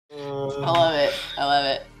I love it. I love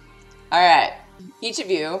it. All right. Each of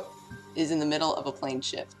you is in the middle of a plane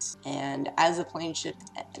shift. And as the plane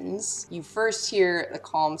shift ends, you first hear the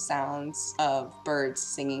calm sounds of birds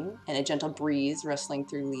singing and a gentle breeze rustling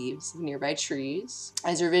through leaves of nearby trees.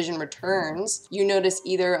 As your vision returns, you notice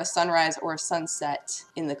either a sunrise or a sunset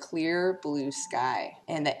in the clear blue sky.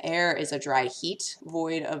 And the air is a dry heat,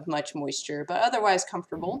 void of much moisture, but otherwise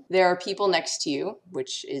comfortable. There are people next to you,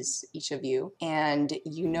 which is each of you, and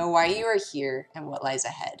you know why you are here and what lies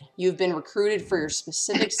ahead. You've been recruited for your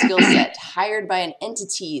specific skill set, hired by an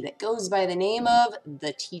entity that goes by the name of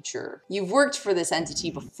the Teacher. You've worked for this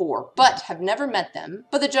entity before, but have never met them.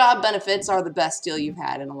 But the job benefits are the best deal you've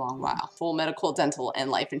had in a long while. Full medical, dental,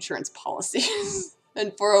 and life insurance policies.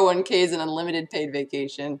 And 401ks and unlimited paid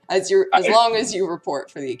vacation, as long as you report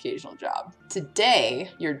for the occasional job. Today,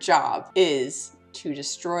 your job is to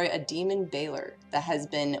destroy a demon Balor that has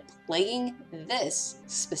been plaguing this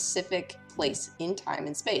specific place in time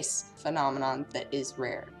and space, phenomenon that is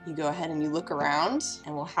rare. You go ahead and you look around,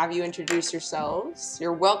 and we'll have you introduce yourselves.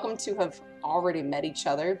 You're welcome to have already met each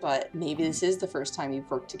other, but maybe this is the first time you've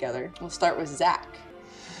worked together. We'll start with Zach.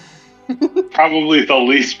 Probably the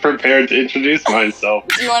least prepared to introduce myself.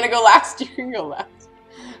 Do you want to go last? You can go last.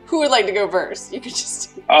 Who would like to go first? You could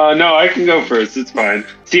just... No, I can go first. It's fine.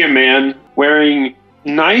 See a man wearing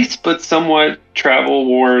nice but somewhat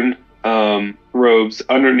travel-worn robes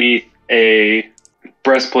underneath a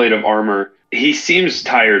breastplate of armor. He seems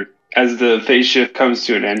tired. As the phase shift comes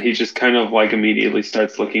to an end, he just kind of like immediately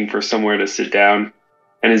starts looking for somewhere to sit down.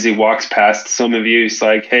 And as he walks past some of you, he's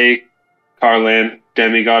like, "Hey, Karlan,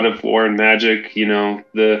 demigod of war and magic,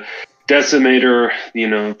 the decimator,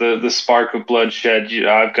 the spark of bloodshed.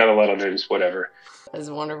 I've got a lot of names, whatever." That's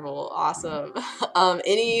wonderful. Awesome.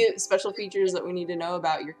 Any special features that we need to know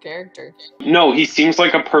about your character? No, he seems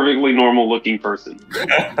like a perfectly normal looking person. Good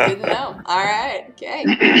to know. All right. Okay.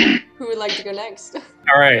 Who would like to go next?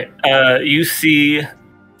 All right. You see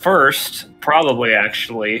first, probably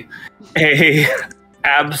actually, a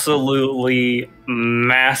absolutely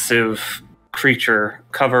massive creature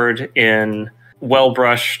covered in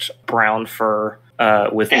well-brushed brown fur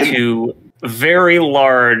with two very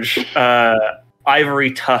large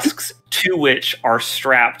ivory tusks to which are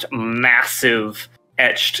strapped massive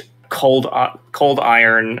etched cold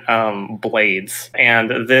iron blades.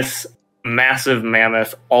 And this massive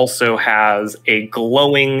mammoth also has a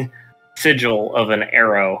glowing sigil of an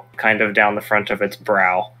arrow kind of down the front of its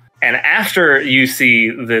brow. And after you see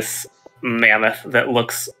this mammoth that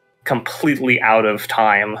looks completely out of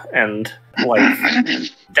time and like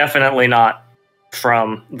definitely not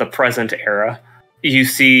from the present era, you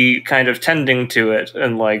see kind of tending to it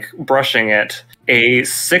and like brushing it a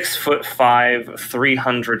 6'5",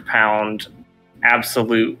 300-pound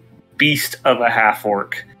absolute beast of a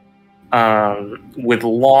half-orc with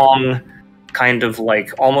long kind of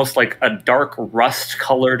like almost like a dark rust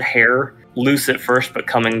colored hair, loose at first but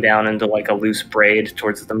coming down into like a loose braid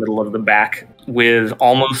towards the middle of the back, with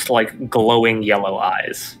almost like glowing yellow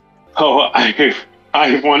eyes. Oh,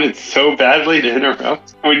 I wanted so badly to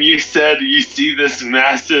interrupt. When you said you see this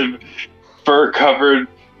massive fur-covered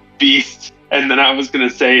beast, and then I was going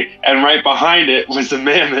to say, and right behind it was a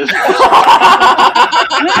mammoth.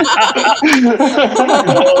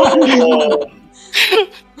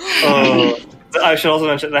 I should also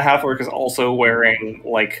mention the half-orc is also wearing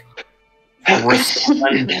like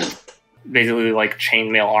basically like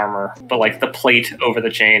chainmail armor, but like the plate over the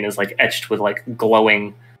chain is like etched with like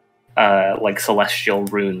glowing like celestial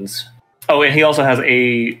runes. Oh, and he also has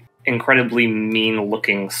a incredibly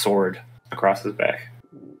mean-looking sword across his back,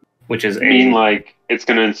 which is like it's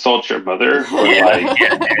gonna insult your mother, or like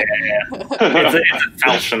it's a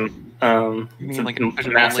falchion. It's like a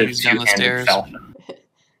massive down the stairs. Falchion.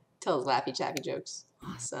 Tells Laffy Chappy jokes.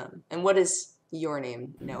 Awesome. And what is your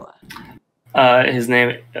name, Noah? His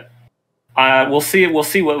name. We'll see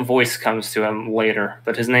what voice comes to him later,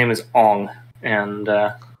 but his name is Ong, and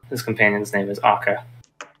his companion's name is Akka.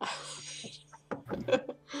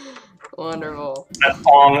 Wonderful. That's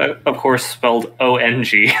Ong, of course, spelled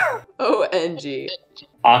O-N-G. O-N-G.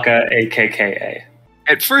 Akka, A-K-K-A.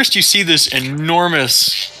 At first, you see this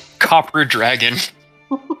enormous copper dragon,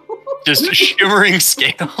 just shimmering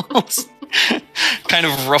scales, kind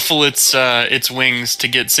of ruffle its wings to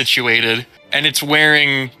get situated, and it's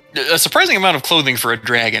wearing a surprising amount of clothing for a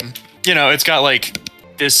dragon. It's got like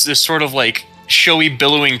this sort of like showy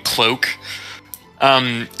billowing cloak,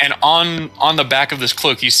 and on the back of this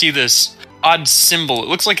cloak, you see this odd symbol. It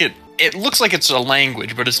looks like it's a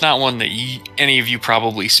language, but it's not one that any of you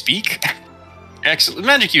probably speak. Excellent.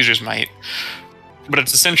 Magic users might. but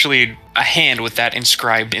it's essentially a hand with that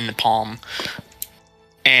inscribed in the palm.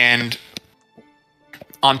 And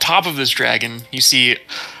on top of this dragon, you see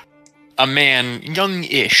a man,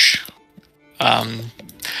 young-ish,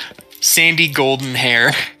 sandy golden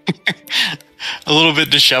hair, a little bit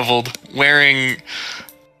disheveled, wearing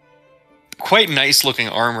quite nice-looking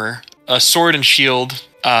armor, a sword and shield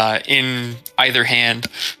in either hand,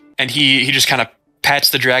 and he just kind of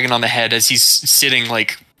pats the dragon on the head as he's sitting,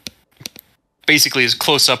 like, basically as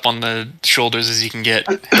close up on the shoulders as he can get.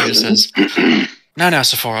 He just says, now,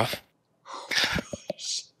 Sephora.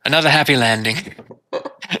 Another happy landing.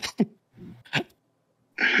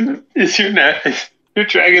 Is your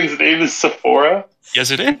dragon's name is Sephora?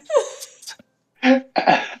 Yes, it is.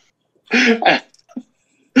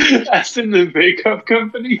 As in the makeup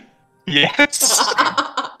company? Yes.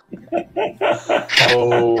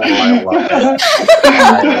 Oh, I love it.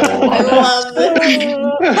 I love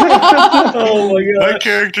it. Oh my My god.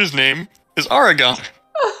 character's name is Aragon.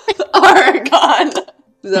 Aragon.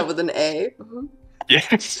 Is that with an A?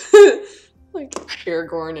 Yes. Like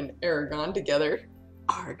Aragorn and Aragon together.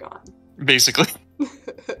 Aragon. Basically.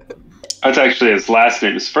 That's actually his last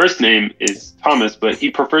name. His first name is Thomas, but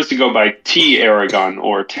he prefers to go by T. Aragon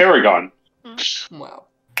or Tarragon, Wow.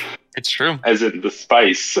 It's true. as in the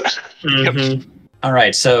spice. Mhm. All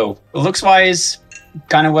right, so looks-wise,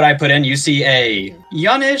 kind of what I put in, you see a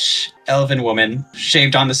youngish elven woman,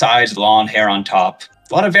 shaved on the sides, blonde hair on top.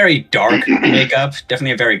 A lot of very dark makeup,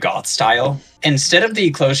 definitely a very goth style. Instead of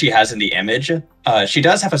the clothes she has in the image, she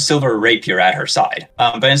does have a silver rapier at her side.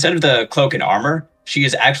 But instead of the cloak and armor, she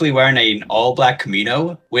is actually wearing an all-black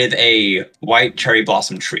kimono with a white cherry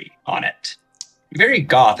blossom tree on it. Very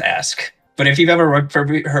goth-esque. But if you've ever worked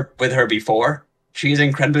with her before, she is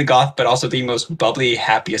incredibly goth, but also the most bubbly,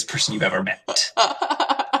 happiest person you've ever met.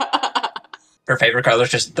 Her favorite color is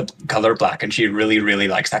just the color black, and she really, really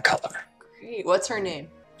likes that color. Great. What's her name?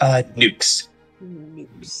 Nukes.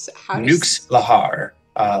 Nukes. Nukes Lahar.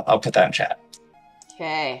 I'll put that in chat.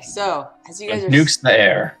 Okay, so as you guys are Nukes the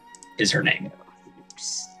Air is her name.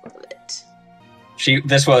 Nukes, love it.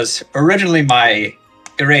 This was originally my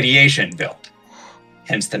irradiation build,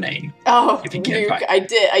 hence the name. Oh, If you can't nuke. find- I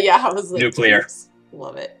did. Yeah, I was like Nuclear. nukes.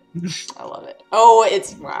 Love it. I love it. Oh,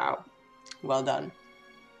 it's wow. Well done.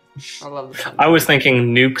 I love the I was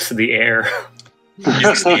thinking nukes the air.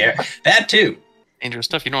 Nukes the Air. That too. Dangerous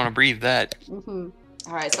stuff. You don't want to breathe that. Mm-hmm.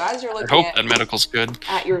 All right, so as you're I looking hope that medical's good.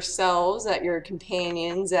 at yourselves, at your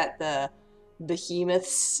companions, at the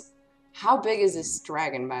behemoths. How big is this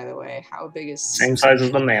dragon, by the way? How big is Same size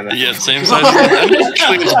as the mammoth. Yeah, same size.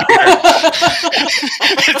 Actually,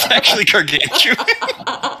 it's actually gargantuan.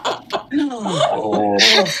 Oh.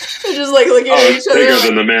 They're just like looking Oh, at it's each other. bigger like,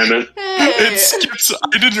 than the mammoth. hey. It skips.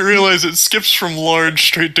 I didn't realize it skips from large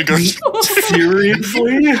straight to gargantuan.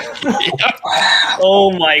 Seriously? Yeah.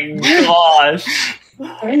 Oh my gosh.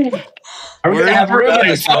 Are we Where going to have are room in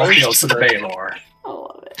you this battlefield for the Balor? I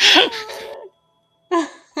love it.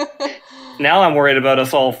 Now I'm worried about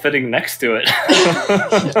us all fitting next to it.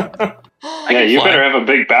 Yeah, you fly. better have a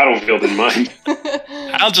big battlefield in mind.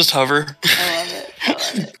 I'll just hover. I love it. I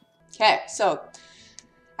love it. Okay, so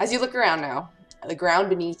as you look around now, the ground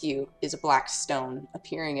beneath you is a black stone,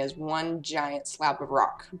 appearing as one giant slab of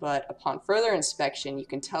rock. But upon further inspection, you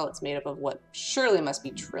can tell it's made up of what surely must be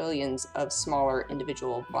trillions of smaller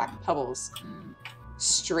individual black pebbles.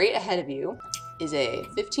 Straight ahead of you is a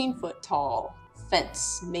 15-foot tall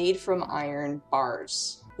fence made from iron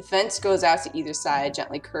bars. The fence goes out to either side,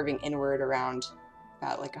 gently curving inward around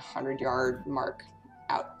about like 100-yard mark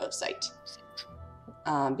out of sight,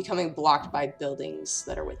 becoming blocked by buildings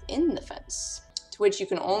that are within the fence, to which you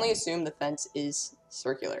can only assume the fence is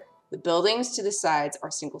circular. The buildings to the sides are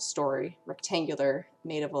single-story, rectangular,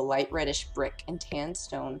 made of a light reddish brick and tan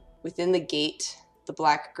stone. Within the gate, the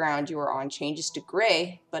black ground you are on changes to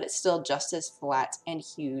gray, but it's still just as flat and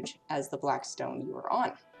huge as the black stone you are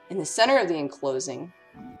on. In the center of the enclosing,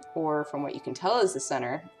 or from what you can tell is the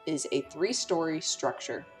center, is a 3-story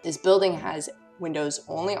structure. This building has windows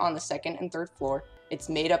only on the second and third floor. It's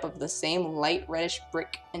made up of the same light reddish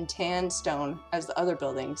brick and tan stone as the other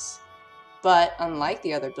buildings. But unlike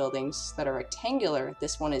the other buildings that are rectangular,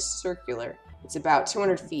 this one is circular. It's about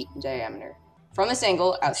 200 feet in diameter. From this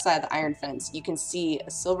angle, outside the iron fence, you can see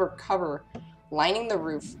a silver cover lining the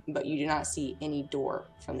roof, but you do not see any door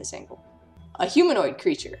from this angle. A humanoid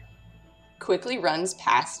creature quickly runs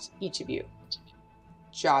past each of you,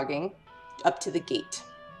 jogging up to the gate.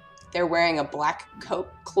 They're wearing a black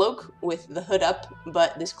cloak with the hood up,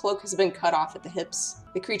 but this cloak has been cut off at the hips.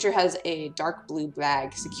 The creature has a dark blue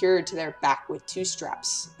bag secured to their back with 2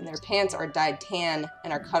 straps, and their pants are dyed tan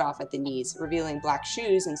and are cut off at the knees, revealing black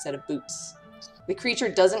shoes instead of boots. The creature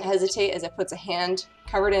doesn't hesitate as it puts a hand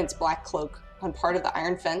covered in its black cloak on part of the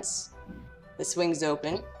iron fence. The swings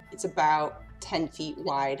open. It's about 10 feet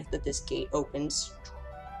wide that this gate opens.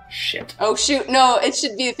 Shit. Oh shoot, no, it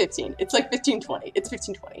should be a 15. It's like 15-20. It's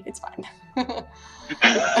 15-20. It's fine.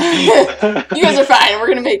 You guys are fine. We're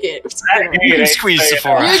gonna make it. You can squeeze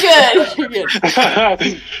Sephora. You're good. You're good.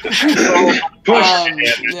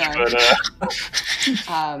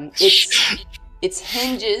 Its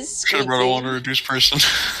hinges. Should have brought a water reduced person.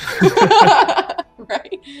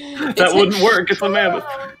 Right. That wouldn't work. It's a mammoth.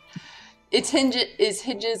 Its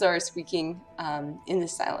hinges are squeaking in the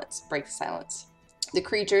silence. Break the silence. The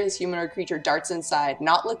creature, this humanoid creature, darts inside,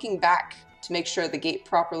 not looking back to make sure the gate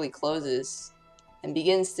properly closes, and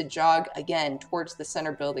begins to jog again towards the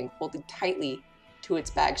center building, holding tightly to its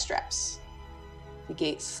bag straps. The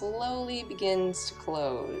gate slowly begins to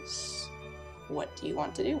close. What do you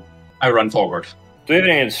want to do? I run forward. Do we have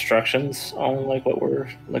any instructions on like what we're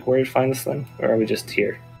like where to find this thing, or are we just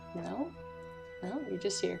here? No, you're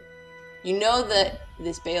just here. You know that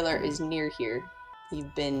this Balor is near here.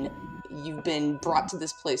 You've been brought to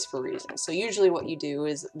this place for a reason. So usually what you do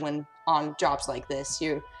is when on jobs like this,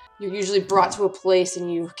 you're usually brought to a place and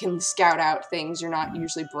you can scout out things. You're not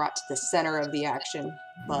usually brought to the center of the action,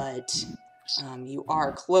 but you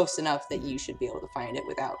are close enough that you should be able to find it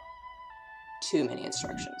without too many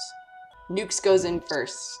instructions. Nukes goes in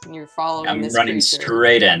first, and you're following this creature. I'm running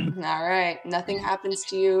straight in. All right, nothing happens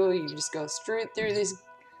to you. You just go straight through this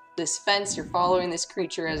fence. You're following this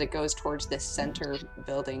creature as it goes towards this center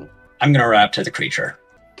building. I'm gonna run up to the creature.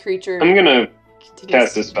 I'm gonna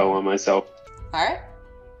cast a spell on myself. All right.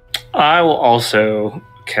 I will also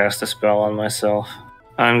cast a spell on myself.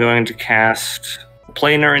 I'm going to cast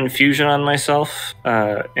Planar Infusion on myself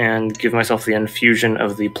and give myself the infusion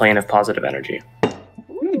of the Plane of Positive Energy.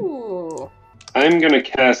 Ooh. I'm gonna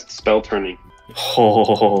cast Spell Turning.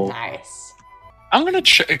 Oh. Nice. I'm gonna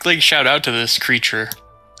shout out to this creature.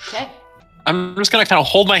 Okay. I'm just gonna kind of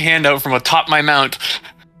hold my hand out from atop my mount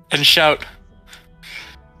and shout,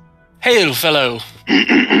 "Hey, little fellow,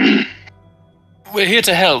 we're here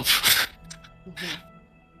to help."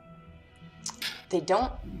 They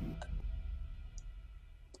don't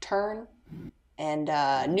turn, and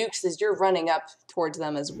Nukes, as you're running up towards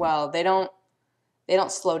them as well, they don't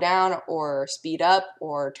slow down or speed up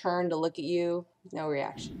or turn to look at you. No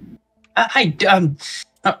reaction.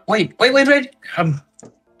 Wait.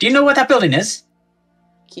 Do you know what that building is?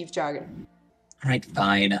 Keep jogging. All right,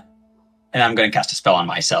 fine. And I'm going to cast a spell on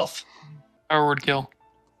myself. Our word kill.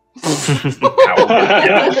 I'll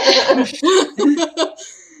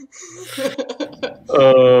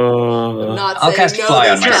cast fly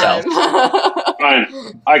on myself. Fine.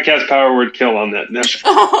 I cast Power Word Kill on that. No.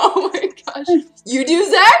 Oh my gosh. You do,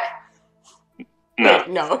 Zach? No. Wait,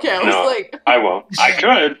 no, okay, I was like... I won't. I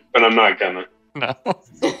could, but I'm not gonna. No.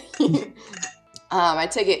 I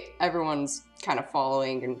take it everyone's kind of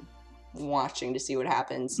following and watching to see what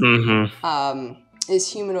happens. Mm-hmm.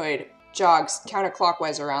 This humanoid jogs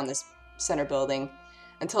counterclockwise around this center building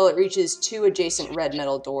until it reaches 2 adjacent red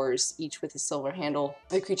metal doors, each with a silver handle.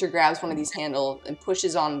 The creature grabs one of these handles and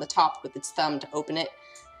pushes on the top with its thumb to open it,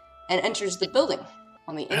 and enters the building.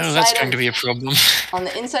 On the inside that's going to be a problem. On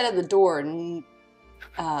the inside of the door,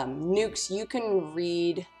 Nukes, you can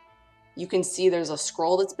read. You can see there's a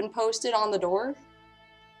scroll that's been posted on the door.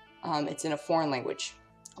 It's in a foreign language.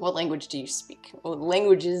 What language do you speak? What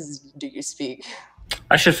languages do you speak?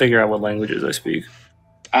 I should figure out what languages I speak.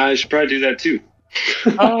 I should probably do that too.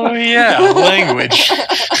 Oh yeah, language.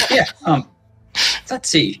 Yeah. Let's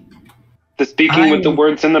see. The speaking with the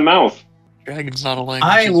words in the mouth. Dragon's not a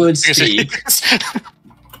language. I would speak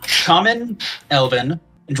Common, Elven,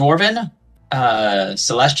 Dwarven,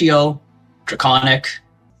 Celestial, Draconic.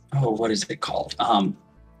 Oh, what is it called?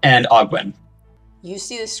 And Ogwen. You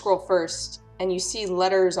see this scroll first, and you see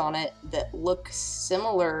letters on it that look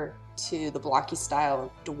similar to the blocky style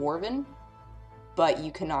of Dwarven, but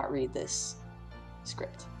you cannot read this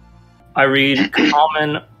script. I read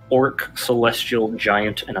Common, Orc, Celestial,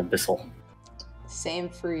 Giant, and Abyssal. Same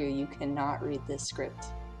for you. You cannot read this script.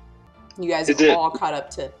 You guys are all caught up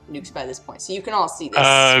to Nukes by this point, so you can all see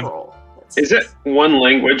this scroll. Is it one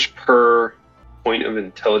language per point of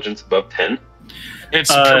intelligence above 10?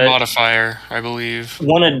 It's per modifier, I believe.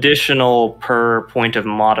 One additional per point of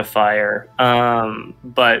modifier,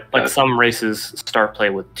 but like some races start play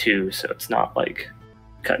with 2, so it's not like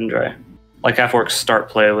cut and dry. Like half-orcs start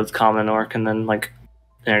play with common orc, and then like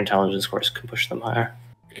their intelligence scores can push them higher.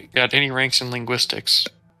 Got any ranks in linguistics?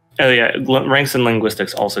 Oh yeah, ranks in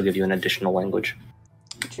linguistics also give you an additional language.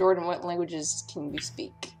 Jordan, what languages can you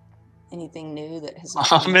speak? Anything new that has not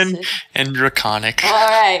been Common listed? and Draconic. All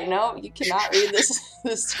right, no, you cannot read this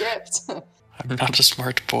script. I'm not a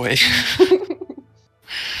smart boy.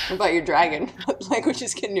 What about your dragon? What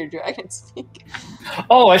languages can your dragon speak?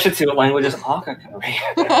 Oh, I should see what languages Akka can read.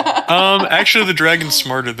 Actually, the dragon's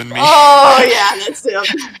smarter than me. Oh yeah, that's it.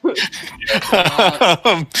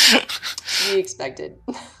 We expected.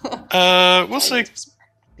 We'll say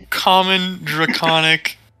Common,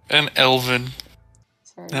 Draconic, and Elven.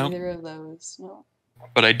 Sorry, No. neither of those. No.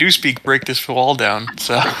 But I do speak Break This Wall Down,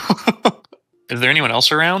 so... Is there anyone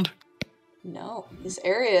else around? No. This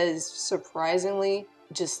area is surprisingly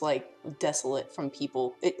just like desolate from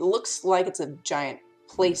people. It looks like it's a giant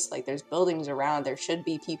place. Like there's buildings around. There should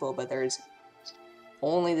be people, but there's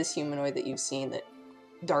only this humanoid that you've seen that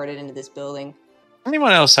darted into this building.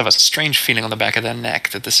 Anyone else have a strange feeling on the back of their neck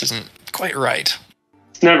that this isn't quite right?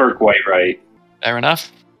 It's never quite right. Fair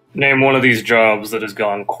enough. Name one of these jobs that has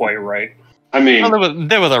gone quite right. I mean, Well,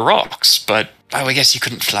 there were the rocks, but I guess you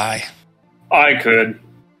couldn't fly. I could.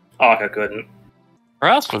 Akka couldn't. Or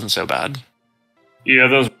else wasn't so bad. Yeah,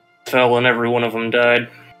 those fell and every one of them died.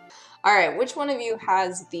 All right, which one of you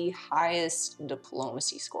has the highest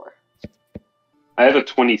diplomacy score? I have a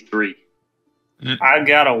 23. I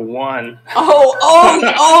got a 1.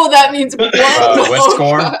 Oh, that means what? What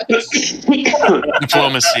score?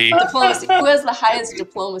 Diplomacy. Diplomacy. Who has the highest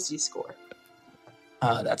diplomacy score?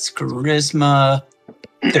 That's charisma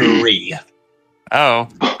 3. Oh.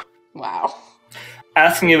 Wow.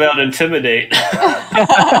 Asking about intimidate.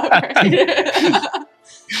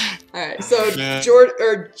 All right, so Yeah.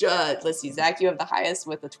 let's see, Zach, you have the highest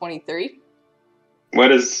with a 23.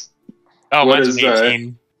 What is... Oh, What mine's is, an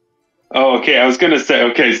 18. Oh, okay, I was going to say,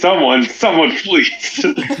 okay, someone please.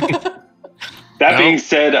 That being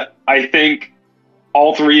said, I think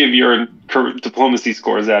all three of your diplomacy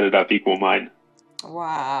scores added up equal mine.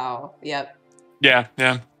 Wow. Yep. Yeah.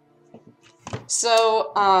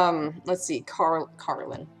 So, let's see,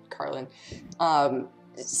 Carlin.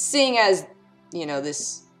 Seeing as,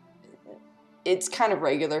 this, it's kind of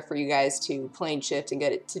regular for you guys to plane shift and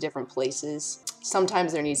get it to different places.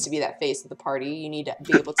 Sometimes there needs to be that face of the party. You need to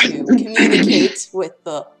be able to communicate with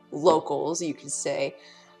the locals, you could say.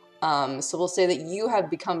 So we'll say that you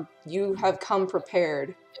have come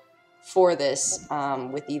prepared for this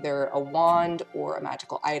with either a wand or a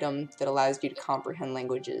magical item that allows you to comprehend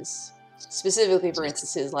languages. Specifically for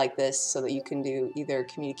instances like this, so that you can do either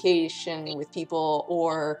communication with people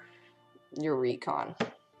or your recon.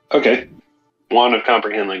 Okay. Wand of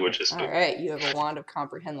comprehend languages. All right, you have a wand of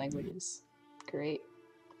comprehend languages. Great.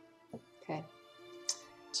 Okay.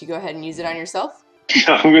 Do you go ahead and use it on yourself?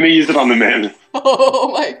 I'm going to use it on the man.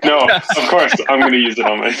 Oh my god. No, of course, I'm going to use it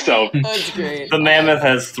on myself. That's great. The mammoth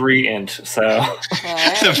has 3 int, so... Alright.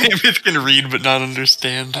 The mammoth can read but not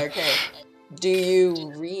understand. Okay. Do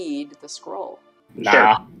you read the scroll?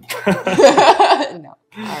 Nah. No.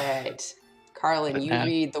 Alright. Carlin, you Okay.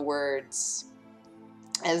 read the words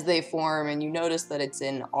as they form, and you notice that it's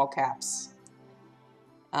in all caps.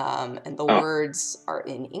 And the words are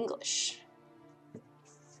in English.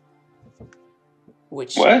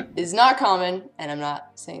 Which What? is not common, and I'm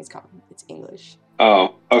not saying it's common. It's English.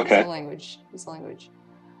 Oh, It's okay. a language. It's a language.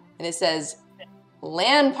 And it says,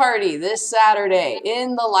 LAN party this Saturday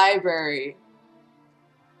in the library.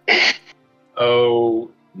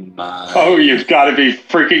 Oh my. Oh, you've got to be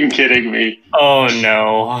freaking kidding me. Oh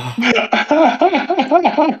no.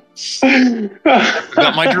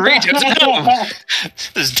 Got my Doritos at home.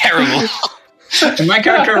 This is terrible. And my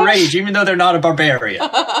character rage, even though they're not a barbarian.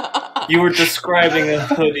 You were describing a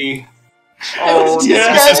hoodie. Oh, It's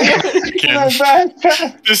yes.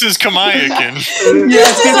 describing- This is Kamiakin.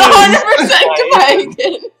 This is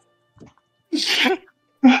 100% Kamiakin.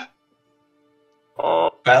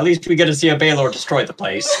 Oh, But at least we get to see a Balor destroy the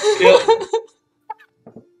place. yep.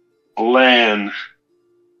 Lan.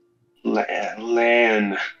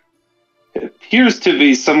 It appears to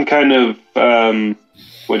be some kind of,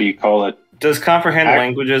 what do you call it? Does comprehend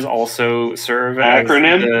languages also serve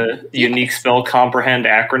Acronym? as the unique spell comprehend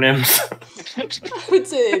acronyms? I would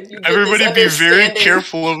say if you get Everybody this be very understanding-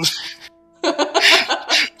 careful of.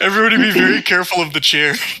 Everybody be very careful of the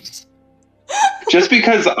chair. Just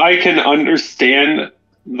because I can understand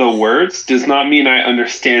the words does not mean I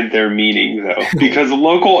understand their meaning, though. Because the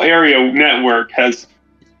local area network has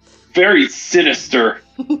very sinister.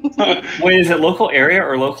 Wait, is it local area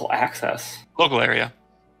or local access? Local area.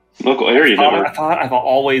 Local area network. I've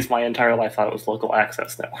always, my entire life, thought it was local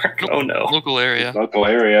access network. Oh no. Local area. Local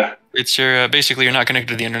area. It's your basically you're not connected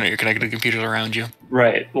to the internet. You're connected to computers around you.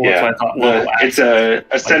 Right. Well, Yeah. that's what I thought. Local It's access,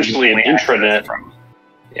 essentially like, an access intranet. from.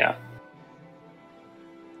 Yeah.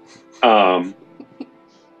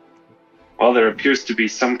 Well, there appears to be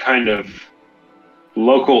some kind of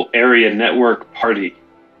local area network party.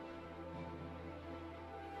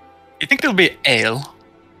 You think there'll be ale?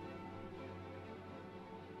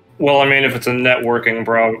 Well, I mean, if it's a networking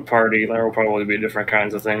party, there will probably be different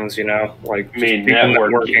kinds of things, you know, like I mean, people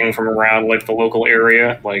networking. networking from around like the local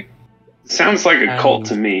area. Like, Sounds like a cult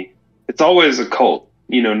to me. It's always a cult.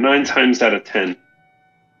 9 times out of 10.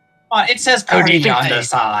 It says Oh, do you party think on they- the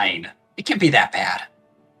sign. It can't be that bad.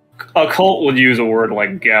 a cult would use a word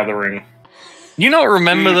like gathering. You not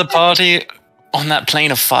remember the party on that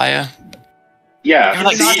plane of fire? Yeah. You're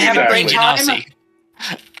like, not have a great exactly.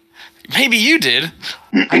 time? Maybe you did.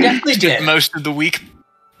 I definitely did. Most of the week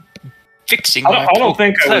fixing. I don't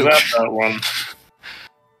think I was cloak. at that one.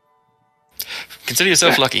 Consider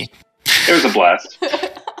yourself lucky. It was a blast.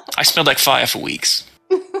 I smelled like fire for weeks.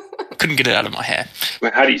 Couldn't get it out of my hair.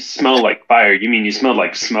 Wait, how do you smell like fire? You mean you smelled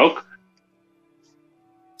like smoke?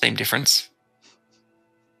 Same difference.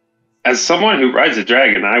 As someone who rides a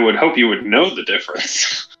dragon, I would hope you would know the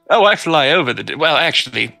difference. Oh, I fly over the. Well,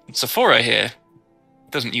 actually, Sephora here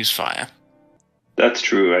doesn't use fire. That's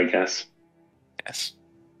true, I guess. Yes.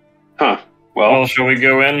 Huh. Well, Well, shall we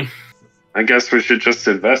go in? I guess we should just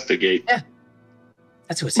investigate.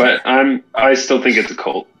 That's what's But I still think it's a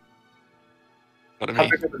cult. What I How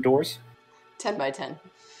mean. big are the doors? 10 by 10.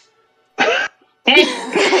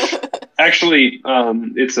 Actually,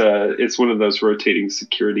 it's one of those rotating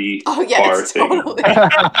security Oh, yeah, bar it's thing. totally.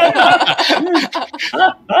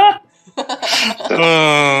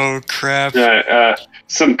 Oh crap!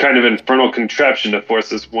 Some kind of infernal contraption to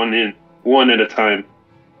force us one at a time.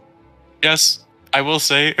 Yes, I will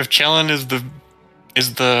say if Chelon is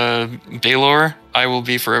the Balor, I will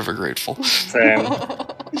be forever grateful. Same.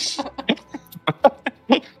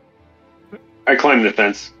 I climb the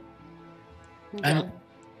fence Okay.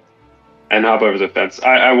 and hop over the fence.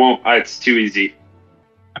 I won't. It's too easy.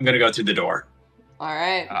 I'm gonna go through the door. All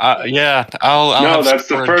right. Yeah, I'll No, have that's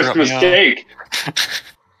the Sephora first drop me off. mistake.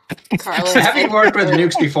 Carlos. Having worked with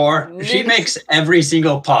Nukes before, she Nukes. makes every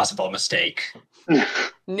single possible mistake.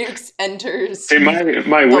 Nukes enters. See, my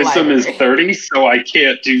The wisdom is library. 30, so I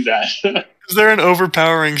can't do that. Is there an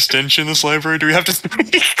overpowering stench in this library? Do we have to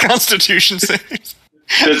make Constitution saves?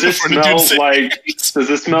 Does it For the dude smell like? saves? Does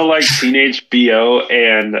it smell like teenage bo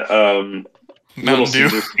and Little Mountain Dew.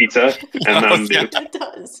 Caesars pizza and Oh, Mountain Dew? yeah. It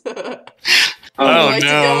does. Oh, like to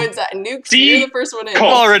no. go inside. Nukes, See? you're the first one in. I'm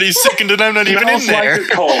Cold. already sickened and I'm not even in Smells there. like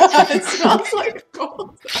a cult. It smells like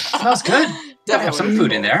gold. Smells good. Gotta Definitely. have some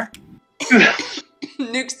food in there.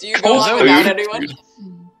 Nukes, do you go Cold on food. without anyone?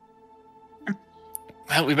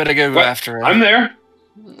 Well, we better go What? after her. I'm there.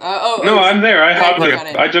 No, I'm there. I hopped. you're on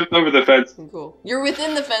it. I jumped over the fence. Cool. You're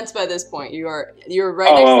within the fence by this point. You're right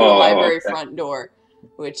next to the Oh, library okay. front door,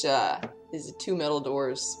 which is 2 metal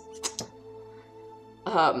doors.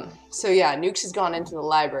 So yeah, Nukes has gone into the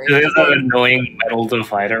library. There's that annoying metal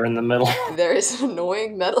divider in the middle. There is an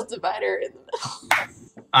annoying metal divider in the middle.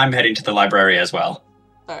 I'm heading to the library as well.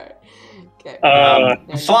 Alright. Okay.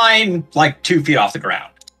 Flying like 2 feet off the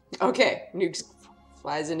ground. Okay. Nukes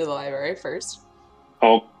flies into the library first.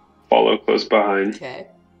 I'll follow close behind. Okay.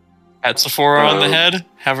 At Sephora on the Um, head,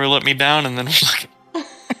 have her let me down, and then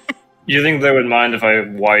You think they would mind if I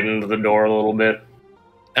widened the door a little bit?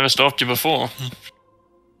 never stopped you before.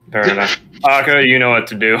 Fair enough. Akka, you know what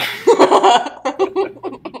to do.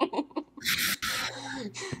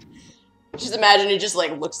 Just imagine he just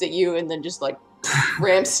like looks at you and then just like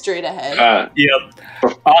ramps straight ahead. Yep.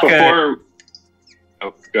 Before.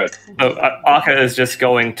 Oh, good. So, Akka is just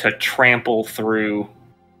going to trample through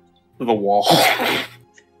the wall.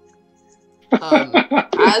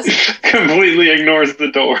 As Completely ignores the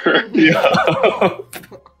door.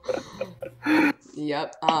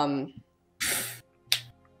 Yep.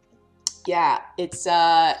 Yeah, it's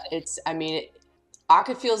I mean,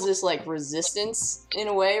 Akka feels this like resistance in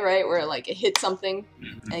a way, right? Where like it hits something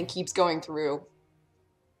and keeps going through.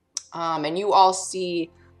 And you all see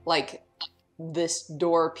like this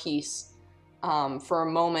door piece for a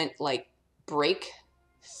moment like break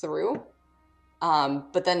through.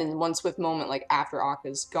 But then in one swift moment, like after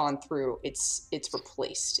Akka's gone through, it's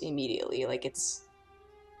replaced immediately. Like it's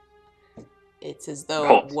as though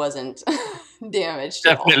Cult. it wasn't damaged.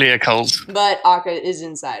 at all. Definitely a cult. But Akka is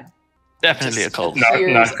inside. Definitely a Just cult.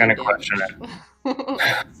 fears Not going to and question damage.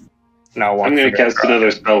 it. No, I'm going to cast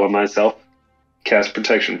another spell on myself. cast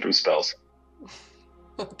protection from spells.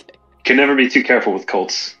 Okay. Can never be too careful with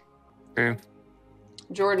cults. True.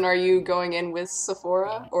 Jordan, are you going in with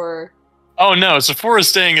Sephora or? Oh no, Sephora's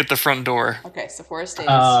staying at the front door. Okay, Sephora stays.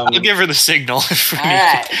 I'll give her the signal if we All need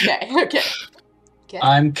right. to. Okay.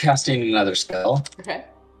 I'm casting another spell. Okay.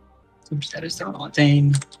 Oops, that is the wrong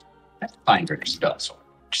thing. Pathfinder spell. So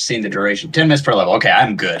just seeing the duration. 10 minutes per level. Okay,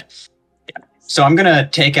 I'm good. Yeah. So I'm gonna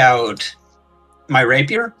take out my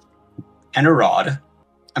rapier and a rod.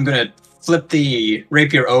 I'm gonna flip the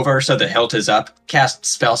rapier over so the hilt is up, cast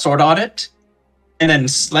spell sword on it, and then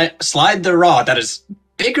slide the rod that is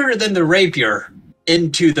bigger than the rapier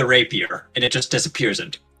into the rapier, and it just disappears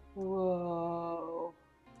into. Whoa.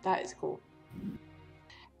 That is cool.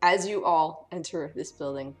 As you all enter this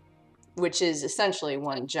building, which is essentially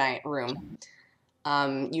one giant room,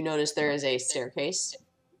 you notice there is a staircase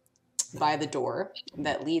by the door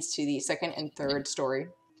that leads to the second and third story,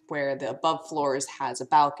 where the above floors has a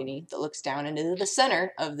balcony that looks down into the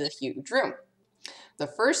center of the huge room. The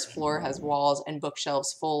first floor has walls and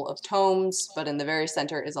bookshelves full of tomes, but in the very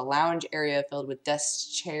center is a lounge area filled with desks,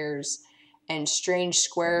 chairs, and strange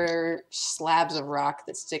square slabs of rock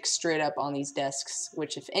that stick straight up on these desks,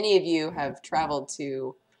 which if any of you have traveled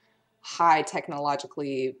to high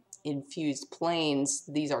technologically infused planes,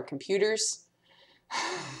 these are computers.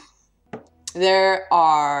 There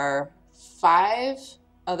are 5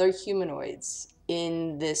 other humanoids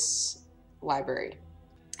in this library.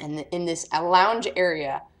 And in this lounge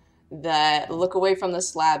area that look away from the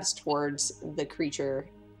slabs towards the creature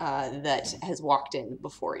that has walked in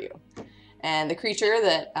before you. And the creature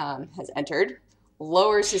that has entered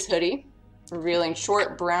lowers his hoodie, revealing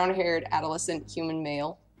short, brown-haired, adolescent human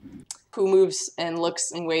male who moves and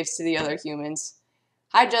looks and waves to the other humans.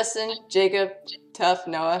 Hi, Justin, Jacob, Tough,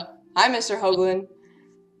 Noah. Hi, Mr. Hoagland.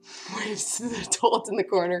 Waves to the adult in the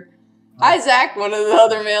corner. Hi, Zach, one of the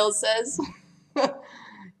other males says.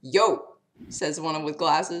 Yo, says one with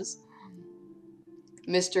glasses.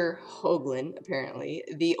 Mr. Hoagland, apparently,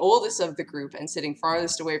 the oldest of the group and sitting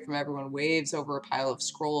farthest away from everyone, waves over a pile of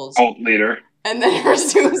scrolls. Cult leader. And then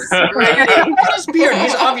resumes screaming. His beard.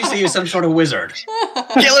 He's obviously some sort of wizard.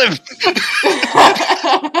 Kill him!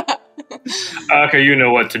 Okay, you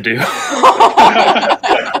know what to do.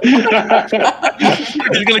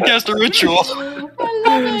 He's gonna cast a ritual. I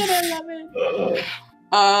love it.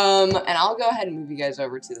 And I'll go ahead and move you guys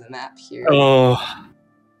over to the map here. Oh,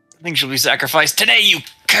 I think she'll be sacrificed today, you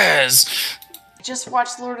cuz! I just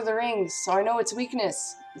watched Lord of the Rings, so I know its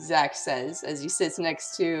weakness, Zach says, as he sits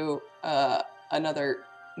next to another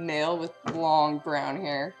male with long brown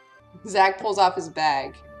hair. Zach pulls off his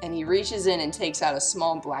bag, and he reaches in and takes out a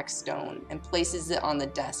small black stone and places it on the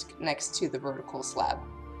desk next to the vertical slab.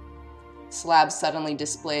 The slab suddenly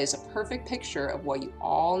displays a perfect picture of what you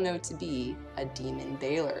all know to be a demon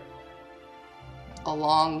Balor,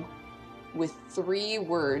 along with 3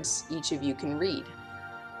 words each of you can read.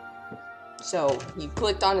 So you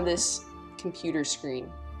clicked onto this computer screen,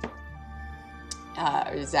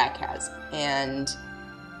 or Zach has, and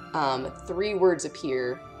 3 words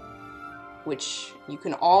appear, which you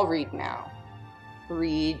can all read now.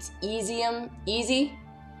 Reads easy,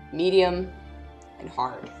 medium, and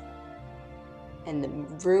hard. And the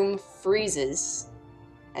room freezes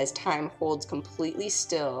as time holds completely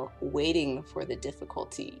still, waiting for the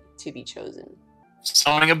difficulty to be chosen.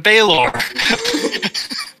 Summoning a Balor.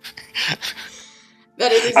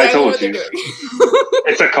 That is exactly told what they're you. doing.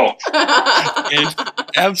 It's a cult. It's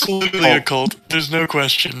absolutely a cult. There's no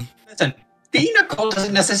question. Listen, being a cult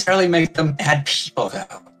doesn't necessarily make them bad people,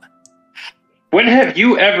 though. When have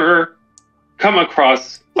you ever come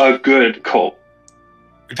across a good cult?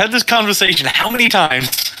 We've had this conversation how many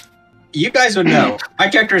times? You guys would know. My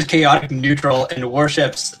character is chaotic neutral and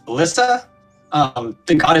worships Lyssa,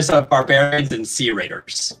 the goddess of barbarians and sea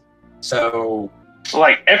raiders. So,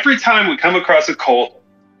 Like, every time we come across a cult,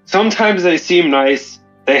 sometimes they seem nice.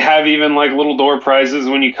 They have even, like, little door prizes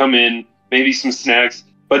when you come in, maybe some snacks.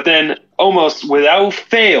 But then, almost without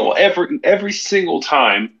fail, every single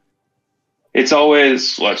time, it's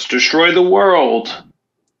always, let's destroy the world.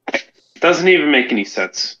 Doesn't even make any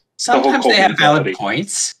sense. sometimes cult they have valid mentality.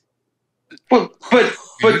 points. But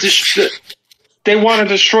they want to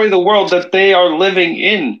destroy the world that they are living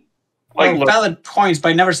in. Like, Well, valid points, but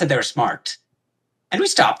I never said they were smart. And we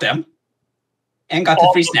stopped them. And got the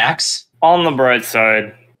free snacks. on the bright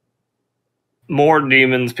side, more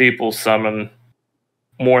demons people summon,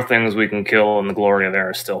 more things we can kill in the glory of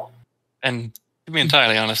Aristil. And to be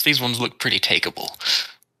entirely honest, these ones look pretty takeable.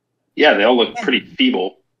 yeah, they all look pretty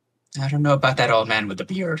feeble. I don't know about that old man with the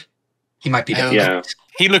beard. He might be Oh, different. Yeah.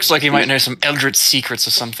 He looks like he might know some eldritch secrets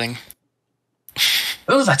or something.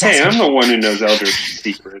 Oh, that's Hey, awesome. I'm the one who knows Eldritch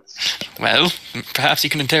secrets. Well, perhaps you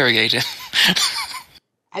can interrogate him.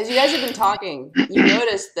 As you guys have been talking, you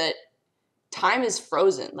notice that time is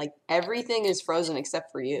frozen. Like, everything is frozen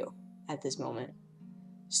except for you at this moment.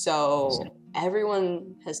 So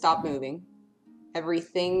everyone has stopped moving.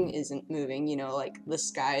 Everything isn't moving. You know, like, the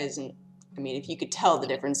sky isn't... I mean, if you could tell the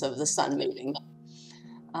difference of the sun moving.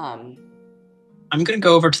 I'm going to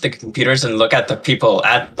go over to the computers and look at the people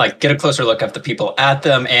get a closer look at the people at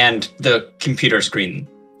them and the computer screen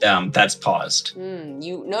that's paused.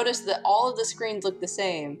 You notice that all of the screens look the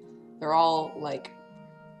same. They're all, like,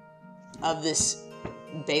 of this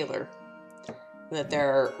Balor, that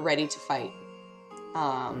they're ready to fight.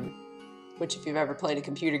 Which, if you've ever played a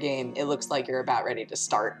computer game, it looks like you're about ready to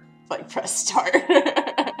start. Like, press start.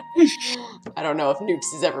 I don't know if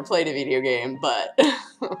Nukes has ever played a video game, but...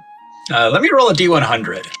 Let me roll a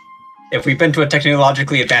D100. If we've been to a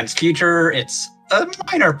technologically advanced future, it's a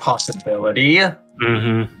minor possibility.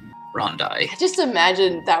 Mm-hmm. Rondi. I just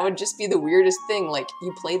imagine that would just be the weirdest thing. Like,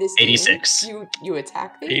 you play this game, 86. you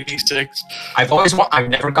attack things? 86. I've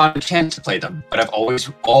never gotten a chance to play them, but I've always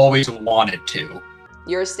wanted to.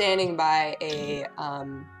 You're standing by a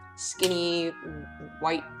skinny,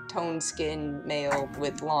 white-toned skin male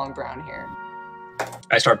with long brown hair.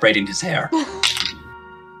 I start braiding his hair.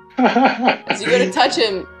 As you go to touch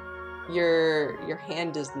him, your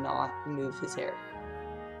hand does not move his hair.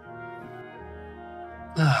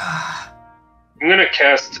 I'm gonna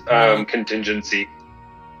cast contingency.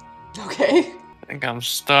 Okay. I think I'm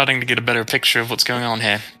starting to get a better picture of what's going on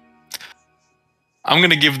here. I'm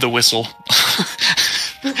going to give the whistle.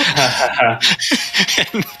 And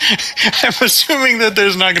I'm assuming that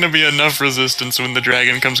there's not going to be enough resistance when the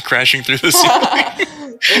dragon comes crashing through the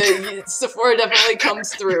ceiling. Sephora definitely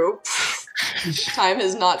comes through. Time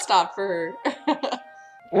has not stopped for her.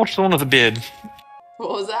 Watch the one with the beard.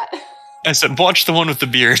 What was that? I said, watch the one with the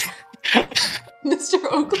beard. Mr.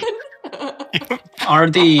 Oakland? Are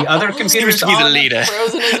the other computers Seems to be the on? leader.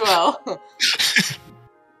 Frozen as well.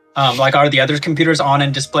 Are the other computers on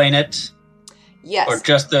and displaying it? Yes. Or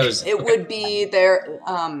just those? It would be there,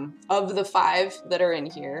 of the 5 that are in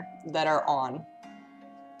here that are on,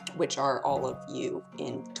 which are all of you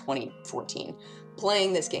in 2014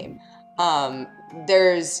 playing this game.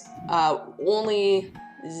 There's only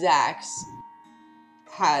Zax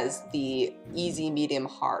has the easy, medium,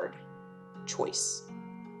 hard choice.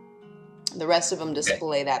 The rest of them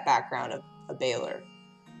display that background of a Balor,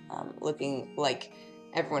 looking like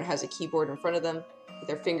everyone has a keyboard in front of them with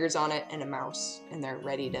their fingers on it and a mouse, and they're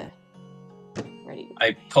ready to.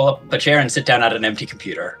 I pull up a chair and sit down at an empty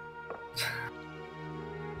computer.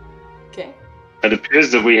 Okay. It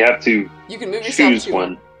appears that we have to You can move yourself choose to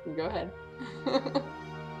one. Go ahead.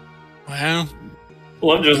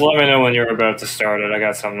 Well, Just let me know when you're about to start it. I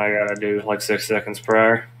got something I gotta do, like 6 seconds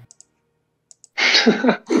prior.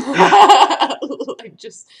 Like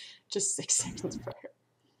just 6 seconds prior.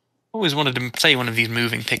 always wanted to play one of these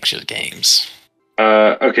moving picture games.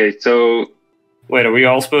 Okay, so Wait, are we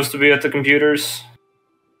all supposed to be at the computers?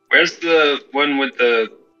 where's the one with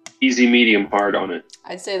the easy, medium, hard on it?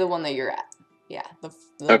 I'd say the one that you're at. Yeah, the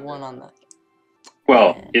Okay. one on the.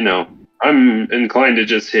 Well, you know, I'm inclined to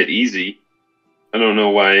just hit easy. I don't know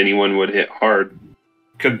why anyone would hit hard.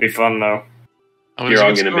 Could be fun though. Oh, You're all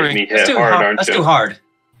there's a gonna make story. me hit hard, aren't Let's you? do hard.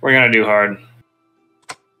 We're gonna do hard.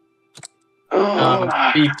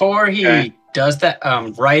 Oh, Before he Okay. does that,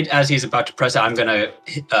 right as he's about to press it, I'm going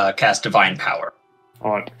to cast Divine Power.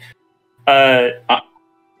 Hold on.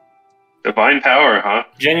 divine power, huh?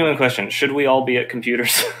 Genuine question. Should we all be at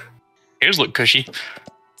computers? Here's look cushy.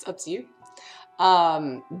 It's up to you.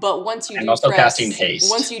 But once you And do also press, casting haste.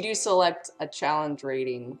 once you do select a challenge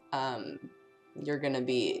rating, you're going to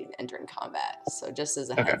be entering combat. So just as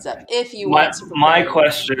a Okay. heads up, if you my want to. my prepare-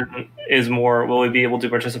 question is more: will we be able to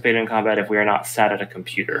participate in combat if we are not sat at a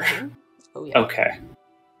computer? Oh yeah. Okay.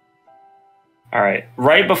 All right.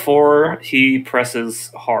 Right before he presses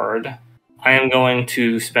hard, I am going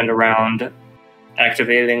to spend a round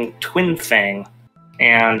activating Twin Fang,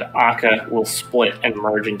 and Akka will split and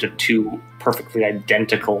merge into 2 perfectly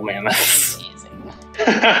identical mammoths. Amazing.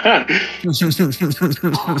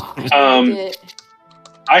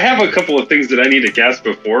 I have a couple of things that I need to cast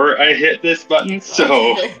before I hit this button,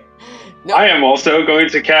 so No. I am also going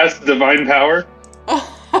to cast Divine Power.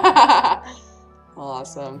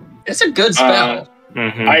 Awesome. It's a good spell.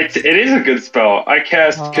 Mhm. It is a good spell. I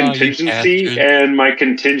cast Oh, you Contingency, bastard. and my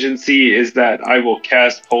contingency is that I will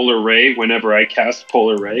cast Polar Ray whenever I cast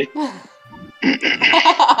Polar Ray.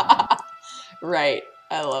 Right.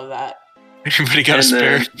 I love that. Everybody got a And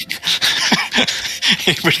spare. then-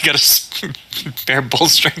 Anybody got a spare bull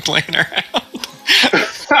strength laying around?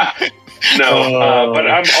 No, but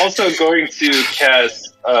I'm also going to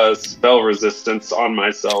cast spell resistance on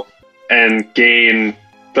myself and gain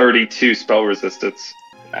 32 spell resistance.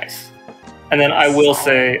 Nice. And then I will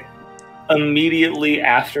say, immediately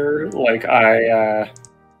after, I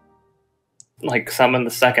summon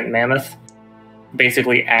the second mammoth,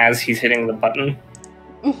 basically as he's hitting the button,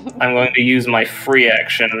 I'm going to use my free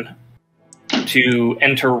action to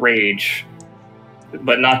enter rage.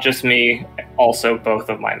 But not just me, also both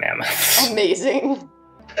of my mammoths. Amazing.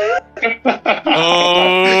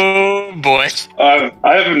 Oh boy! I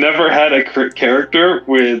have never had a character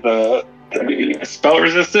with spell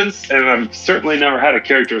resistance, and I've certainly never had a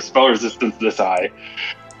character with spell resistance this high.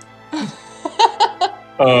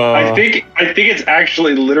 I think it's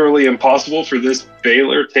actually literally impossible for this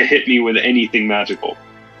Balor to hit me with anything magical.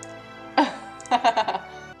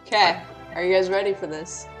 Okay, are you guys ready for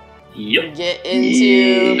this? Yep. Get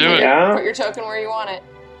into Do it. put your token where you want it,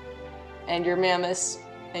 and your mammoth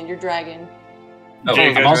and your dragon. Oh,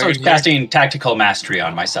 Okay, I'm also dragon's casting Tactical Mastery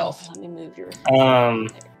on myself. Let me move your. Um,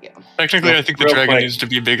 There you go. Technically, I think the Real dragon quick. needs to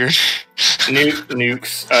be bigger.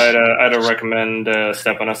 Nukes, I'd recommend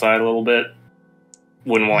stepping aside a little bit.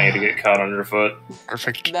 Wouldn't want you to get caught underfoot.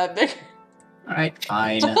 Perfect. That big. Alright,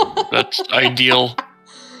 fine. That's ideal.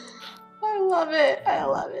 I love it. I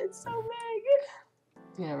love it. So big.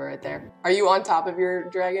 You know, right there. Are you on top of your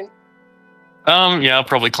dragon? Yeah, I'll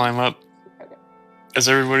probably climb up. Okay. As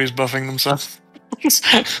everybody's buffing themselves.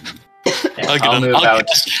 Yeah, I'll I'll move out.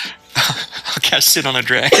 I'll cast it on a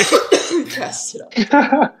dragon. Cast it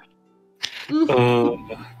up. Uh,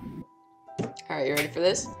 Alright, you ready for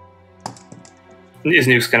this? is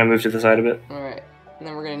Nuke's gonna move to the side a bit? Alright. And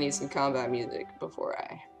then we're gonna need some combat music before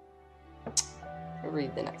I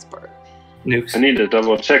read the next part. Nukes. I need to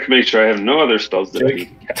double check, make sure I have no other spells that I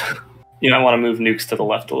need. You might want to move Nukes to the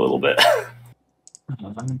left a little bit.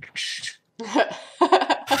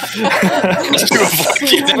 Just to avoid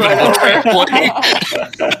getting Run over.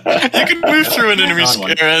 You can move through an enemy Wrong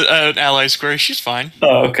one. square, an ally square. She's fine.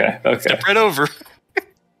 Oh, okay. Step right over.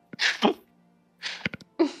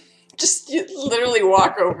 Just you literally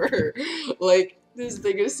walk over her. Like, this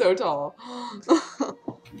thing is so tall.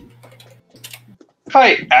 If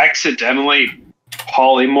I accidentally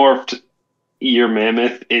polymorphed your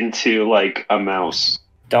mammoth into like a mouse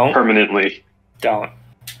Don't. permanently. Don't.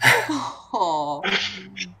 Aw.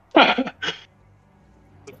 The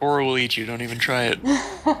boar will eat you. Don't even try it.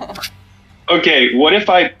 Okay, what if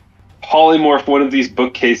I polymorph one of these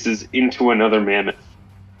bookcases into another mammoth?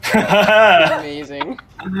 Amazing.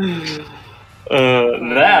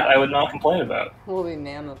 That I would not complain about. Holy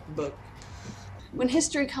mammoth book. When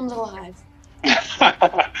history comes alive.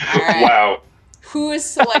 Wow. Who is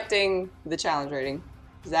selecting the challenge rating?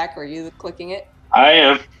 Zach, are you clicking it? I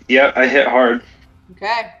am. Yep, I hit hard.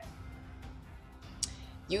 Okay.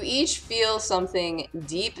 You each feel something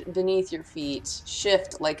deep beneath your feet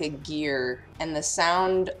shift like a gear, and the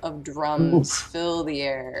sound of drums fill the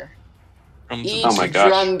air. Each Oh my gosh,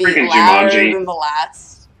 drum beat freaking louder Jumanji. than the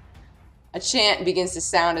last. A chant begins to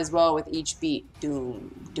sound as well with each beat.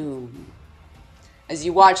 Doom, doom. As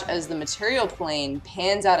you watch as the material plane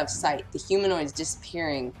pans out of sight, the humanoids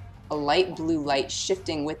disappearing, a light blue light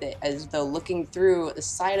shifting with it as though looking through the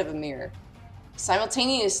side of a mirror.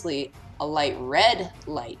 Simultaneously, a light red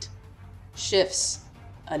light shifts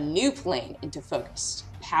a new plane into focus,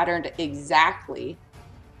 patterned exactly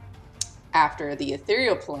after the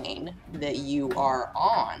ethereal plane that you are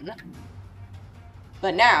on.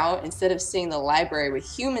 But now, instead of seeing the library with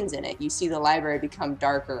humans in it, you see the library become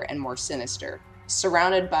darker and more sinister,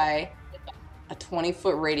 surrounded by a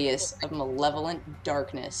 20-foot radius of malevolent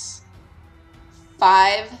darkness.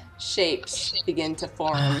 5 shapes begin to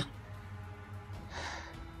form.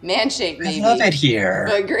 Man-shaped, I maybe, love it here.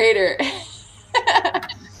 but greater.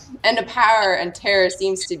 And a power and terror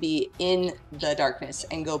seems to be in the darkness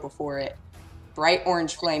and go before it. Bright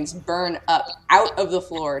orange flames burn up out of the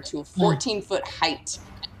floor to a 14-foot height,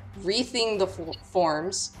 wreathing the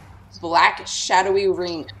forms. Black, shadowy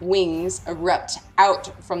wings erupt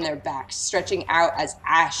out from their backs, stretching out as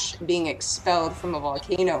ash being expelled from a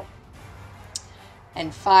volcano.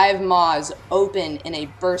 And 5 maws open in a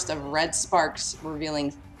burst of red sparks,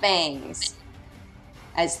 revealing fangs,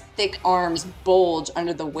 as thick arms bulge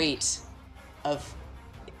under the weight of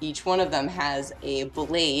each one of them has a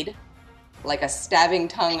blade, like a stabbing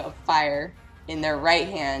tongue of fire, in their right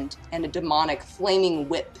hand, and a demonic flaming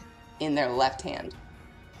whip in their left hand.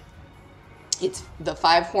 It's the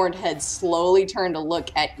 5 horned heads slowly turn to look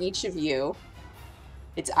at each of you,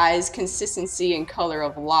 its eyes consistency and color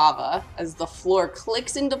of lava, as the floor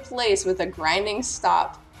clicks into place with a grinding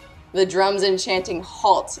stop. The drums and chanting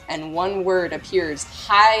halt, and one word appears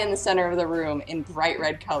high in the center of the room in bright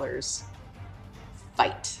red colors.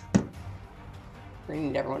 Fight. We're gonna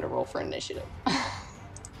need everyone to roll for initiative.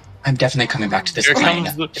 I'm definitely coming back to this Here plane.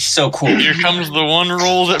 comes the- It's so cool. Here comes the one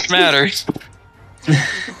roll that matters.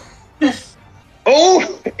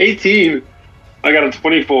 Oh, 18. I got a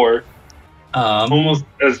 24. Um, Almost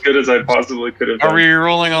as good as I possibly could have done. Are we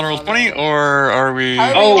rolling on roll 20 or are we?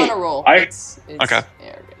 However Oh, you want to roll. I- It's, Okay.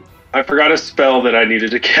 Yeah, we're good. I forgot a spell that I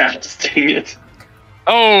needed to cast. Dang it.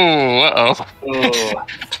 Oh, uh-oh. Oh.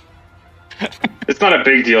 It's not a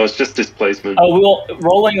big deal. It's just displacement.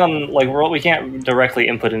 Rolling on we can't directly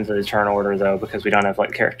input into the turn order though because we don't have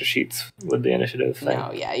like character sheets with the initiative thing.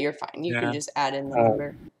 No, yeah, you're fine. You Yeah. can just add in the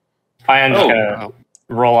number. I am just Oh. gonna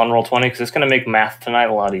roll on roll 20 because it's gonna make math tonight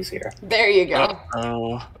a lot easier. There you go.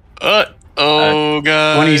 Uh-oh,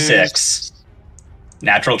 guys. 26.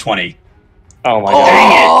 Natural 20. Oh my god!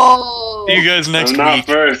 Oh! See you guys next I'm not week.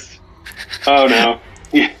 first. Oh no.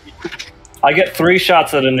 I get 3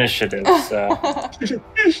 shots at initiative. So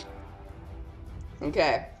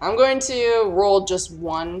Okay, I'm going to roll just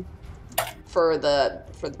one for the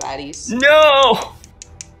baddies. no.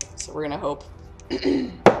 So we're gonna hope.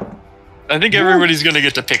 I think everybody's gonna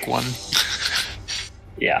get to pick one.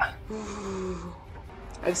 Yeah.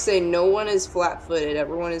 I'd say no one is flat-footed.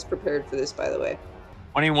 Everyone is prepared for this, by the way.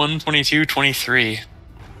 21, 22, 23.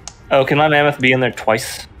 Oh, can my mammoth be in there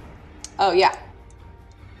twice? Oh yeah.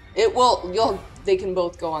 It will. They can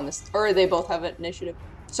both go on this, or they both have initiative.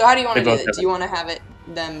 So how do you want to They do both it? have Do you want to have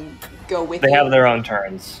them go with They you? have their own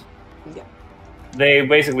turns. Yeah. They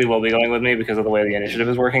basically will be going with me because of the way the initiative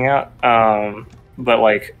is working out. And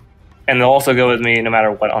they'll also go with me no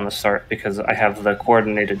matter what on the start because I have the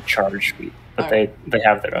coordinated charge feat. But Alright. they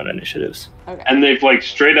have their own initiatives. Okay. And they've like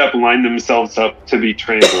straight up lined themselves up to be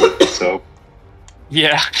trampled. So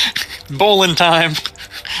Yeah. Bowling time.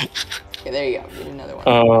 Okay, there you go. Get another one.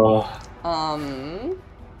 Oh.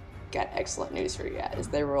 Got excellent news for you guys.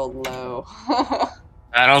 They rolled low.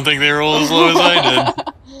 I don't think they roll as low as I did.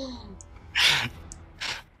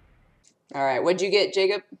 All right, what'd you get,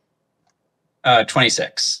 Jacob?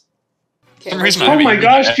 26. Okay, For some reason, Oh I haven't my even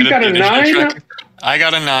gosh, you added got the a initiative 9? tracker. I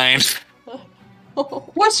got a 9.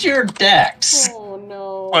 What's your dex? Oh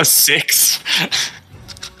no. Plus 6.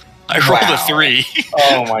 I rolled Wow. a 3.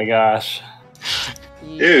 Oh my gosh.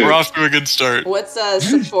 Dude. We're off to a good start. What's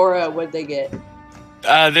Sephora? What'd they get?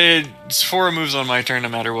 Sephora moves on my turn no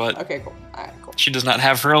matter what. Okay, cool. All right, cool. She does not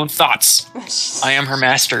have her own thoughts. I am her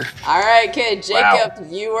master. All right, kid. Jacob, Wow.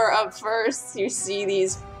 you are up first. You see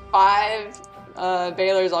these 5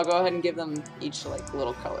 Balors. I'll go ahead and give them each like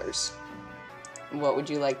little colors. What would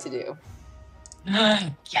you like to do?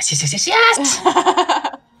 Yes.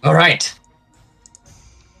 All right.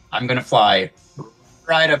 I'm going to fly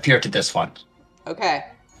right up here to this one. Okay.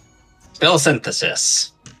 Spell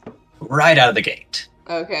synthesis. Right out of the gate.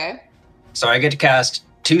 Okay. So I get to cast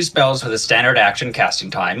 2 spells with a standard action casting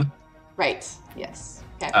time Right. Yes.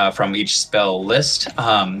 Okay. from each spell list.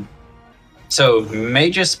 So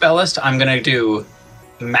Mage's spell list, I'm going to do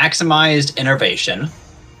Maximized Innervation.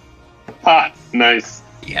 Ha! Nice.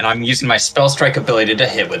 And I'm using my Spell Strike ability to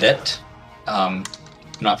hit with it. I'm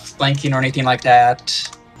not flanking or anything like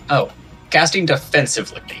that. Oh, casting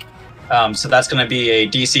defensively. So that's going to be a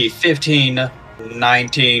DC 15,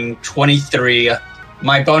 19, 23.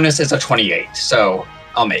 My bonus is a 28, so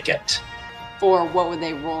I'll make it. For what would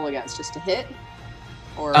they roll against? Just to hit?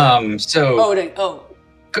 Or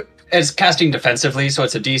It's casting defensively, so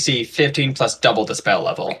it's a DC 15 plus double the spell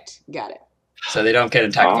level. Right. Got it. So they don't get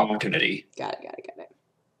an attack of Oh. opportunity. Got it.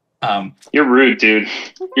 You're rude, dude.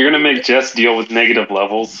 You're gonna make Jess deal with negative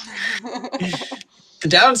levels. The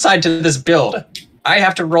downside to this build, I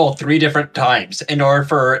have to roll 3 different times in order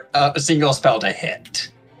for a single spell to hit.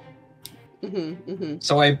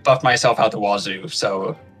 So I buffed myself out the wazoo,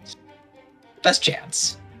 so best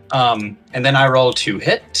chance. And then I roll 2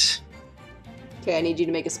 hit. Okay, I need you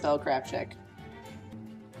to make a spellcraft check.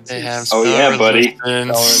 They have Oh, yeah, buddy.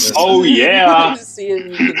 resistance. Oh yeah. See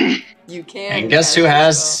if you can. And guess who cast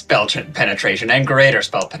has a spell penetration and greater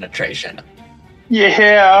spell penetration? Yeah.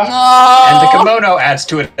 spell. And the No! kimono adds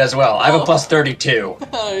to it as well. I have a plus 32.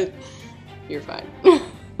 You're fine.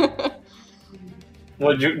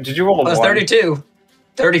 What did you roll a Plus 1? 32.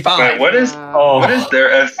 35. Wait, what is Oh. what is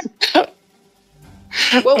their S? No.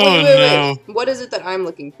 What is it that I'm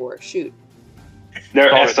looking for? Shoot. Their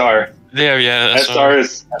Solid. SR. There, yeah. That's SR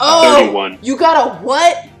is Oh! 31. You got a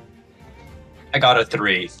what? I got a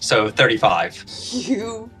 3, so 35.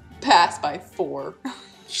 You pass by 4.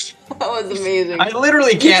 That was amazing. I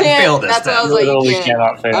literally You can't fail this. That's what I Then. was like, Literally you can't.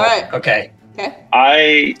 cannot fail. All right. Okay.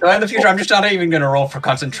 Okay. So in the future, I'm just not even going to roll for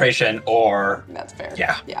concentration or... That's fair.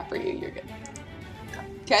 Yeah. Yeah, for you, you're good.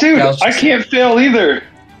 Okay. Dude, That was I just- can't fail either.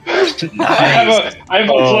 Nice. I have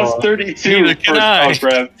a plus 32 Neither for can I. spell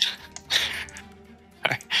grab.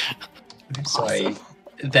 So I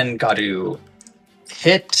then got to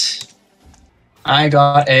hit. I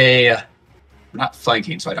got a... Not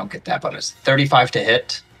flanking, so I don't get that bonus. 35 to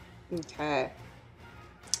hit. Okay.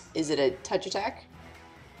 Is it a touch attack?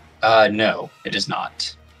 No, it is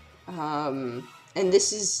not. And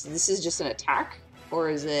this is just an attack, or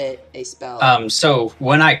is it a spell? So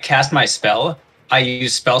when I cast my spell, I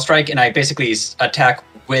use Spell Strike, and I basically attack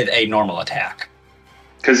with a normal attack.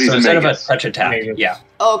 Because he's So a instead of a magus. touch attack, Magus. yeah.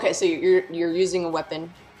 Oh, okay, so you're using a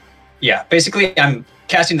weapon. Yeah, basically I'm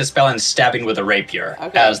casting the spell and stabbing with a rapier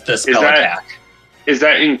Okay. as the spell that- attack. Is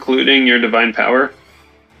that including your divine power?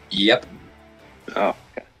 Yep. Oh.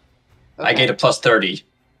 I get a plus 30.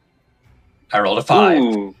 I rolled a 5.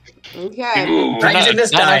 Ooh. Okay. Ooh. Not using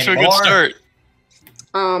this not die, off to a good more. start.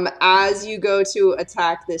 As you go to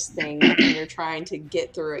attack this thing and you're trying to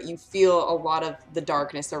get through it, you feel a lot of the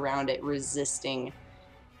darkness around it resisting,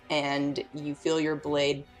 and you feel your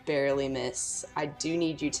blade barely miss. I do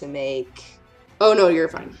need you to make... Oh, no, you're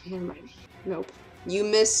fine. Never mind. Nope. You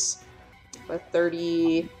miss a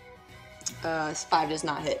 30... 5 does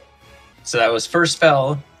not hit. So that was first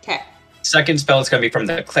spell. Okay. Second spell is going to be from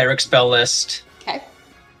the cleric spell list. Okay.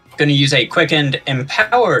 Going to use a quickened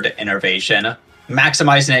empowered innervation,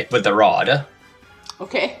 maximizing it with the rod.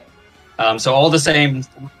 Okay. So all the same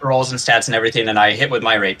rolls and stats and everything, and I hit with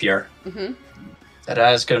my rapier. Mm-hmm. That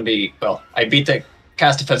is going to be, well, I beat the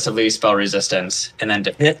cast defensively spell resistance, and then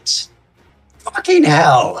to hit. Fucking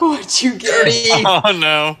hell! What'd you get? 30, Oh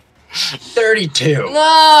no. 32.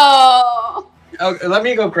 No! Oh, let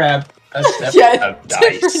me go grab a set Yeah, of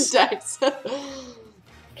different dice. dice.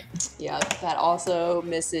 Yeah, that also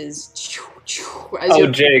misses. As Oh, you're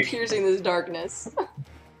Jake. piercing this darkness.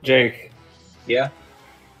 Jake, Yeah?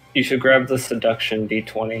 you should grab the seduction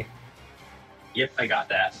d20. Yep, I got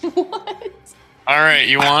that. What? All right,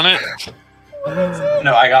 you want it?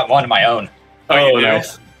 No, I got one of my own. Oh, you do?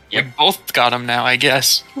 nice. You both got them now, I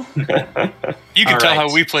guess. You can All tell right.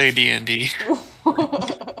 how we play D&D.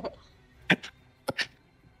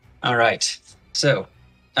 All right. So,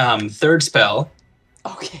 third spell.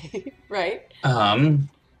 Okay, right.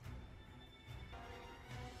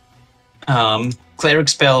 Cleric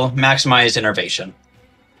spell, maximized innervation.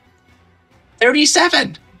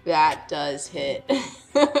 37. That does hit.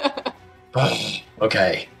 Okay.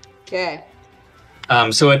 Okay.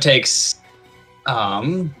 So it takes,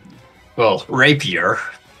 rapier.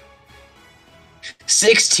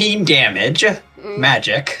 16 damage,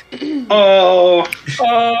 magic, Oh.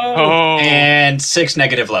 Oh. and 6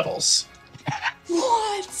 negative levels.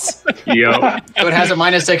 What? Yo. So it has a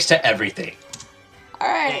 -6 to everything.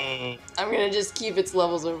 Alright. I'm gonna just keep its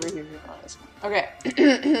levels over here on this one.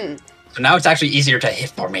 Okay. So now it's actually easier to hit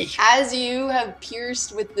for me. As you have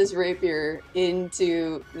pierced with this rapier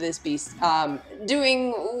into this beast,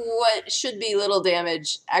 doing what should be little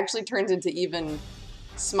damage actually turns into even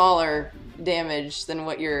smaller damage than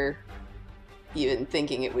what you're even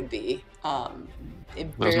thinking it would be.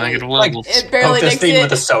 It Those barely, negative levels. it barely Poke this makes thing it.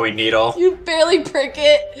 with a sewing needle. You barely prick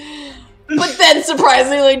it, but then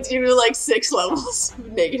surprisingly do like 6 levels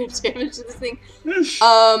of negative damage to this thing.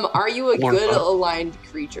 Are you a More good fun. aligned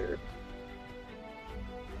creature?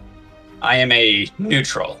 I am a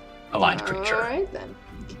neutral aligned creature. Alright then.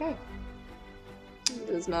 Okay.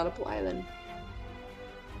 Does not apply then.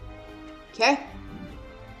 Okay.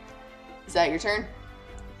 Is that your turn?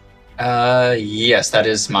 Yes, that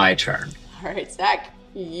is my turn. Alright, Zach,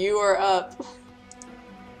 you are up.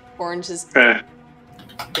 Orange has Okay.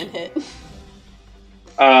 been hit.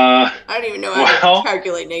 Uh, I don't even know how Well- to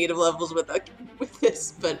calculate negative levels with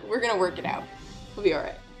this, but we're gonna work it out. We'll be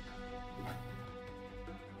alright.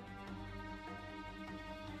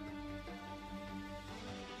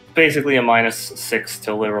 Basically a -6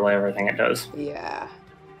 to literally everything it does. Yeah.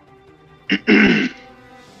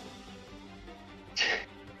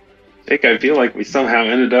 Jake, I feel like we somehow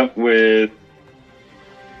ended up with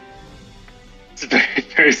very,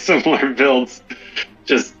 very similar builds,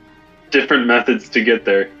 just different methods to get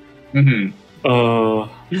there. Mm-hmm. Oh.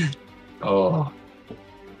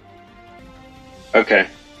 Okay.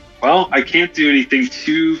 Well, I can't do anything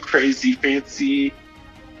too crazy fancy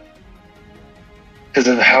because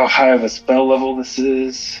of how high of a spell level this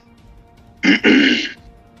is.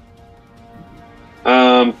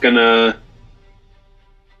 I'm gonna.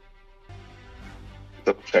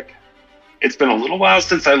 double check. It's been a little while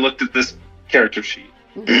since I looked at this character sheet.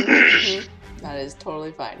 That is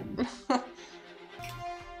totally fine.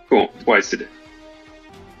 Cool, twice a day.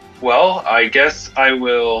 Well, I guess I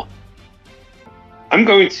will... I'm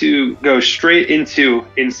going to go straight into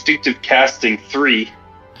Instinctive Casting 3.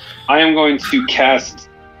 I am going to cast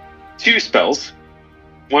 2 spells.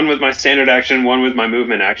 One with my standard action, one with my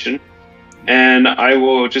movement action. And I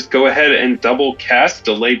will just go ahead and double cast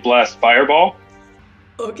Delayed Blast Fireball.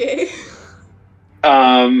 Okay.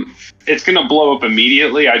 It's gonna blow up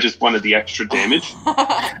immediately. I just wanted the extra damage.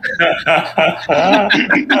 Alright.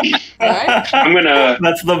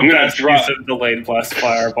 That's the best use of Delayed Blast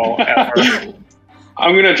Fireball ever.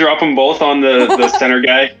 I'm gonna drop them both on the center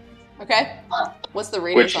guy. Okay. What's the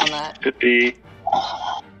radius Which on that? could be...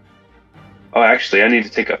 Oh, actually, I need to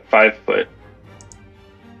take a 5 foot.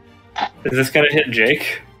 Is this gonna hit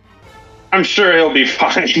Jake? I'm sure he'll be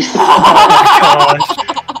fine. Oh my gosh.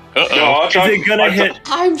 No, I'll drop, Is it gonna hit?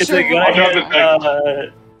 I'm Is sure. it gonna I'll drop hit it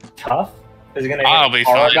back. Tough? Is it gonna I'll hit be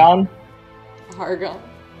fine. Aragon? Hargon.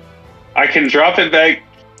 I can drop it back.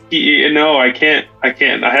 No, I can't. I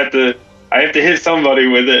have to hit somebody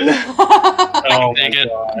with it. Oh my Take it.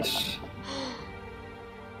 gosh.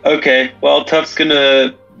 Okay, well, Tough's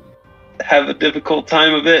gonna have a difficult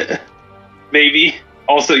time of it. Maybe.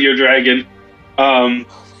 Also, your dragon. I'm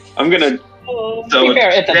gonna Oh, To be fair,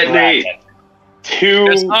 it's a detonate dragon. 2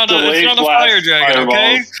 It's not delayed a blast fire dragon, fireballs.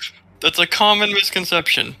 okay? That's a common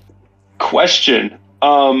misconception. Question.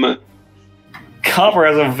 Copper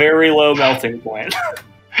has a very low melting point.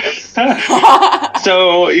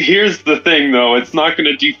 So here's the thing, though. It's not going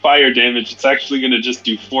to do fire damage. It's actually going to just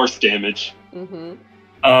do force damage. Mm-hmm.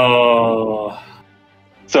 Oh.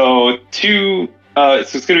 So so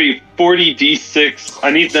it's going to be 40 d6. I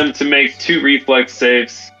need them to make 2 reflex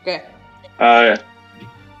saves. Okay.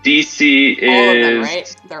 DC is All of them,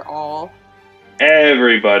 right? They're all.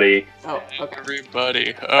 everybody. Oh, okay.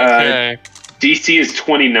 Everybody. Okay. DC is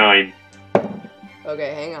 29.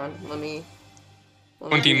 Okay, hang on. Let me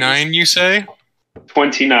 29, you say?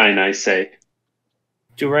 29, I say.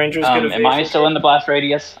 Do Rangers get a Am I still in the blast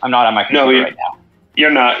radius? I'm not on my computer No, right now. You're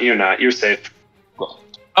not. You're safe.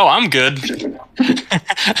 Oh, I'm good.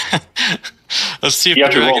 Let's see if You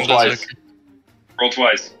the have to roll dragon does twice. okay. Roll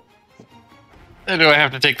twice. Do I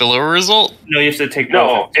have to take the lower result? No, you have to take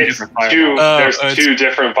No, both. Two it's different 2. fireballs. There's it's- 2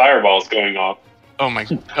 different fireballs going off. Oh my.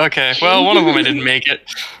 Okay. Well, one of them I didn't make it.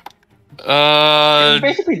 You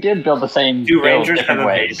basically did build the same Do build Rangers have different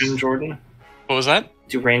ways. evasion, Jordan? What was that?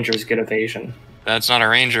 Do Rangers get evasion? That's not a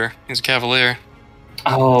ranger. He's a cavalier.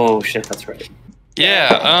 Oh shit, that's right.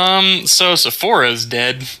 Yeah. So Sephora's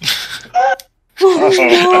dead.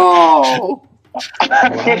 Oh,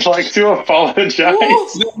 I would like to apologize.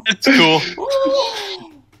 It's cool.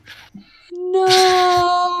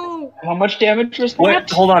 no. How much damage was that? What?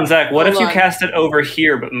 Hold on, Zach. What Hold if you on. cast it over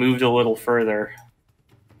here but moved a little further?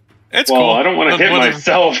 It's Well, cool. I don't want to But hit whatever.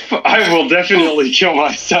 myself. I will definitely kill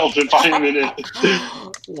myself if I'm in it.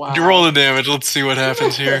 Wow. You roll the damage. Let's see what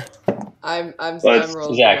happens here. I'm Let's-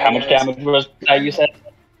 rolling. Zach, how for much it, guys. damage was that you said?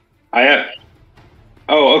 I have.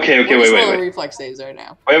 Oh, okay, We're just rolling wait. reflex saves right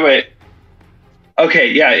now. Wait. Okay,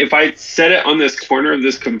 yeah, if I set it on this corner of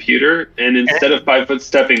this computer, and instead of 5 foot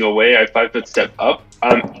stepping away, I 5 foot step up,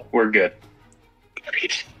 we're good.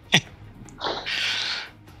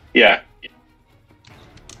 Yeah.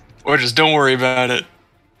 Or just don't worry about it.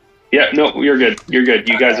 Yeah, no, you're good. You're good.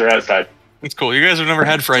 You guys are outside. It's cool. You guys have never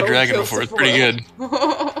had fried Don't dragon kill before. It's pretty good.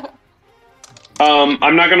 Sephora.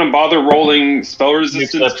 I'm not gonna bother rolling spell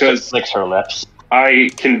resistance because Licks her lips. I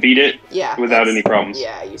can beat it Yeah. without that's- any problems.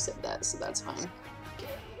 Yeah, you said that, so that's fine.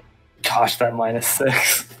 Gosh, that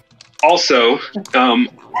 -6. Also,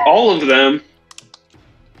 all of them.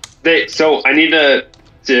 So I need to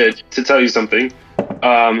tell you something.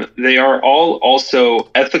 They are all also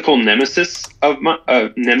ethical nemesis of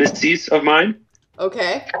nemesis of mine.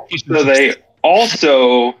 Okay. So they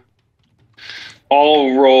also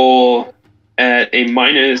all roll at a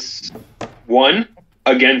 -1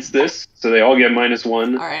 against this. So they all get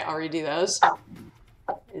 -1. All right, I'll redo those.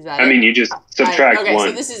 Is that I it? mean, you just subtract okay, 1.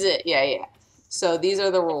 so this is it. Yeah. So these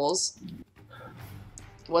are the rules.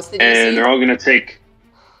 What's the DC? And they're all going to take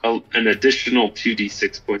an additional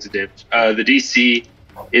 2d6 points of damage. The DC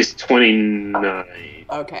is 29.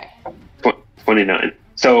 Okay. 29.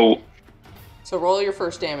 So So roll your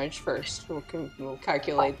first damage first. We'll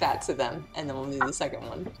calculate that to them, and then we'll do the second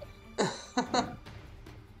one.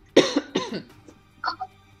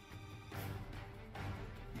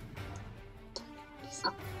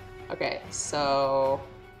 Okay, so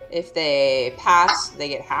if they pass, they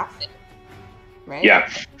get half, right? yeah,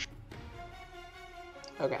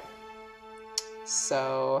 Okay.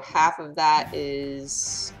 So half of that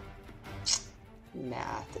is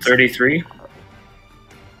math. 33.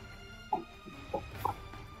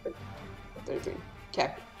 33.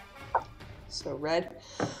 Okay. So red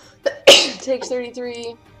takes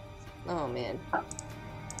 33. Oh man.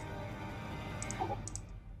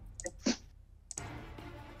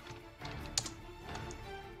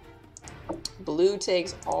 Blue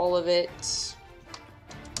takes all of it.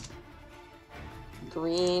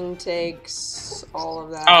 Green takes all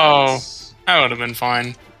of that. Oh, that would have been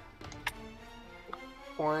fine.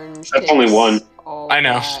 Orange That's takes only one. all I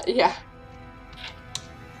know. that. Yeah.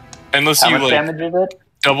 Unless How you much like damage is it?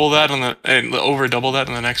 double that on the over double that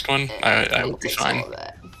on the next one, I It would be takes fine. all of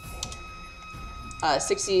that.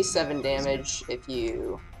 67 damage if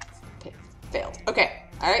you failed. Okay.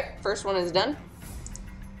 All right. First one is done.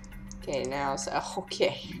 Okay. Now, so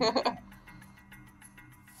okay.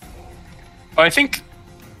 I think.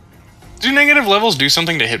 Do negative levels do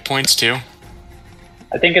something to hit points too?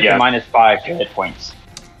 I think it's Yeah. a -5 to hit points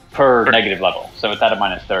per negative level, so it's at a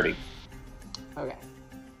 -30. Okay.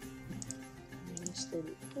 Minus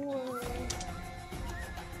 34.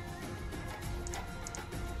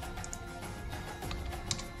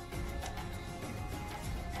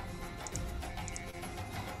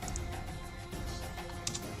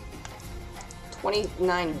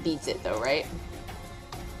 $29 beats it though, right?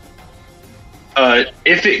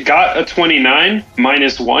 If it got a 29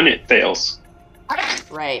 -1, it fails.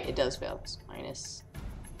 Right, it does fail. It's minus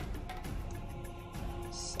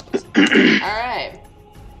 17. Alright.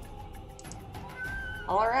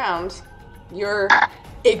 All around, your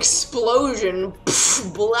explosion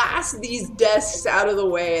blasts these desks out of the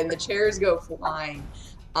way and the chairs go flying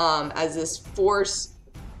as this force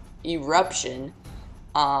eruption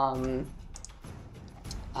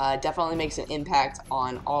definitely makes an impact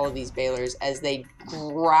on all of these Balors as they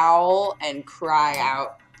growl and cry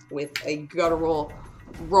out with a guttural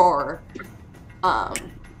roar.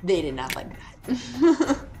 They did not like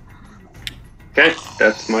that. Okay,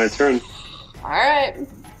 that's my turn. Alright.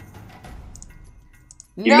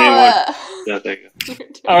 You may Noah! No, thank you.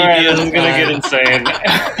 All right, Yeah. this is gonna get insane.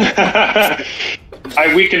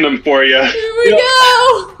 I weakened them for you. Here we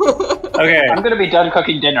go! Okay, I'm gonna be done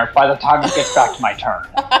cooking dinner by the time it gets back to my turn.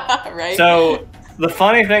 Right? so the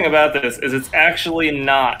funny thing about this is it's actually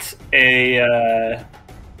not a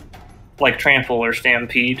like trample or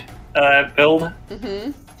stampede build.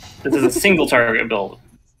 Mm-hmm. This is a single target build,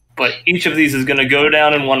 but each of these is going to go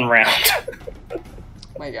down in one round. Oh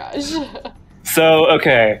my gosh. So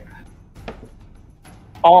okay,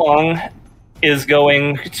 Ong is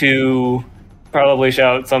going to probably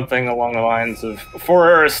shout something along the lines of "For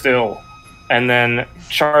her still," and then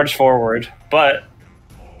charge forward. But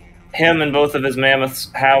him and both of his mammoths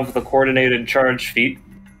have the coordinated charge feat,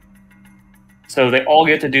 so they all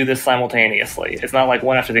get to do this simultaneously. It's not like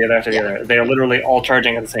one after the other after the other. They are literally all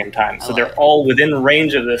charging at the same time. So they're all within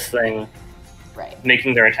range of this thing, Right.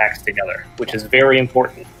 making their attacks together, which is very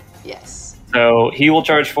important. Yes. So he will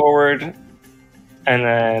charge forward, and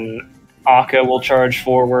then Akka will charge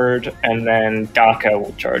forward, and then Daka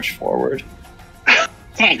will charge forward.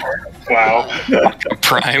 Wow.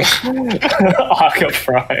 Prime. Akka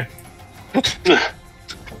Prime.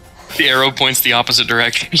 The arrow points the opposite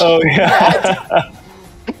direction. Oh yeah.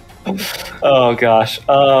 Oh gosh.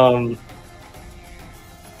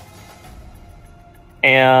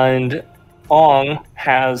 And Ong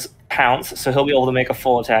has Pounce, so he'll be able to make a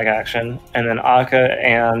full attack action, and then Akka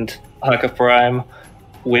and Akka Prime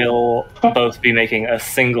will both be making a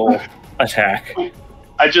single attack.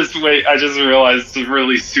 I just realized a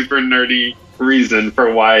really super nerdy reason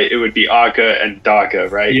for why it would be Akka and Daka,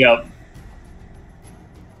 right? Yep.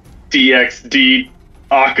 DXD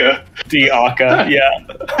Akka. D Akka, yeah.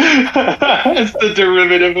 It's the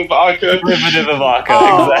derivative of Akka. Derivative of Akka,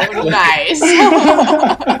 Oh, exactly. nice.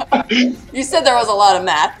 You said there was a lot of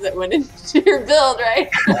math that went into your build, right?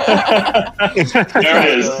 There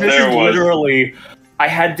it is. This There is was. literally, I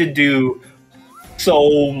had to do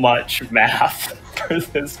so much math for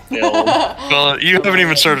this build. Well, you haven't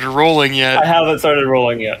even started rolling I yet. haven't started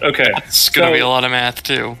rolling yet. Okay. It's gonna So- be a lot of math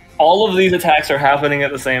too. All of these attacks are happening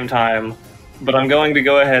at the same time, but I'm going to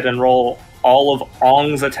go ahead and roll all of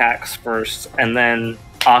Ong's attacks first, and then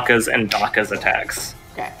Akka's and Daka's attacks.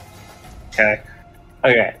 Okay.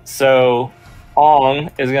 Okay, so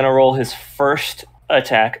Ong is going to roll his first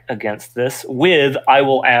attack against this with, I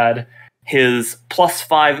will add, his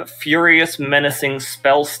 +5 Furious Menacing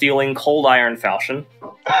Spell Stealing Cold Iron Falchion.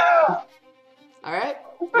 Alright.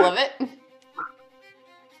 Love it.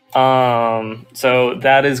 So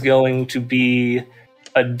that is going to be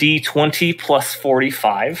a D20 plus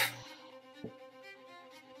 45.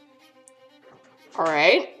 All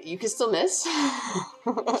right, you can still miss.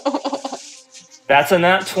 That's a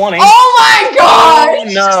nat 20. Oh my gosh! Oh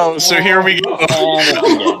no! So here we go.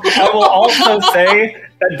 I will also say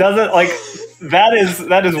that doesn't like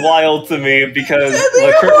that is wild to me because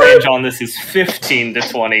the crit range on this is 15 to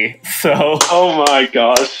 20. So Oh my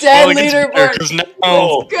gosh. Dead Well, it gets better leaderboard. 'cause now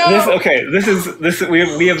oh, go. this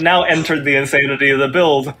we have now entered the insanity of the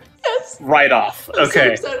build Yes. right off. I'm so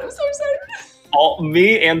Okay. excited. I'm so excited.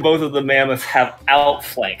 Me and both of the mammoths have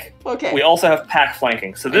outflank. Okay. We also have pack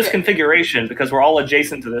flanking. So this Okay. configuration, because we're all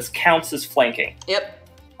adjacent to this, counts as flanking. Yep.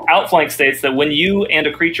 Outflank states that when you and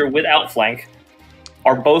a creature with outflank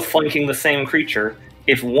are both flanking the same creature,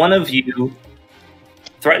 if one of you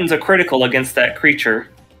threatens a critical against that creature,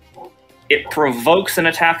 it provokes an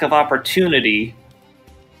attack of opportunity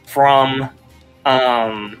from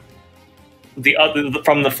the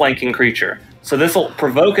flanking creature. So this will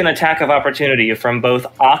provoke an attack of opportunity from both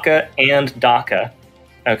Akka and Daka.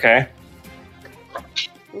 Okay.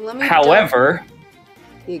 Let me However,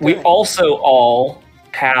 Yeah, go we ahead. also all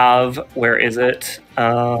have, where is it?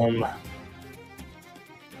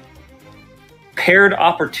 Paired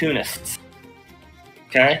opportunists.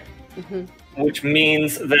 Okay? Mhm. Which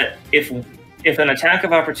means that if an attack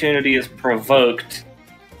of opportunity is provoked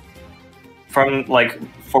from, like,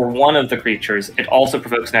 for one of the creatures, it also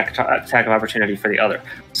provokes an attack of opportunity for the other.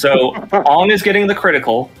 So Ong is getting the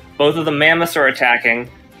critical, both of the mammoths are attacking,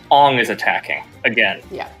 Ong is attacking again.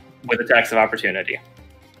 Yeah. With attacks of opportunity.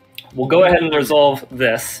 We'll go ahead and resolve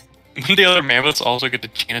this. the other mammoths also get the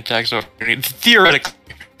chain attacks. So theoretically,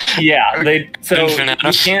 Yeah, so Infinite.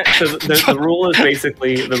 you can't. So the rule is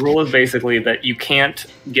basically that you can't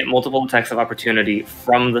get multiple attacks of opportunity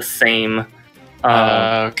from the same,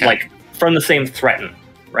 okay. like from the same threaten,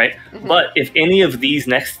 right? Mhm. But if any of these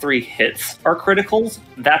next 3 hits are criticals,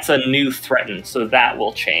 that's a new threaten, so that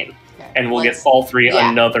will chain, Okay. and we'll Let's- get all 3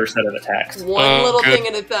 yeah. another set of attacks. One Oh, little good. thing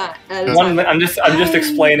at a time. One, I'm just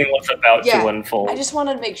explaining what's about Yeah, to unfold. I just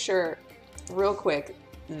wanted to make sure, real quick,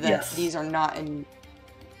 that Yes. these are not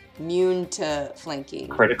immune to flanking.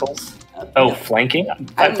 Criticals. Uh, Oh, no. flanking?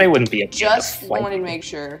 I'm They wouldn't be a Just wanted to make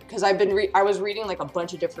sure, because I was reading like a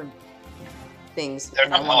bunch of different things. They're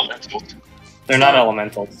and I not wanted- elementals. They're not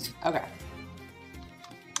elementals. Okay.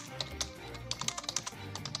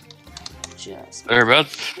 Just.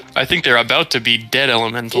 I think they're about to be dead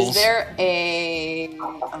elementals. Is there a?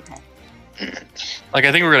 Okay. Like,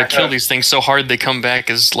 I think we're gonna kill these things so hard they come back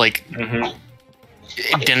as like Mhm.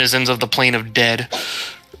 denizens of the plane of dead.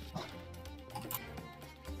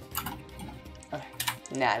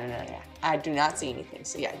 No. I do not see anything.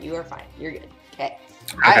 So yeah, you are fine. You're good. Okay.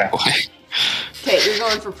 Okay. Okay, you're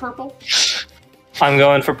going for purple. I'm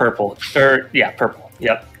going for purple. Purple.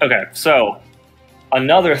 Yep. Okay, so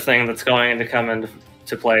another thing that's going to come into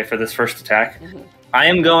play for this first attack, Mhm. I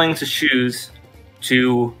am going to choose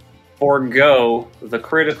to forego the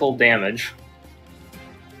critical damage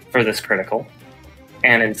for this critical,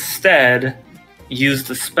 and instead use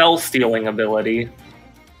the spell stealing ability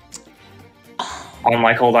on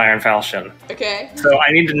my Cold Iron Falchion. Okay. So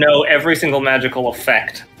I need to know every single magical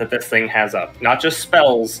effect that this thing has up. Not just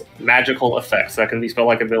spells, magical effects. That can be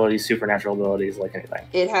spell-like abilities, supernatural abilities, like anything.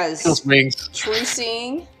 It has Kills wings. True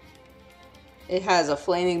Seeing. It has a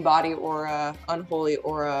Flaming Body Aura, Unholy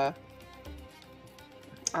Aura.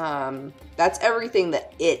 That's everything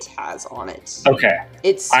that it has on it. Okay.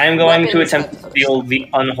 It's. I am going to weapons attempt and to other steal stuff. the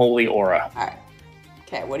Unholy Aura. Alright.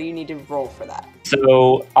 Okay, what do you need to roll for that?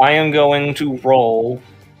 So I am going to roll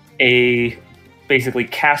a basically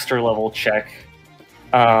caster level check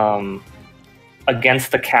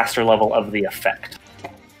against the caster level of the effect.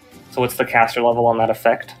 Okay. So what's the caster level on that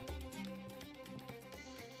effect?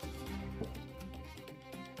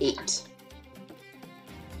 8.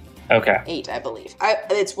 Okay. 8, I believe.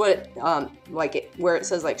 It's what where it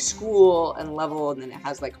says like school and level, and then it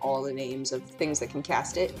has like all the names of things that can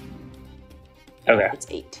cast it. Okay. It's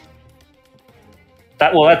 8.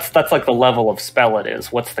 That's like the level of spell it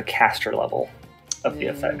is. What's the caster level of the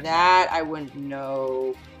effect? That I wouldn't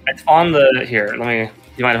know. It's on the here. Do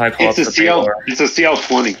you mind if I pull It's up a the CL. paper? It's a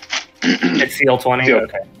CL20. It's CL20. CL.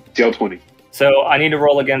 Okay. CL20. So I need to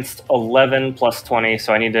roll against 11 plus 20.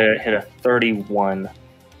 So I need to hit a 31.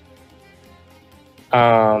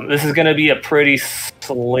 This is going to be a pretty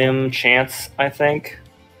slim chance, I think.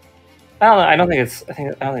 I don't think it's that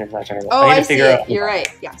terrible. Oh, need I to see figure it. out- You're right.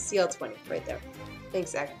 Yeah, CL20 right there.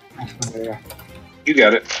 Thanks, Zach. You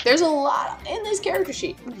got it. There's a lot in this character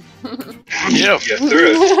sheet. Yep. Yes, there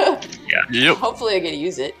is. Yep. Hopefully I get to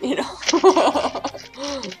use it, you know.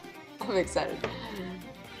 I'm excited.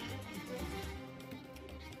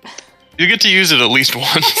 You get to use it at least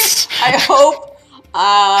once. I hope.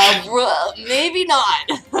 Maybe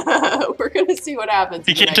not. We're gonna see what happens.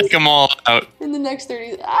 You can't take them all out. In the next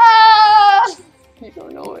 30. Ah! You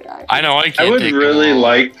don't know what I know I can't. I would take really them all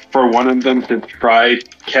like for one of them to try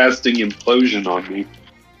casting implosion on me.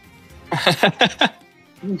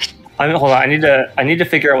 Hold on. I need to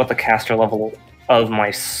figure out what the caster level of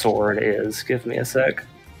my sword is. Give me a sec.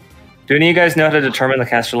 Do any of you guys know how to determine the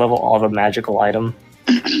caster level of a magical item?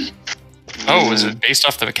 Oh, is it based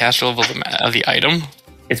off the caster level of the item?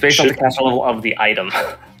 It's based on the caster level of the item.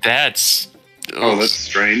 That's... Oh, that's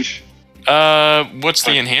strange. What's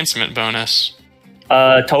the enhancement bonus?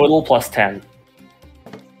 Total plus 10.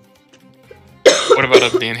 What about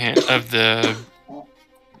of the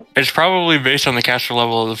It's probably based on the caster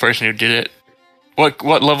level of the person who did it. What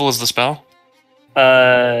level is the spell?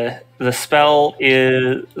 The spell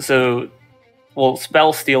is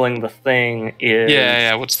spell stealing the thing is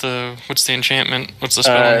Yeah. What's the enchantment? What's the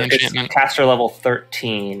spell on the enchantment? It's caster level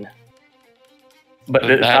 13. But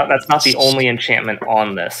So that's not the only enchantment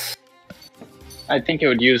on this. I think it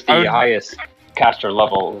would use the highest caster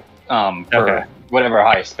level for whatever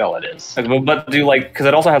highest spell it is. But because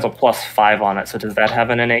it also has a plus 5 on it, so does that have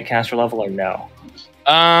an innate caster level or no?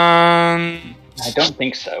 I don't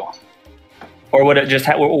think so. Or would it just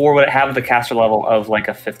or would it have the caster level of like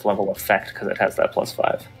a 5th level effect because it has that plus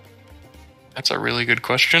 5? That's a really good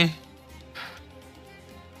question.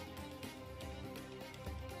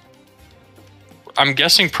 I'm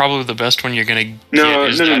guessing probably the best one you're gonna get No.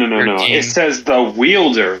 is that 13. It says the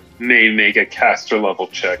wielder may make a caster level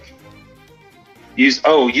check.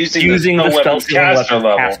 Using the spell stealing caster weapon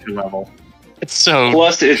level. caster level. It's so...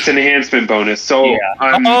 Plus, it's enhancement bonus. So Yeah.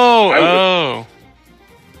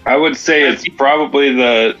 I would say it's probably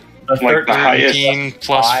the highest. 13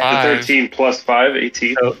 plus 5. The 13 plus 5,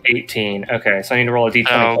 18. So 18. Okay, so I need to roll a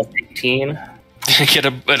d20 plus 18.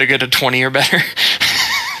 get a 20 or better.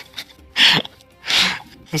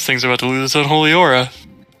 This thing's about to lose its unholy aura.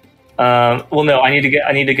 Well, no, I need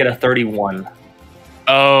to get a 31.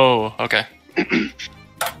 Oh, okay.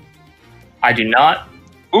 I do not.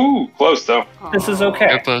 Ooh, close though. This is okay.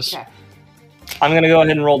 Very close. Okay. I'm gonna go ahead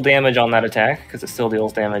and roll damage on that attack because it still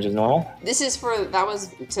deals damage as normal. That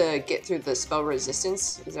was to get through the spell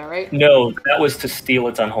resistance, is that right? No, that was to steal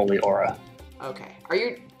its unholy aura. Okay.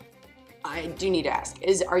 I do need to ask.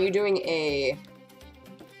 Are you doing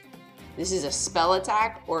this is a spell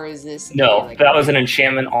attack, or is this... No, that was an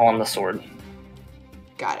enchantment on the sword.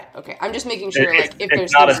 Got it. Okay. I'm just making sure, It's if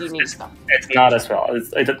there's not things you need stuff. It's not a spell.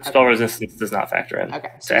 Spell resistance does not factor in.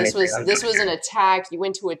 Okay. So this was an attack. You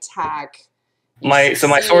went to attack. My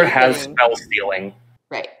sword has hitting. spell stealing.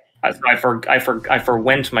 Right. I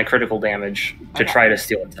forwent my critical damage to try to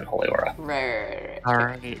steal its unholy aura. Right. All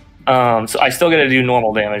right. So I still get to do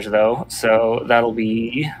normal damage though. So that'll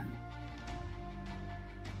be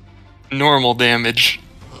Normal damage.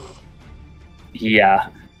 yeah.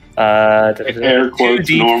 Air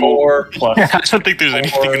quotes 2d4 plus I don't think there's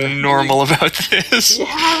anything normal about this. Yeah,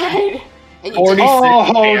 right. And you 46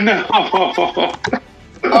 Oh damage.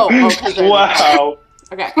 no! because they're... Wow.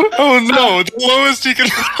 Okay. Oh no, the lowest you can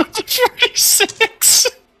roll is 46.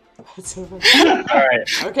 That's over.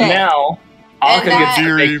 Alright. Okay. Now And Alka gets to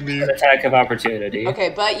Deary make me. an attack of opportunity. Okay,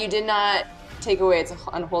 but you did not take away its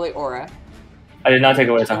unholy aura. I did not take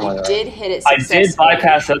away its unholy You aura. did hit it I successfully. did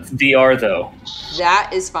bypass its DR though. That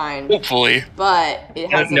is fine, Hopefully. but it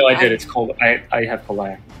has... No, I did. It's cold. I have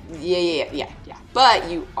Polite. Yeah. But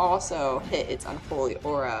you also hit its unholy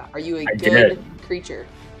aura. Are you a I good did. creature?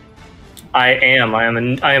 I am. I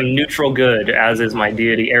am neutral good, as is my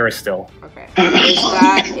deity Aristil. Okay. Is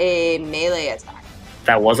that a melee attack?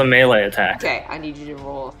 That was a melee attack. Okay, I need you to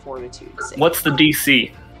roll a fortitude save. What's the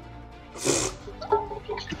DC?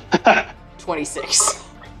 26.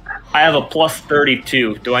 I have a plus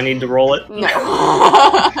 32. Do I need to roll it? No.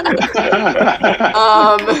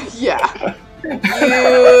 Yeah.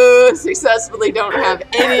 You successfully don't have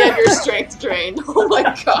any of your strength drained. Oh my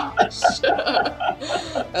gosh.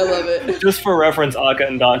 I love it. Just for reference, Akka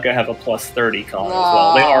and Daka have a plus 30 con as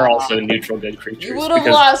well. They are also neutral good creatures. You would have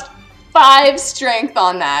because- lost 5 strength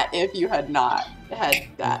on that if you had not had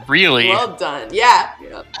that. Really? Well done. Yeah.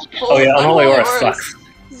 Oh yeah, Unholy Aura Aura sucks.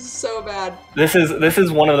 is so bad. This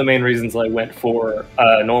is one of the main reasons I went for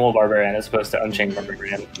normal barbarian as opposed to unchained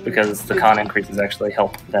barbarian, because the con increases actually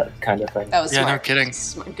help that kind of thing. That was Yeah, no smart. kidding.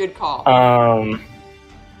 Smart. Good call.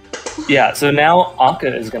 Yeah, so now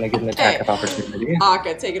Akka is going to get an attack Okay. of opportunity.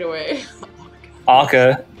 Akka, take it away.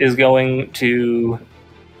 Akka is going to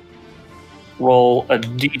roll a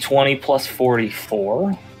d20 plus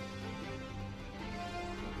 44.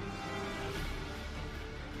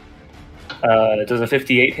 Does a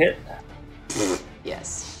 58 hit?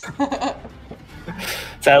 Yes.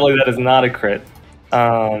 Sadly, that is not a crit.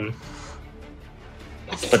 But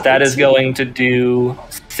that is going to do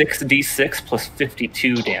 6d6 plus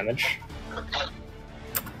 52 damage.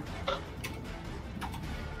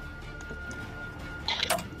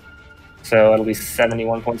 So it'll be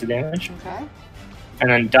 71 points of damage. Okay. And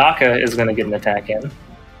then Daka is going to get an attack in.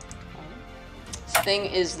 This thing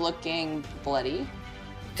is looking bloody.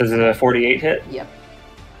 Does a 48 hit? Yep.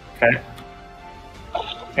 Okay.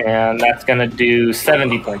 And that's going to do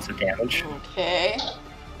 70 points of damage. Okay.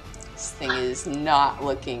 This thing is not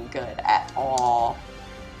looking good at all.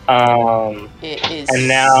 It is. And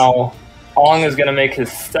now Ong is going to make his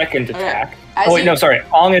second attack. As Oh, wait, you- no, sorry.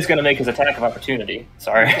 Ong is going to make his attack of opportunity.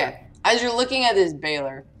 Sorry. Okay. As you're looking at this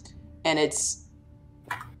Balor, and its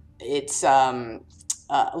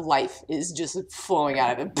life is just flowing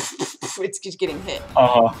out of it. It's just getting hit.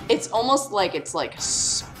 It's almost like it's like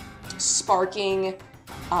sparking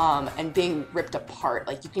and being ripped apart.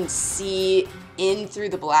 Like you can see in through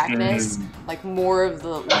the blackness, like more of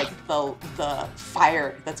the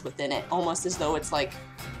fire that's within it, almost as though it's like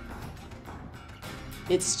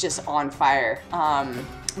it's just on fire.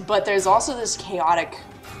 But there's also this chaotic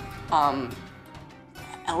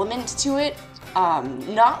element to it.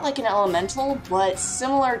 Not like an elemental, but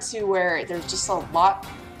similar to where there's just a lot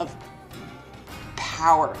of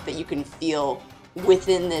power that you can feel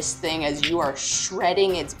within this thing as you are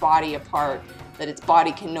shredding its body apart, that its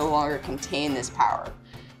body can no longer contain this power.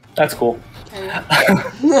 That's cool. Okay. I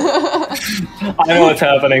know what's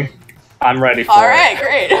happening. I'm ready for All it. right,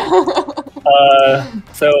 great.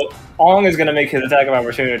 So Ong is going to make his attack of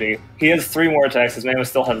opportunity. He has 3 more attacks. His mammoths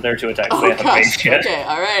still have their 2 attacks. Oh They haven't gosh. faced yet. Okay,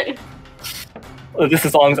 all right. This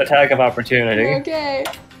is Ong's attack of opportunity. Okay.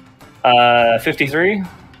 53.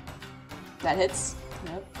 That hits.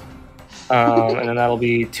 Yep. And then that'll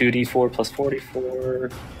be 2d4 plus 44.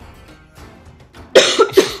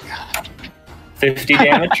 50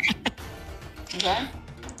 damage. Okay.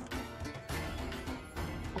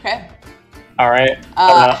 Okay. All right.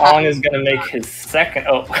 Ong is going to make his second.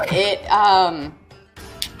 Oh. It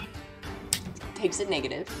takes it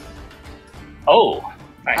negative. Oh.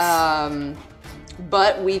 Nice.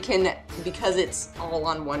 But we can, because it's all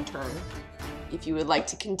on one turn, if you would like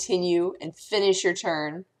to continue and finish your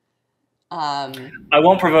turn. I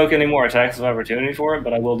won't provoke any more attacks of opportunity for it,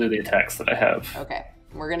 but I will do the attacks that I have. Okay.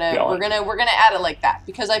 We're gonna add it like that,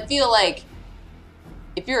 because I feel like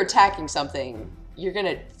if you're attacking something, you're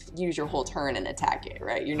gonna use your whole turn and attack it,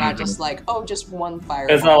 right? You're not just like, oh, just one fire.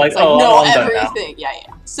 It's not like, no, I'm done now. everything. Yeah.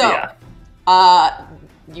 So, Yeah.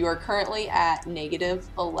 you are currently at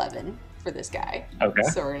 -11 for this guy. Okay.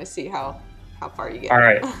 So we're gonna see how far you get. All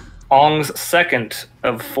right. Ong's second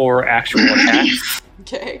of 4 actual attacks.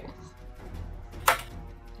 Okay.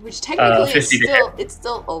 Which technically is 50 to still, it's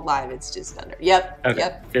still alive. It's just under. Yep. Okay.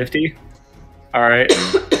 Yep. 50. All right.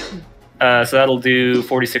 So that'll do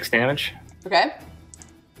 46 damage. Okay.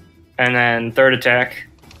 And then third attack,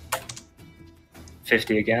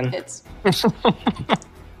 50 again. Hits.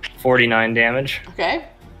 49 damage. Okay.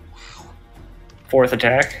 Fourth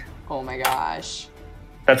attack. Oh my gosh.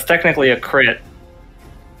 That's technically a crit.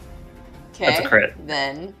 Okay. That's a crit.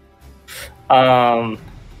 Then.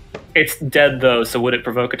 It's dead though, so would it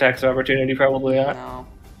provoke attacks of opportunity? Probably not. No.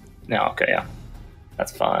 No. Okay. Yeah.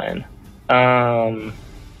 That's fine.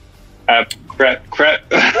 Crap.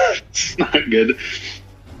 It's not good.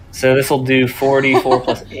 So this will do 44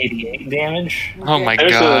 plus 88 damage. Oh my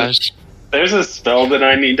There's gosh. There's a spell that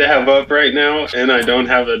I need to have up right now, and I don't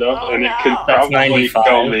have it up, Oh, and it no. could That's probably 95.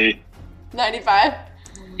 kill me. 95.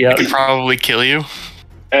 Yep. Could probably kill you.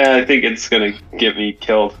 I think it's gonna get me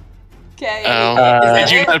killed. Okay. Oh. Is that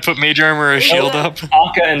Did you it? not put mage armor or shield up?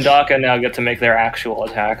 Akka and Daka now get to make their actual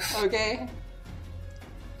attacks. Okay.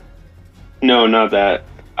 No, not that.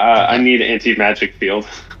 I need an anti-magic field.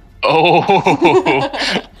 Oh.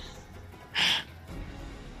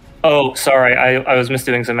 Oh, sorry, I was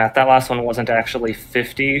misdoing some math. That last one wasn't actually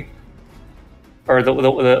 50. Or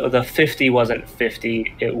the 50 wasn't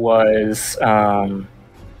 50. It was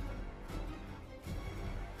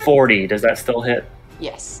 40. Does that still hit?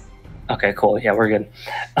 Yes. Okay, cool. Yeah, we're good.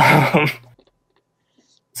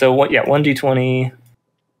 So what? Yeah, 1d20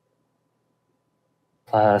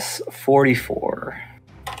 plus 44.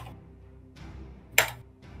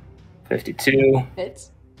 52.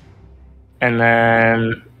 Hits. And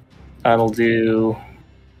then that'll do...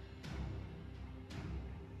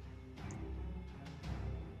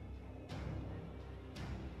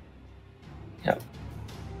 Yep.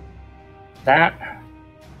 That.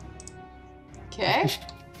 Okay.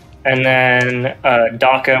 And then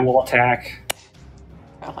Daka will attack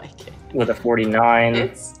I like it. with a 49,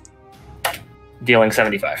 It's dealing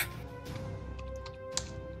 75.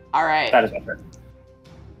 all right. That is my turn.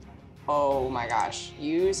 Oh my gosh.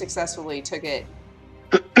 You successfully took it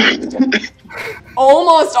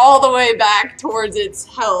almost all the way back towards its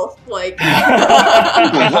health. Like, the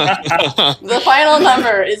final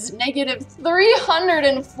number is negative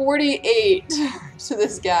 348 to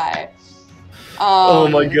this guy. Oh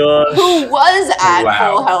my gosh. Who was at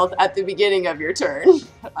Wow. full health at the beginning of your turn,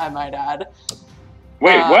 I might add.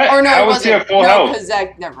 Wait, what? Or no, How it was he wasn't. at full no, health? because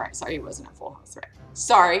Zach, never mind. Sorry, he wasn't at full health. Right.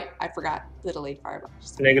 Sorry, I forgot. Literally, fireball.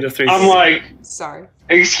 Negative 3. I'm like, Sorry.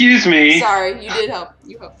 excuse me. Sorry, you did help.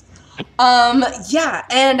 You helped. Yeah,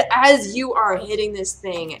 and as you are hitting this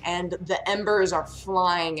thing and the embers are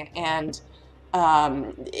flying and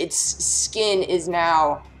its skin is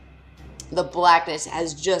now, the blackness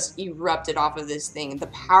has just erupted off of this thing. The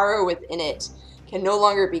power within it can no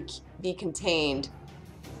longer be contained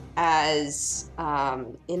as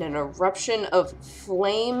in an eruption of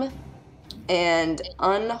flame and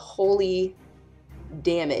unholy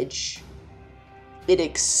damage. It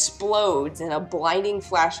explodes in a blinding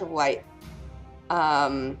flash of light.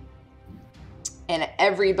 And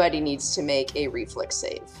everybody needs to make a reflex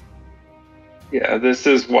save. Yeah, this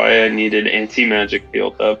is why I needed anti-magic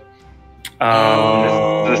field up.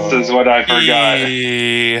 Oh. This is what I forgot.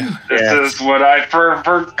 Yeah. This is what I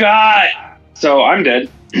forgot. So I'm dead.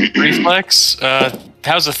 Reflex.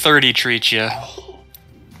 How's a 30 treat you?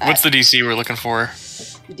 What's the DC we're looking for?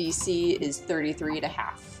 DC is 33 and a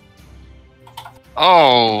half.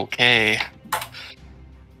 Okay.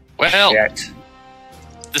 Well, Shit.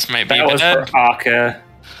 this might be That was bad. for Aka.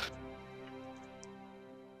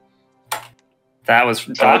 That was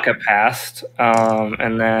Daka passed.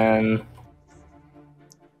 And then...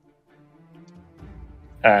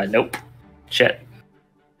 nope. Shit.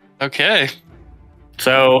 Okay.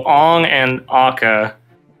 So Ong and Aka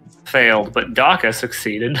failed, but Daka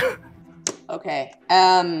succeeded. Okay.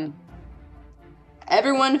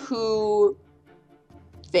 Everyone who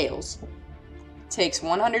fails takes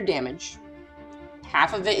 100 damage.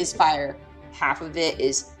 Half of it is fire. Half of it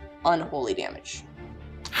is unholy damage.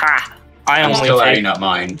 Ha! I I'm only still take. adding up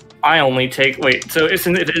mine. I only take. Wait. So if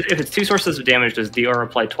it's 2 sources of damage, does DR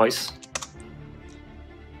apply twice?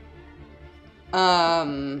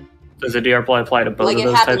 Does the DR apply to both Like of it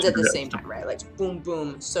those happens types? at the or- same time, right? Like boom,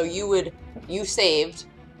 boom. So you saved.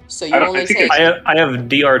 So you I don't- only I think saved. I have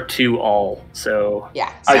DR2 all. So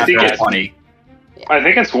Yeah. I so- think Natural it's- 20. I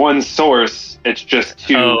think it's one source. It's just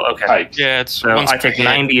 2 Oh, okay. types. Yeah, it's so once I per take hit.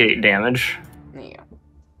 98 damage. There you go.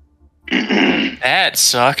 That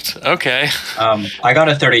sucked. Okay. I got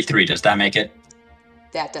a 33. Does that make it?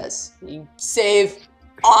 That does. You save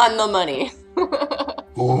on the money.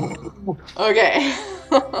 Okay.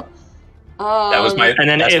 That was my And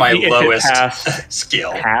then that's if- my if it lowest passed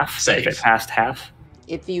skill. Half. Save. If it passed half.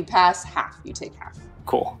 If you pass half, you take half.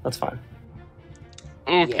 Cool. That's fine.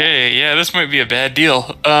 Okay. Yeah, this might be a bad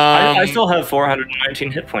deal. I still have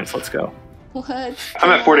 419 hit points. Let's go. What? I'm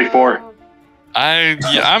at 44. I'm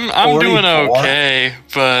doing 44? okay,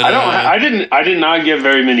 but I did not get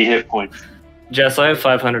very many hit points. Jess, I have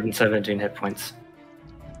 517 hit points.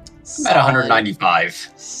 I'm at 195.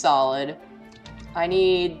 Solid. I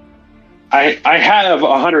need. I have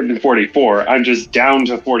 144. I'm just down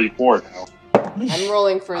to 44 now. I'm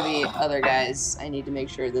rolling for the other guys. I need to make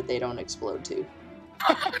sure that they don't explode too.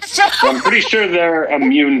 So I'm pretty sure they're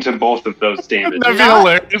immune to both of those damage. That'd be Not-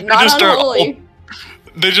 hilarious. Not unholy.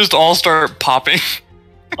 They just all start popping.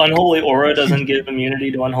 Unholy Aura doesn't give immunity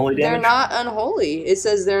to unholy They're damage. not unholy. It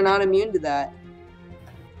says they're not immune to that.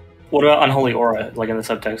 What about Unholy Aura? Like in the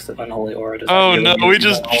subtext of Unholy Aura? Does that Oh give no, immunity we to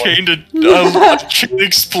just unholy? chained a chain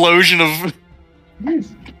explosion of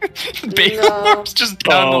Balors just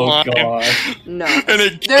down the Oh line. god. No. And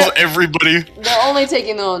it They're- kills everybody. They're only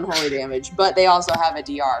taking the unholy damage, but they also have a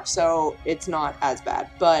DR, so it's not as bad.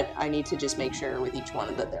 But I need to just make sure with each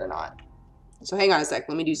one that they're not. So hang on a sec.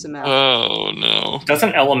 Let me do some math. Oh no.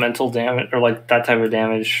 Doesn't elemental damage or like that type of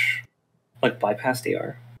damage like bypass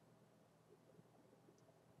DR?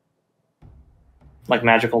 Like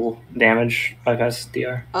magical damage bypass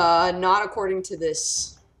DR? Not according to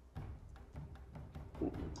this.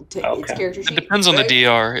 Its Okay. character It sheet. depends on the right?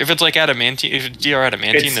 DR. If it's like adamantine, if it's DR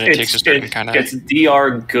adamantine, then it takes a certain kind of. It's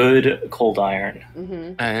DR good cold iron.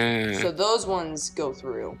 Mm-hmm. So those ones go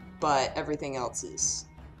through, but everything else is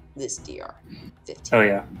this DR. 15. Oh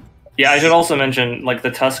yeah. Yeah, I should also mention like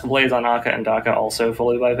the Tusk Blades on Aka and Daka also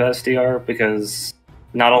fully bypass DR because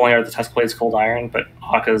not only are the Tusk Blades cold iron, but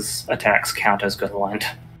Aka's attacks count as good aligned.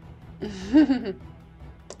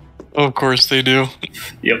 Of course they do.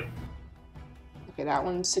 Yep. Okay, that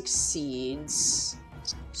one succeeds.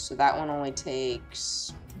 So that one only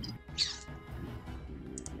takes...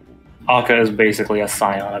 Akka is basically a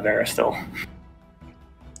scion of Aristil.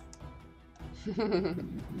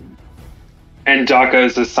 And Daka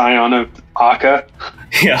is a scion of Akka.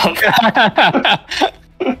 Yeah.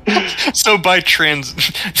 So by the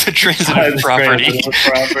transitive property.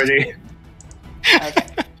 Okay.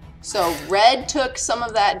 So red took some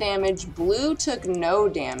of that damage. Blue took no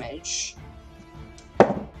damage.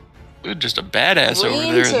 Dude, just a badass Green over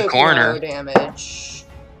there in the took corner. no damage.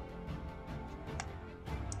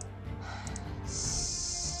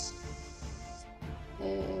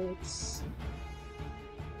 Six.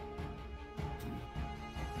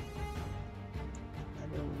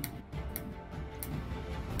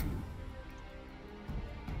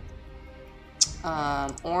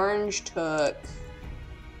 Orange took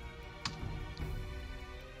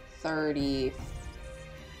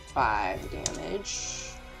 35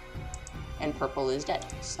 damage, and purple is dead.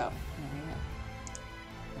 So,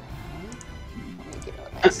 let me get a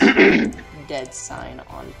nice dead sign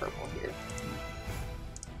on purple here.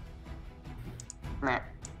 Meh.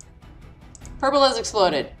 Purple has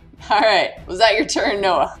exploded. All right, was that your turn,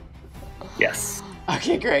 Noah? Yes.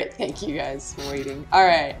 Okay, great. Thank you guys for waiting. All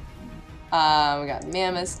right. We got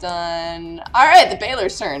Mammoth done. All right, the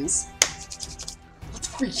Balor's turns. Let's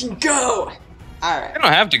freaking go. All right. They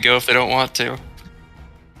don't have to go if they don't want to.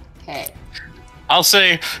 Okay. I'll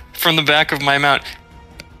say from the back of my mount,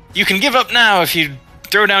 you can give up now if you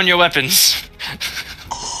throw down your weapons.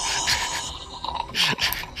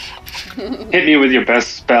 Hit me with your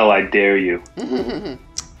best spell, I dare you.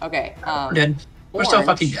 Okay. We're dead. We're still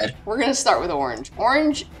fucking dead. We're gonna start with Orange.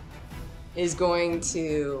 Orange is going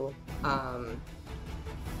to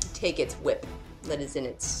take its whip that is in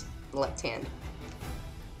its left hand,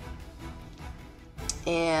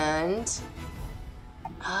 and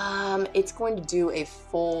it's going to do a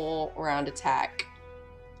full round attack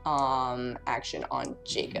action on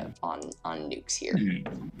Jacob on Nukes here.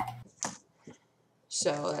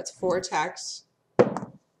 So that's 4 attacks.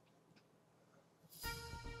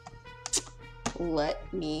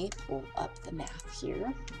 Let me pull up the math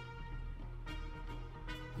here.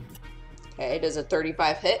 Okay, does a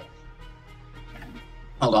 35 hit?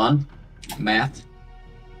 Hold on. Math.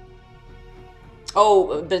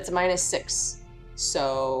 Oh, but it's -6.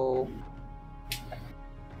 So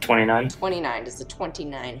 29. 29. Does the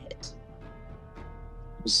 29 hit?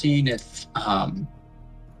 Seeing if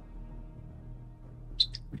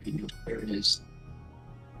where it is.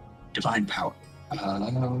 Divine power.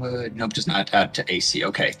 Nope, just not to AC.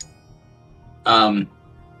 Okay.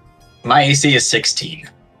 My AC is 16.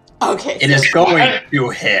 Okay. It is going to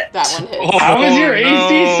hit. That one hits. Oh, How is your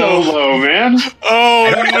AC so no. low, man? Oh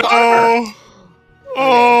I don't have no! armor.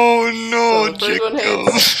 Oh no, So the first one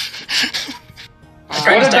Jacob. I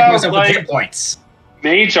tried to What stack about, myself with like- hit points.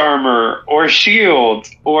 Mage armor or shield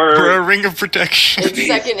For a or ring of protection. It's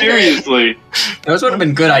second hit. seriously. Those would have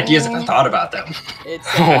been good ideas if I thought about them. It's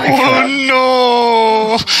Oh my God.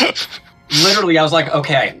 Oh no! Literally, I was like,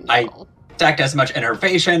 okay, I stacked as much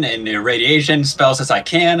enervation and irradiation spells as I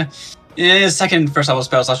can. Second first level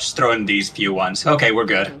spells, I'll just throw in these few ones. Okay, we're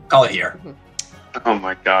good. Call it here. Oh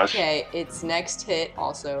my gosh. Okay, its next hit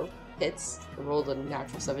also hits. It rolled a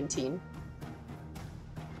natural 17.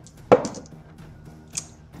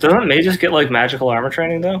 Doesn't mages get like magical armor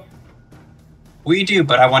training though? We do,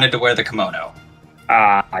 but I wanted to wear the kimono.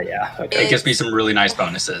 Yeah. Okay. It gives me some really nice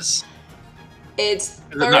bonuses. Its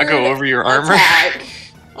Does it not go third over your armor? attack,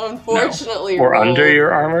 unfortunately, Or rolled under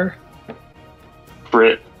your armor?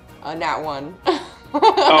 Brit. a nat 1.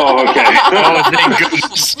 Oh, okay. Oh, thank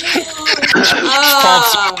goodness.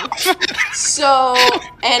 So,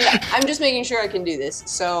 and I'm just making sure I can do this.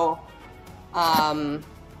 So,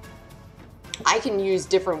 I can use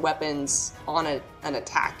different weapons on an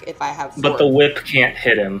attack if I have 4. But the whip can't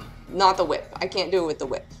hit him. Not the whip. I can't do it with the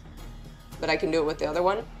whip. But I can do it with the other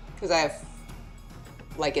one. Because I have,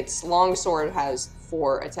 like, its long sword has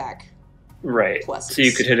 4 attack. Right. Pluses. So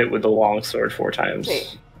you could hit it with the long sword 4 times. Okay.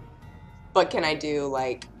 But can I do,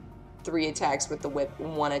 like, 3 attacks with the whip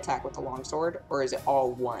and 1 attack with the long sword? Or is it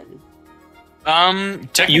all 1?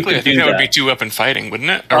 Technically, I think that would be 2-weapon fighting, wouldn't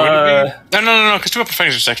it? Or would it be? No, because 2-weapon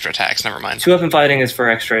fighting is just extra attacks. Never mind. 2-weapon fighting is for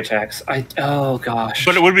extra attacks. Oh gosh.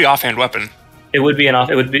 But it would be offhand weapon. It would be an off.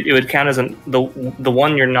 It would count as the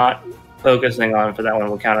one you're not focusing on for that one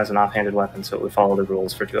would count as an offhanded weapon, so it would follow the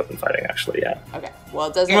rules for 2-weapon fighting. Actually, yeah. Okay. Well,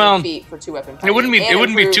 it does have a feat for 2-weapon fighting. It wouldn't be. and It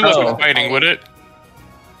wouldn't be improved 2-weapon fighting, would it?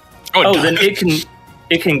 Oh, Then it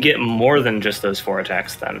It can get more than just those 4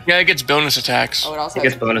 attacks then. Yeah, it gets bonus attacks. Oh, it also It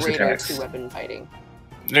has gets bonus greater attacks. 2-weapon fighting.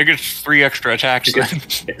 It gets 3 extra attacks.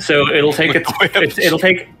 So it'll take With the whip.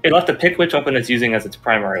 it'll have to pick which weapon it's using as its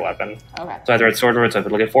primary weapon. Okay. So either its sword or its weapon.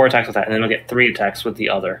 It'll get 4 attacks with that, and then it'll get 3 attacks with the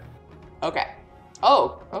other. Okay.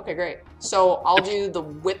 Oh, okay, great. So I'll do the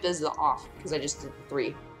whip as the off, because I just did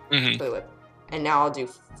 3 Mhm. for the whip. And now I'll do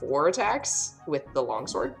 4 attacks with the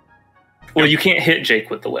longsword. Well, you can't hit Jake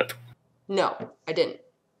with the whip. No, I didn't.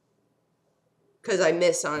 Because I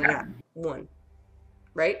miss on that one.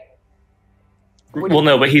 Right? What do Well, you-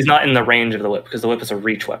 no, but he's not in the range of the whip because the whip is a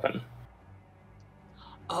reach weapon.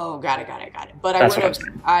 Oh, got it. But That's I what would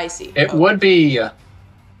I'm have. I see. It Okay. would be.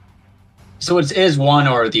 So it is one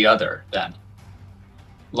or the other then.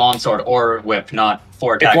 Longsword or whip, not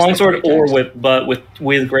 4 attacks. It's longsword but 3 or attacks. whip, but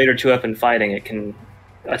with greater 2-weapon fighting, it can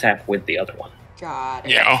attack with the other one. Got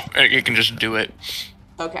it. Yeah, it can just do it.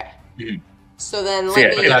 Okay. Mhm. So then So let yeah,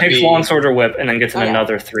 me. it That'd picks be- longsword or whip, and then gets in Okay.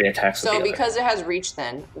 another 3 attacks with So the other. because it has reach,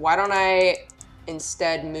 then why don't I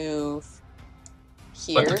instead move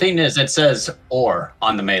here? But the thing is, it says or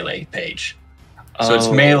on the melee page. So it's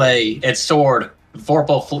Oh. melee, it's sword,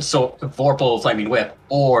 Vorpal Flaming Whip,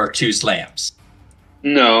 or 2 slams.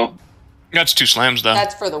 No, That's 2 slams, though.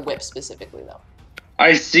 That's for the whip specifically, though.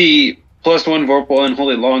 I see +1 Vorpal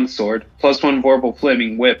Unholy Longsword, +1 Vorpal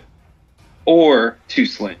Flaming Whip, or 2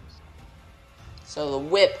 slams. So the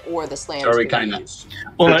whip or the slam. Are we is gonna be kinda- used.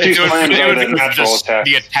 Well, no, The two it's, slams are the it's natural just attacks.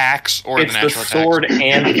 the attacks or it's the the natural sword attacks.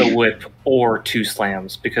 and the whip, or 2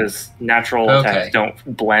 slams, because natural Okay. attacks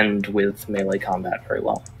don't blend with melee combat very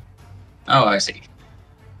well. Oh, I see.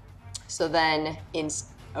 So then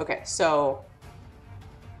okay,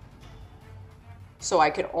 so I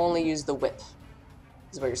could only use the whip,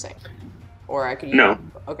 is what you're saying, or I could use. No.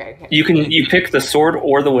 Okay. You pick the sword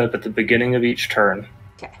or the whip at the beginning of each turn,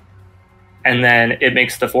 Okay. and then it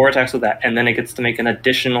makes the 4 attacks with that, and then it gets to make an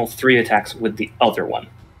additional 3 attacks with the other one.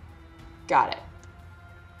 Got it.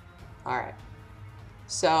 All right.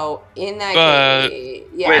 So in that But- case,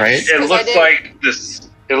 yeah, Which Right. it 'cause I looks did- like this.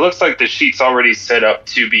 It looks like the sheet's already set up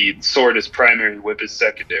to be sword as primary, whip as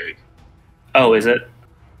secondary. Oh, is it?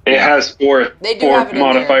 It has four They do have it in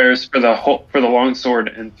there. modifiers for the longsword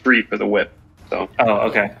and 3 for the whip. So Oh,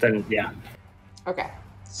 okay. Then yeah. Okay.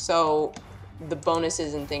 So the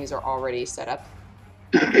bonuses and things are already set up.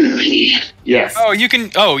 yes. Oh, you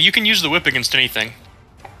can use the whip against anything.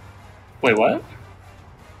 Wait, what?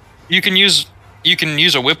 You can use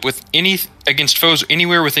a whip against foes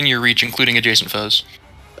anywhere within your reach, including adjacent foes.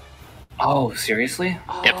 Oh, seriously?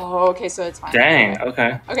 Oh, Yep. okay, so it's fine. Dang.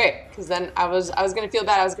 Okay. Okay, because then I was gonna feel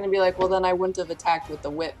bad. I was gonna be like, well, then I wouldn't have attacked with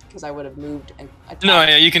the whip because I would have moved and attacked. No,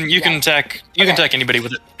 yeah, you can Yeah. attack Okay. anybody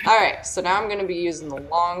with it. All right, so now I'm gonna be using the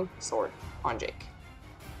long sword on Jake.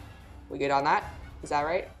 We good on that? Is that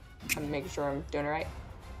right? I'm making sure I'm doing it right.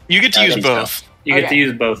 You get to Yeah, use that's both You get Okay. to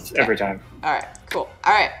use both every time. All right, cool.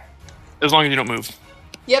 All right. as long as you don't move.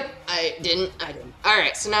 Yep, I didn't. All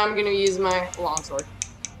right, so now I'm gonna use my longsword.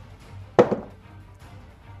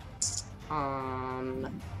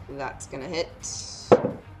 That's gonna hit.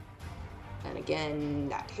 And again,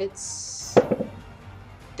 that hits.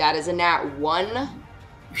 That is a nat 1.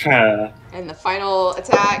 And the final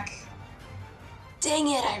attack. Dang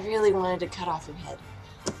it, I really wanted to cut off your head.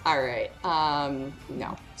 All right,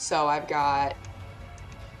 no. So I've got.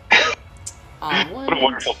 What a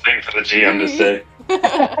wonderful thing for the GM to say.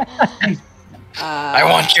 I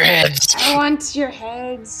want your heads. I want your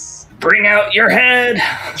heads. Bring out your head.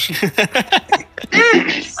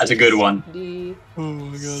 That's a good one. D Oh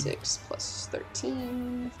my god. 6 plus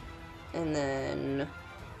 13, and then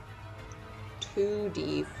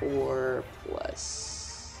 2d4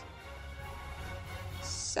 plus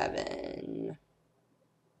 7.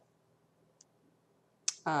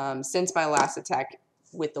 Since my last attack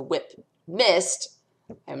with the whip missed,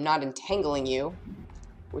 I'm not entangling you,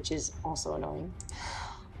 which is also annoying.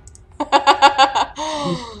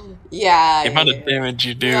 Yeah. The amount of damage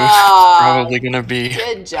you do is Ah, probably gonna be.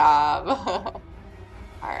 Good job.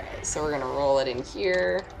 Alright, so we're gonna roll it in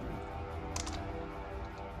here.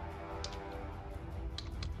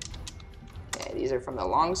 Okay, these are from the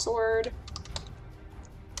longsword.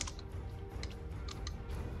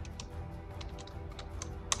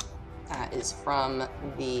 That is from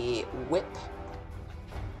the whip.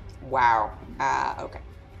 Wow. Okay.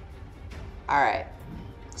 Alright.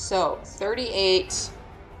 So, 38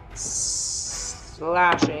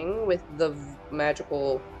 slashing with the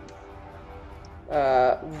magical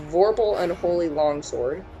Vorpal Unholy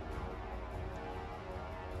Longsword.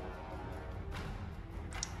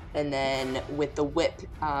 And then with the whip,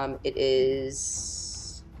 it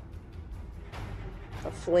is a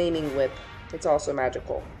Flaming Whip. It's also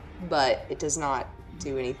magical, but it does not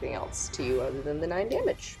do anything else to you other than the 9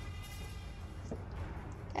 damage.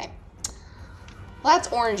 Okay. Well, that's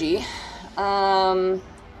orangey.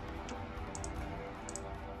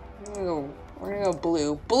 We're gonna go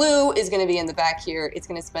blue. Blue is gonna be in the back here. It's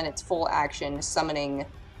gonna spend its full action summoning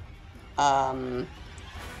a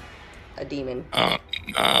demon. Oh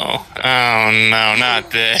no. Oh no,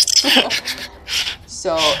 not this.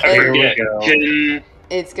 So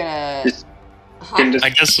it's gonna. I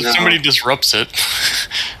guess if somebody disrupts it.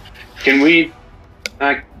 Can we?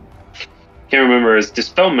 I can't remember. Is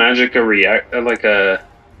Dispel Magic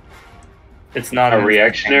It's not a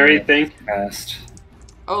reactionary thing? Cast.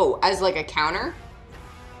 Oh, as like a counter?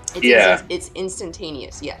 Yeah. It's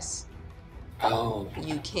instantaneous, yes. Oh.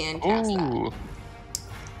 You can cast that.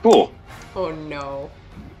 Cool. Oh no.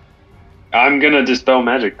 I'm gonna Dispel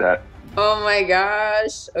Magic that. Oh my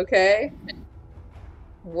gosh. Okay.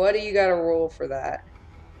 What do you gotta roll for that?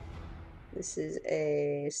 This is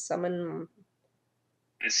a summon.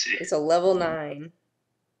 Let's see. It's a level 9.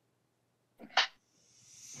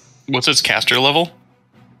 What's its caster level?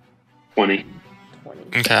 20. 20.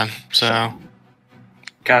 Okay, so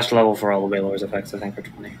Cast level for all of Balor's effects, I think, for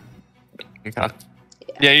 20. okay.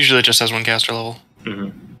 Yeah, usually it just has 1 caster level.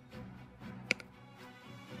 Mm-hmm.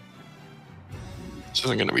 This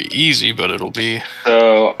isn't gonna be easy, but it'll be.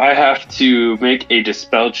 So I have to make a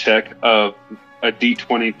Dispel check of a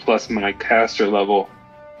D20 plus my caster level,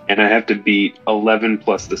 and I have to beat 11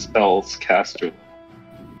 plus the spells caster.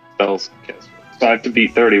 So I have to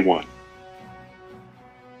beat 31.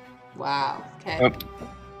 Wow. Okay. Yep.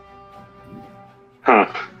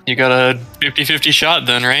 Huh. You got a 50-50 shot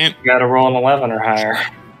then, right? You gotta roll an 11 or higher.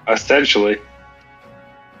 Essentially.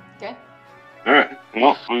 Okay. Alright.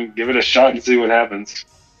 Well, I'll give it a shot and see what happens.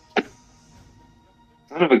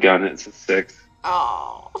 Son of a gun, it's a 6.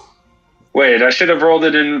 Oh. Wait, I should have rolled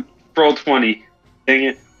it in roll 20. Dang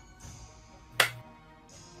it.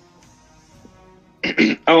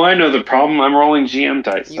 Oh, I know the problem. I'm rolling GM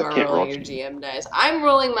dice. You I are can't roll. rolling your GM dice. I'm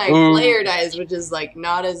rolling my Ooh. player dice, which is like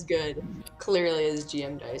not as good, clearly, as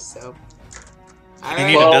GM dice. So, all You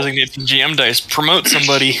need right. to designate some GM dice. Promote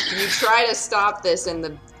somebody. You try to stop this, and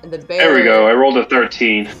the bear. There we go. I rolled a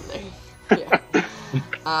 13.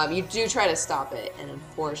 Yeah. You do try to stop it, and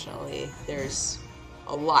unfortunately, there's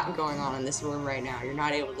a lot going on in this room right now. You're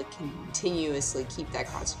not able to continuously keep that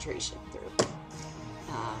concentration through.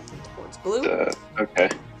 Towards blue. Okay.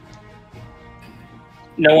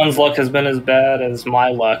 No one's luck has been as bad as my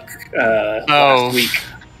luck last week.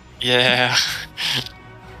 Yeah.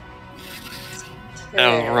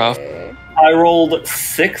 That was rough. Okay. I rolled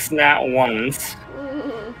 6 nat 1s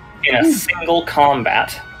in a single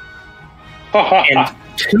combat, and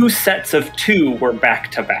 2 sets of 2 were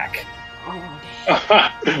back to back.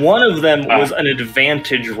 Oh, One of them was an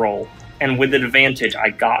advantage roll, and with advantage, I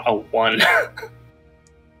got a 1.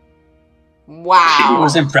 wow. It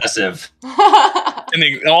was impressive.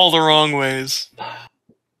 In all the wrong ways.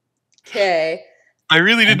 Okay. I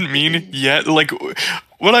really didn't mean yet. Like,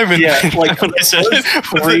 what I meant. Yeah, like when I said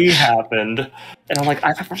it was 3 happened, and I'm like,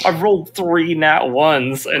 I've rolled 3 nat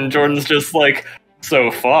 1s, and Jordan's just like,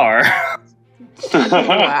 so far. What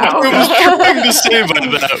I was trying to say by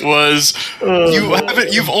that was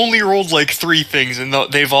you've only rolled like 3 things and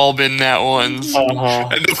they've all been nat 1s.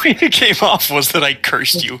 And the way it came off was that I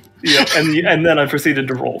cursed you. Yeah, and then I proceeded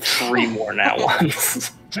to roll 3 more nat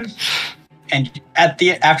 1s. And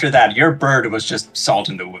after that, your bird was just salt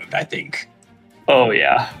in the wound, I think. Oh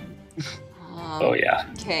yeah. Oh yeah.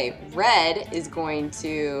 Okay, Red is going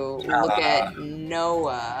to look at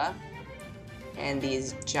Noah and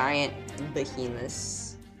these giant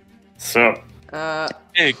behemoths. So.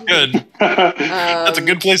 Hey, good. That's a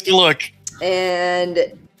good place to look.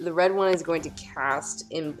 And the red one is going to cast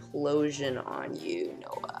Implosion on you,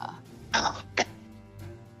 Noah.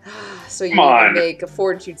 So you can make a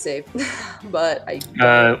fortitude save. But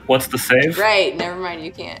what's the save? Right, never mind,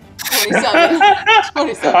 you can't. 27.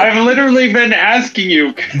 27. I've literally been asking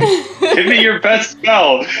you, give me your best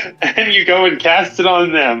spell, and you go and cast it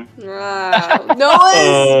on them. Noah's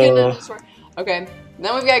gonna... Okay,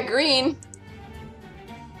 then we've got green.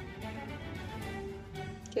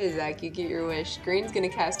 Okay, Zach, you get your wish. Green's gonna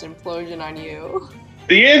cast Implosion on you.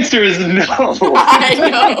 The answer is no. I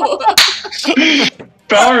know.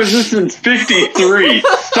 Spell resistance 53.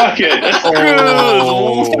 Suck it.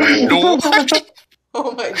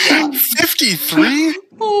 Oh my god. 53?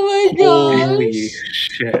 Oh my gosh. Holy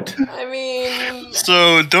shit. I mean...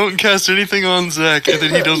 So, don't cast anything on Zach that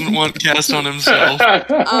he doesn't want cast on himself.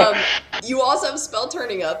 You also have spell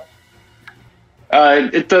turning up.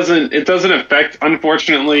 It doesn't affect.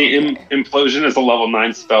 Unfortunately, implosion is a level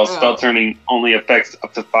 9 spell. Spell turning only affects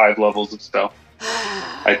up to 5 levels of spell.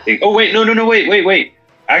 I think. Oh wait, no, wait.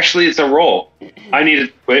 Actually, it's a roll. I need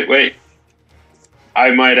to wait.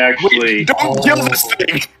 I might actually. Don't kill this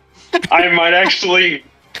thing. I might actually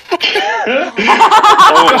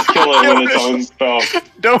almost kill it with its own spell.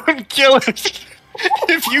 Don't kill it.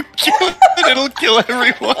 If you kill it, it'll kill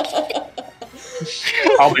everyone.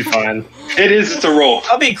 I'll be fine. It's a roll.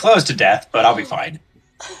 I'll be close to death, but I'll be fine.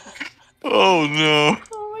 Oh no.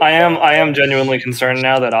 I am genuinely concerned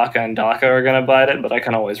now that Akka and Daka are gonna bite it, but I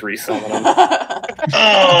can always resummon them.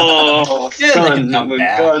 Oh, Yeah, they son can of come a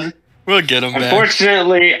back. gun. We'll get him back.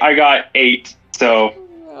 Unfortunately, I got 8, so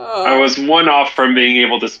I was 1 off from being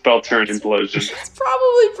able to spell turn implosion. It's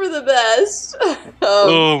probably for the best.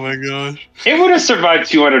 Oh my gosh. It would have survived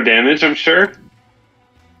 200 damage, I'm sure.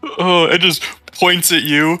 Oh, it just points at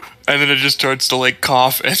you, and then it just starts to like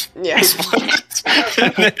cough and Yeah. explodes.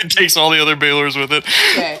 And then it takes all the other Balors with it.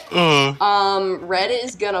 Okay. Oh. Red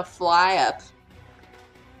is gonna fly up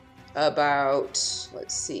about,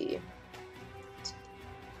 let's see.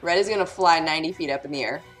 Red is gonna fly 90 feet up in the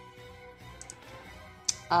air.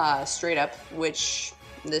 Straight up, which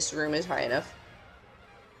this room is high enough.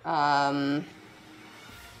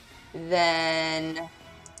 Then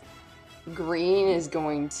green is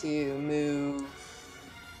going to move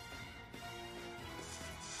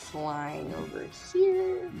flying over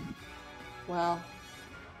here. Well,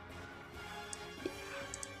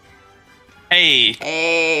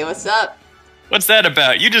 Hey, what's up? what's that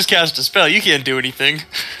about? You just cast a spell. You can't do anything.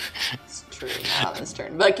 It's true, not on this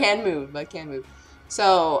turn, but can move.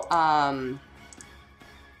 So,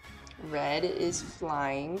 red is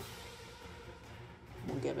flying.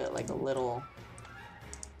 We'll give it like a little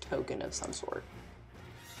token of some sort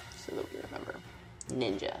so that we remember.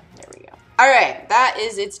 Ninja. There we go. All right, that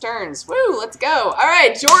is its turns. Woo, let's go. All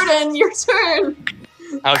right, Jordan, your turn.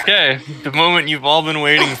 Okay, the moment you've all been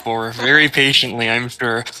waiting for, very patiently, I'm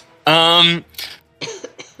sure.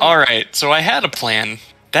 All right, so I had a plan.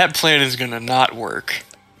 That plan is gonna not work.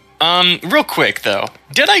 Real quick though,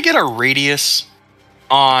 did I get a radius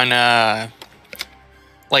on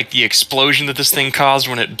like the explosion that this thing caused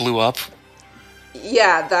when it blew up?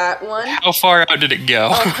 Yeah, that one. How far out did it go?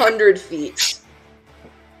 100 feet.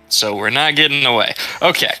 So we're not getting away.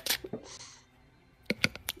 Okay.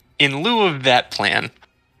 In lieu of that plan,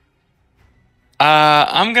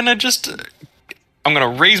 I'm gonna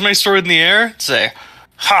raise my sword in the air and say,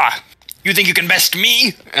 "Ha! You think you can best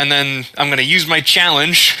me?" And then I'm gonna use my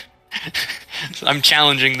challenge. I'm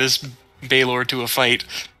challenging this Balor to a fight.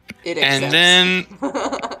 It accepts. And then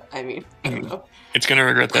I mean, I don't know. it's gonna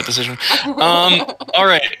regret that decision. All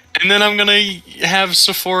right, and then I'm gonna have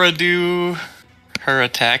Sephora do her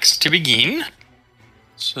attacks to begin.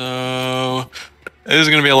 So this is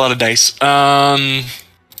gonna be a lot of dice.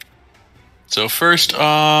 So first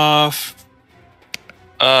off,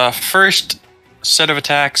 first set of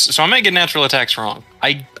attacks. So I might get natural attacks wrong.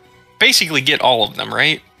 I basically get all of them,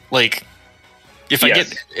 right? Like, if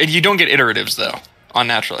Yes. you don't get iteratives though on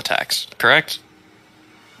natural attacks, correct?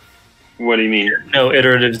 What do you mean? No,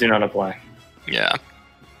 iteratives do not apply. Yeah.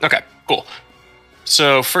 Okay, cool.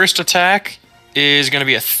 So first attack is going to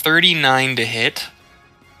be a 39 to hit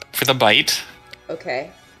for the bite.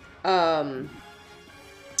 Okay.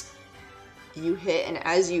 You hit, and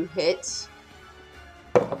as you hit,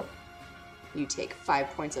 you take 5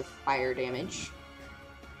 points of fire damage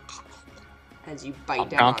as you bite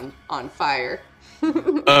down on fire.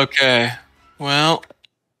 Okay. Well,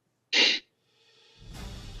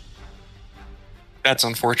 that's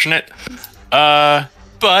unfortunate.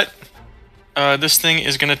 But this thing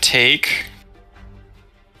is going to take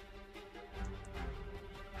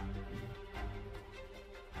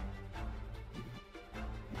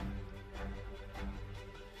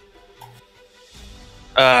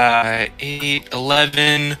 8,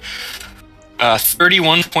 11,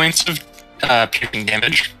 31 points of piercing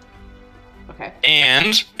damage. Okay.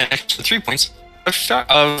 And an extra 3 points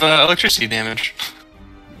of electricity damage.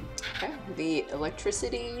 Okay. The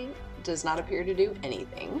electricity does not appear to do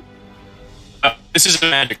anything. This is a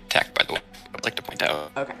magic attack, by the way. I'd like to point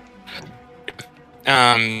out. Okay.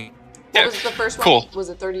 Yeah, What was the first one? cool. Was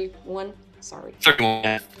it 31? Sorry.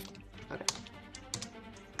 31. Okay.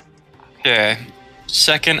 Okay.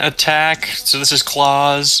 Second attack. So this is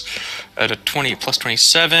claws at a 20 plus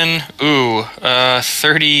 27. Ooh,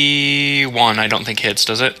 31. I don't think hits,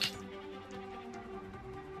 does it?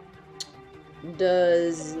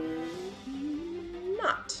 Does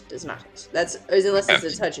not hit. That's unless it's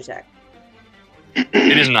a touch attack.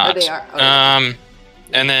 It is not. Oh, they are. Oh.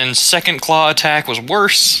 And then second claw attack was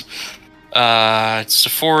worse.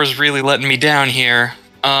 Sephora's really letting me down here.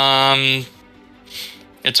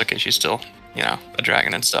 It's okay, she's still, a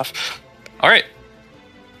dragon and stuff. Alright.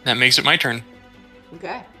 That makes it my turn.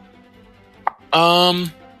 Okay.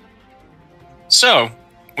 So,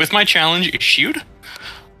 with my challenge issued...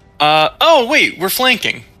 oh, wait, we're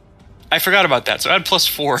flanking. I forgot about that, so add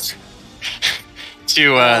 +4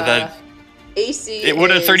 to, that... AC It would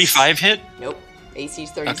a 35 hit? Nope.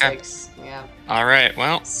 AC's 36. Okay. Yeah. Alright,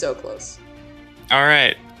 well... So close.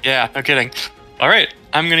 Alright, yeah, no kidding. Alright,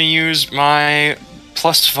 I'm gonna use my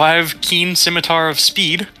 +5 Keen Scimitar of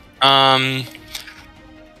Speed, to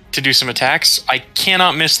do some attacks. I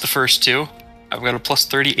cannot miss the first two. I've got a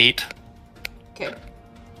 +38. Okay.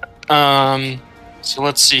 So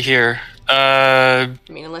let's see here.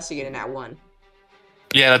 Unless you get an at 1.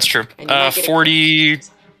 Yeah, that's true. 40...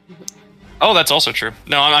 Oh, that's also true.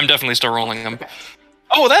 No, I'm definitely still rolling them. Okay.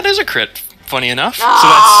 Oh, that is a crit, funny enough. So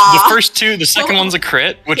that's the first two. The second one's a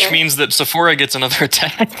crit, which means that Sephora gets another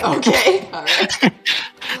attack. Okay, alright.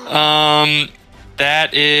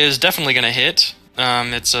 That is definitely going to hit.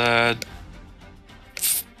 It's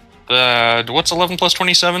what's 11 plus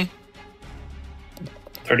 27?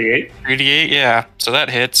 38. 38, yeah. So that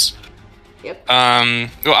hits. Yep. Well,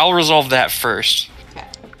 I'll resolve that first. Okay.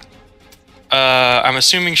 I'm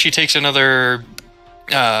assuming she takes another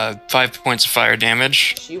 5 points of fire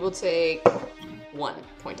damage. She will take 1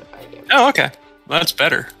 point of fire damage. Oh, okay. Well, that's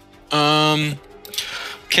better.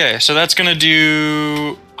 Okay, so that's gonna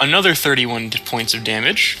do another 31 points of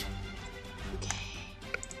damage.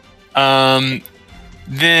 Then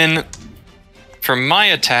for my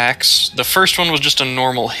attacks, the first one was just a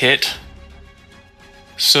normal hit.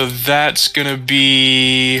 So that's gonna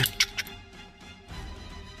be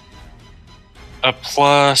a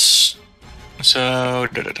plus. So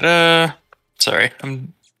sorry,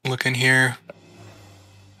 I'm looking here.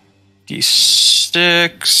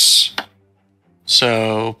 D6.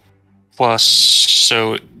 So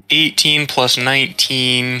 18 plus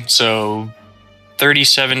 19, so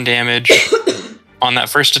 37 damage on that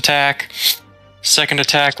first attack. Second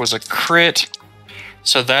attack was a crit,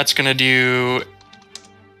 so that's gonna do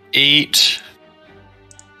 8.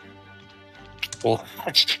 Well,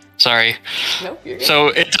 sorry. Nope, you're good. So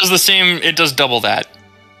it does the same. It does double that.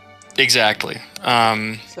 Exactly.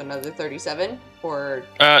 So another 37, or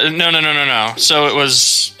no. So it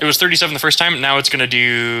was 37 the first time. Now it's gonna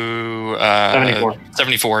do 74.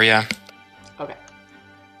 74, yeah. Okay.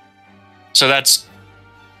 So that's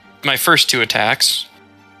my first two attacks.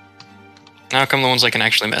 Now come the ones I can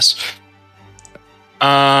actually miss.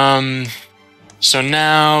 So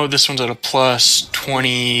now this one's at a plus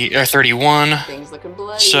 20 or 31. Things looking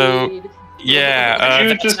bloody. So yeah, Could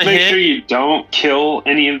you just make sure you don't kill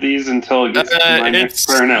any of these until it gets to my next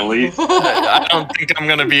turn at least? I don't think I'm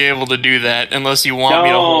gonna be able to do that unless you want me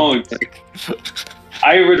to hold it.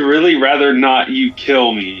 I would really rather not you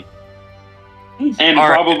kill me. And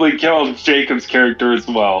probably kill Jacob's character as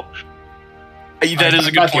well. That is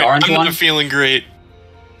a good point. I'm not feeling great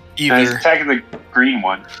either. He's attacking the green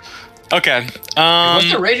one. Okay.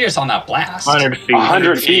 What's the radius on that blast? 100 feet.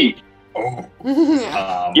 100 feet. Oh.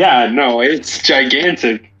 Yeah, no, it's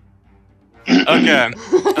gigantic. Okay. In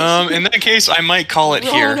that case, I might call it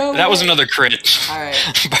here. That was another crit. Alright.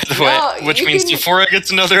 By the way, which means Sephora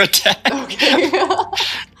gets another attack. Okay.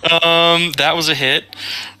 That was a hit.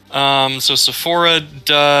 So Sephora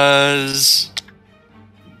does.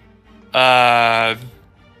 Oh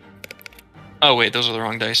wait, those are the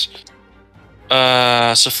wrong dice.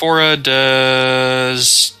 Sephora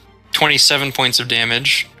does 27 points of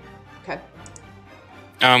damage. Okay.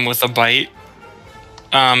 With a bite.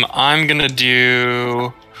 I'm gonna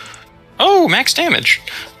do. Oh, max damage.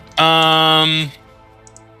 Oh,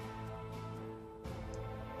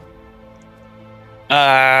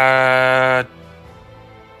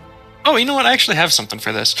 you know what? I actually have something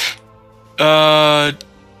for this. 12.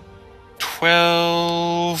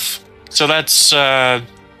 So that's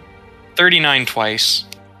 39 twice.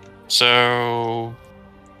 So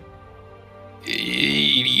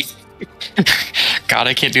 80. God,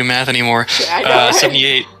 I can't do math anymore. Yeah,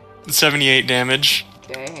 78 damage.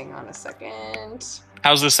 Okay, hang on a second.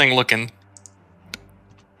 How's this thing looking?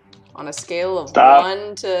 On a scale of Stop.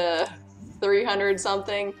 1 to 300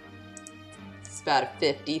 something, it's about a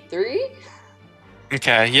 53.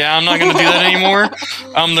 Okay, yeah, I'm not going to do that anymore.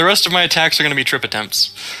 The rest of my attacks are going to be trip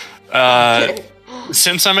attempts. Okay.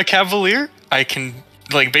 Since I'm a cavalier, I can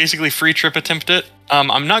basically free trip attempt it.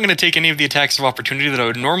 I'm not going to take any of the attacks of opportunity that I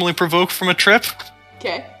would normally provoke from a trip.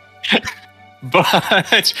 Okay.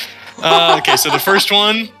 But okay, so the first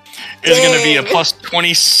one is going to be a Dang. plus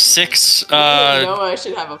 26. Noah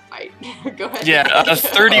should have a fight. Go ahead. Yeah, a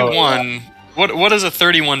 31. What does a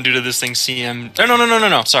 31 do to this thing, CM? Oh,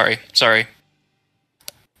 no. Sorry.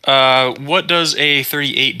 What does a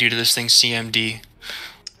 38 do to this thing, CMD?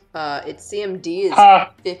 Its CMD is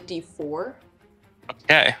 54.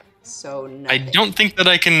 Okay. So I nothing. don't think that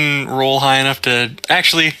I can roll high enough to...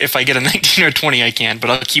 Actually, if I get a 19 or 20, I can, but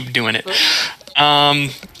I'll keep doing it.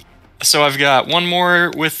 So I've got one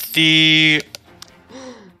more with the...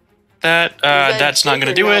 That's not going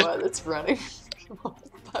to do it. That's running.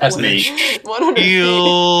 That's me. 100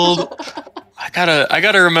 Shield. I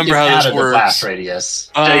gotta remember how this The works. blast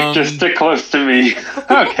radius. Jake, just stick close to me.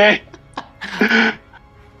 Okay.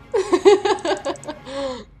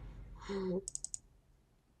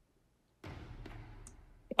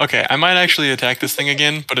 Okay, I might actually attack this thing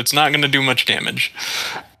again, but it's not going to do much damage.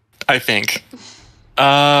 I think. No,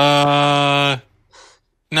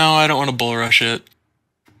 I don't want to bull rush it.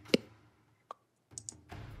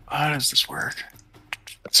 How does this work?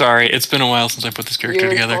 Sorry, it's been a while since I put this character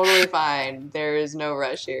You're together. totally fine. There is no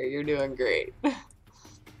rush here. You're doing great.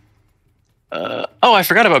 Oh, I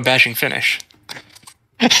forgot about bashing finish.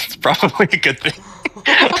 It's probably a good thing.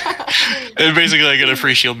 And basically, I get a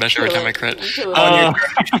free shield bash every time I crit.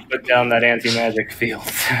 Put down that anti-magic field.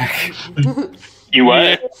 You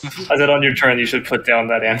what? I said on your turn you should put down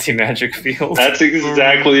that anti-magic field. That's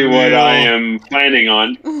exactly what I am planning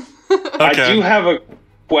on. I do have a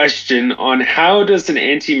question on how does an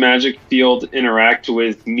anti-magic field interact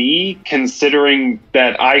with me, considering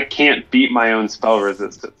that I can't beat my own spell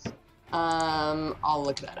resistance. I'll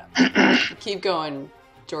look that up. Keep going,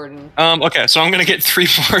 Jordan. Okay, so I'm gonna get 3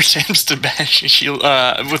 more attempts to bash shield.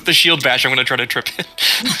 With the shield bash, I'm gonna try to trip it.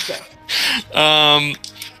 Okay.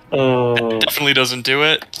 Definitely doesn't do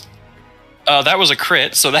it. That was a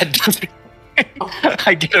crit, so that doesn't.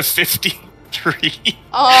 I get a 53.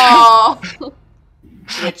 Oh.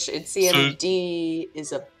 Which its CMD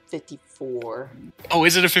is a 54. Oh,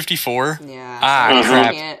 is it a 54? Yeah. Ah, so crap.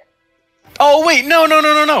 I can't. Oh wait,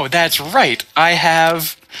 no. That's right. I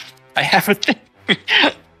have a thing.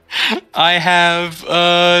 I have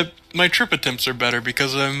my trip attempts are better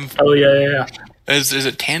because I'm. Oh yeah. Is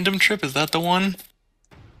it tandem trip? Is that the one?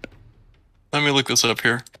 Let me look this up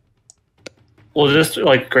here. Well, just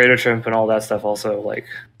like greater trip and all that stuff. Also, like.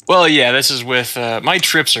 Well, yeah, this is with my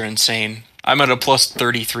trips are insane. I'm at a plus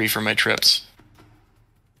 33 for my trips.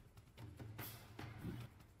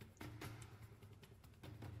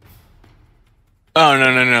 Oh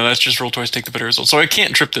no! That's just roll twice, take the better result. So I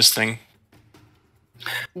can't trip this thing.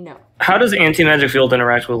 No. How does anti-magic field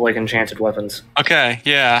interact with like enchanted weapons? Okay,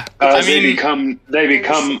 yeah. They become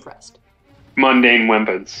Suppressed. mundane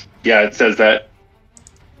weapons. Yeah, it says that.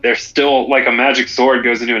 They're still, like a magic sword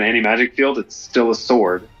goes into an anti-magic field, it's still a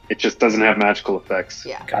sword. It just doesn't have magical effects.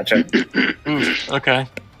 Yeah. Gotcha. Okay.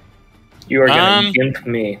 You are gonna gimp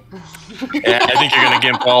me. Yeah, I think you're gonna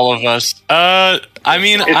gimp all of us. I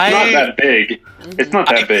mean, It's not that big. It's not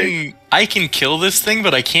that big. I can kill this thing,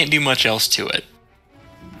 but I can't do much else to it.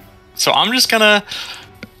 So I'm just gonna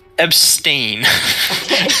abstain.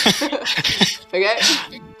 Okay.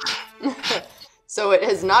 So it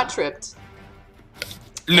has not tripped.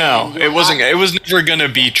 No, it wasn't. It was never gonna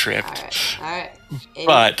be tripped. All right.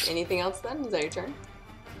 But- anything else then? Is that your turn?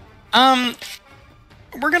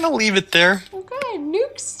 We're gonna leave it there. Okay,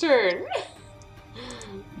 Nuke's turn.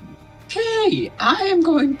 Okay, I am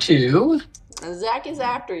going to. Zach is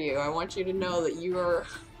after you. I want you to know that you are.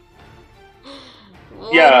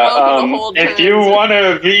 If you want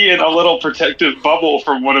to be in a little protective bubble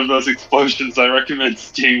from one of those explosions, I recommend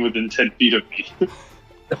staying within 10 feet of me.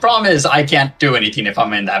 The problem is I can't do anything if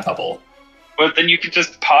I'm in that bubble. But then you can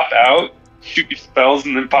just pop out, shoot your spells,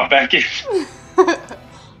 and then pop back in.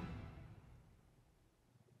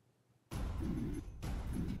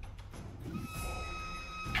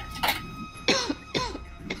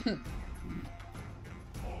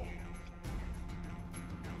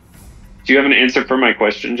 Do you have an answer for my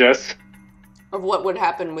question, Jess? Of what would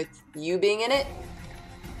happen with you being in it?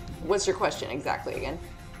 What's your question exactly again?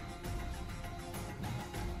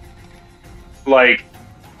 Like,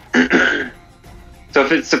 so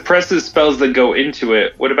if it suppresses spells that go into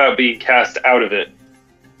it, what about being cast out of it?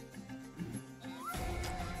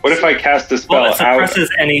 What if I cast a spell Well, it out?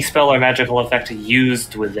 suppresses any spell or magical effect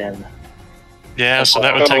used within. Yeah, so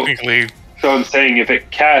that would technically. So I'm saying if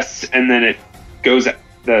it casts and then it goes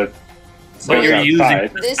the. But you're using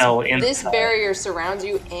outside. the spell inside. This barrier surrounds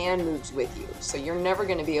you and moves with you, so you're never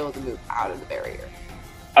going to be able to move out of the barrier.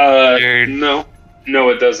 No,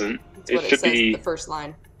 it doesn't. That's what it says in the first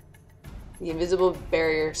line. The invisible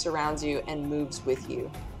barrier surrounds you and moves with you.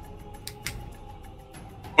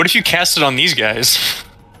 What if you cast it on these guys?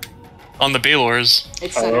 On the Balors?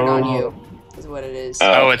 It's centered on you, is what it is.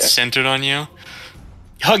 Oh, okay. it's centered on you?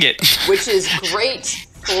 Hug it! Which is great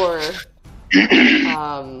for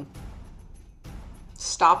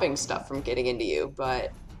stopping stuff from getting into you,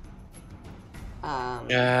 but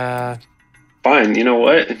Yeah. Fine, you know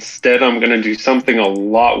what? Instead, I'm gonna do something a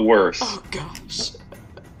lot worse. oh gosh.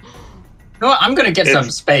 No, I'm gonna get some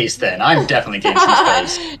space then. I'm definitely getting some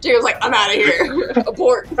space. Jared's like, I'm out of here.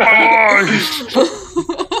 Abort.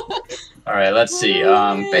 All right, let's see.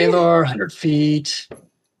 Balor, 100 feet.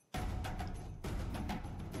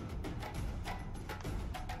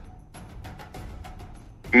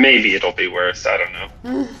 Maybe it'll be worse. I don't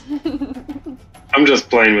know. I'm just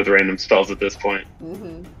playing with random spells at this point.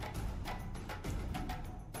 Mhm.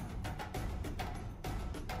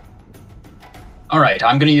 All right,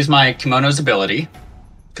 I'm gonna use my kimono's ability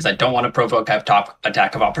because I don't want to provoke a top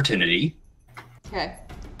attack of opportunity. Okay.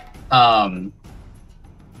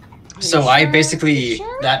 So you I sure? basically You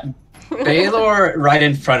sure? that Balor right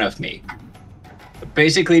in front of me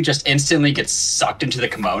basically just instantly gets sucked into the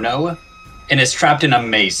kimono and is trapped in a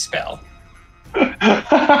maze spell.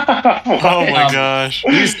 Oh my Um, gosh.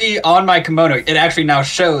 You see on my kimono, it actually now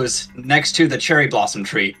shows next to the cherry blossom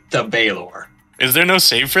tree, the Balor. Is there no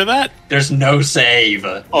save for that? There's no save.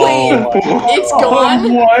 Oh, It's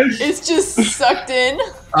gone. What? It's just sucked in.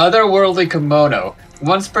 Otherworldly kimono.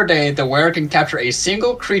 Once per day, the wearer can capture a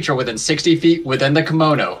single creature within 60 feet within the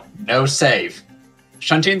kimono. No save.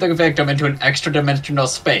 Shunting the victim into an extra-dimensional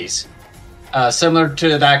space. Similar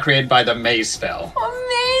to that created by the maze spell.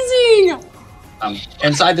 Amazing.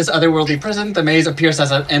 Inside this otherworldly prison, the maze appears as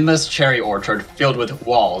an endless cherry orchard filled with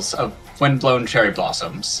walls of wind-blown cherry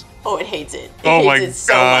blossoms. Oh, it hates it. It Oh my hates it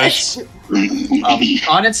so gosh. much.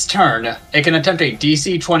 On its turn, it can attempt a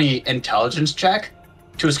DC 20 intelligence check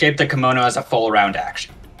to escape the kimono as a full round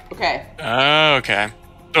action. Okay. Oh, okay.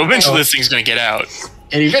 So eventually this thing's gonna get out.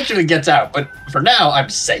 It eventually gets out, but for now, I'm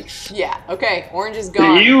safe. Yeah. Okay. Orange is Can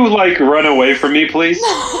gone. you run away from me, please?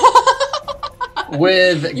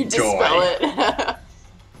 With You joy. dispel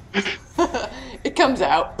it. It comes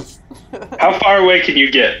out. How far away can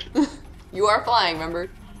you get? You are flying, remember?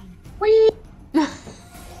 Whee! I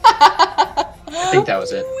think that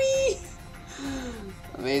was it. Whee!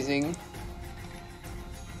 Amazing.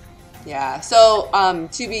 Yeah. So,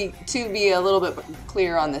 to be a little bit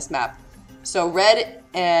clear on this map, so red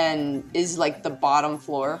and is like the bottom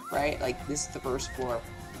floor, right? Like this is the first floor.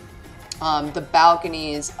 The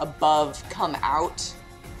balconies above come out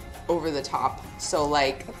over the top. So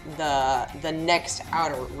like the next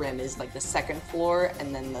outer rim is like the second floor,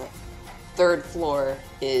 and then the third floor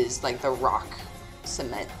is like the rock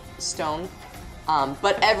cement stone.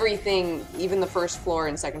 But everything, even the first floor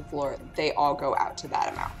and second floor, they all go out to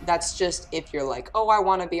that amount. That's just if you're like, oh, I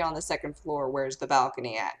want to be on the second floor, where's the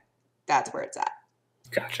balcony at? That's where it's at.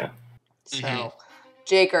 Gotcha. So,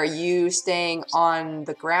 Jake, are you staying on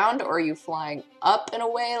the ground, or are you flying up and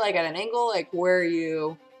away, like at an angle? Like, where are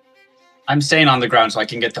you? I'm staying on the ground so I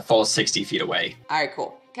can get the full 60 feet away. All right,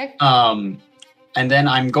 cool. Okay. And then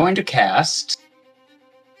I'm going to cast.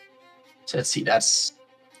 So let's see, that's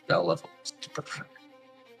spell level.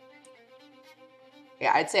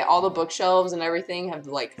 Yeah, I'd say all the bookshelves and everything have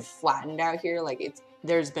like flattened out here. Like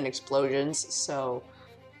there's been explosions. So,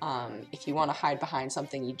 if you want to hide behind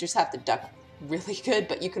something, you just have to duck really good,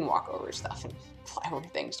 but you can walk over stuff and fly over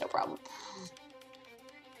things, no problem.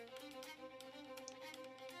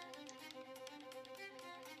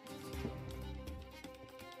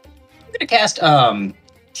 I'm gonna cast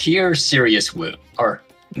Cure Serious Wound. Or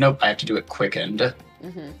nope, I have to do it quickened.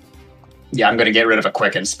 Mm-hmm. Yeah, I'm gonna get rid of a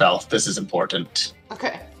quicken spell. This is important.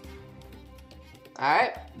 Okay. All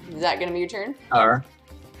right. Is that gonna be your turn? Or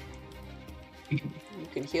You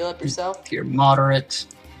can heal up yourself. Cure Moderate.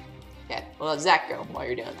 Okay. Well, let Zach go while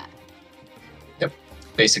you're doing that. Yep.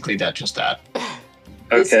 Basically just that.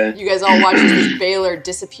 Okay. You guys all watch as Balor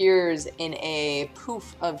disappears in a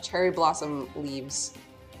poof of cherry blossom leaves.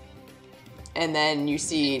 And then you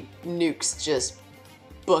see Nukes just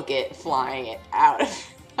book it, flying it out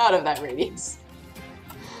of that radius.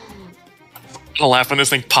 I'll laugh when this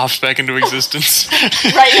thing pops back into existence.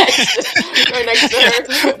 right next to her.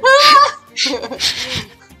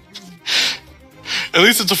 At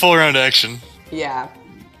least it's a full round action. Yeah.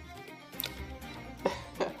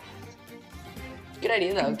 Good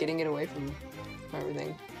idea though, getting it away from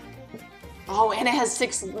everything. Oh, and it has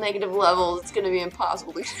 6 negative levels. It's gonna be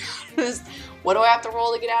impossible to get out of this. What do I have to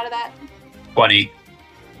roll to get out of that? 20.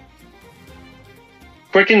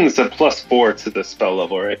 Quicken's a +4 to the spell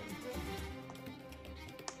level, right?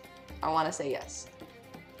 I want to say yes.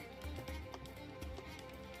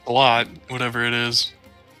 a lot, whatever it is.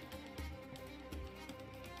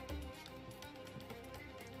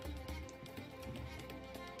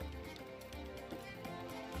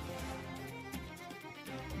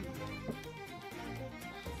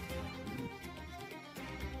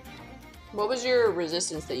 What was your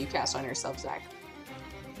resistance that you cast on yourself, Zach?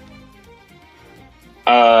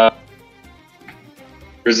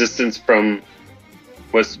 Resistance from...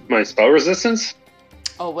 What's my spell resistance?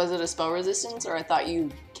 Oh, was it a spell resistance, or I thought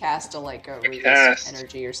you cast a resist cast-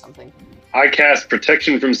 energy or something? I cast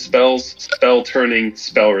protection from spells, spell turning,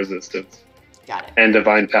 spell resistance, Got it. and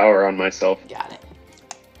divine power on myself. Got it.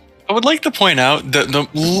 I would like to point out that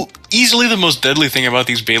easily the most deadly thing about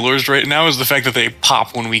these Balors right now is the fact that they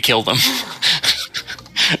pop when we kill them.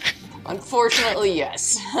 Unfortunately,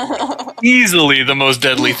 yes. Easily the most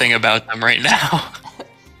deadly thing about them right now.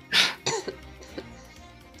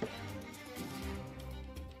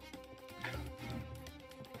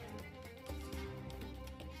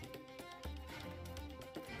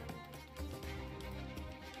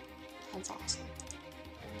 That's awesome.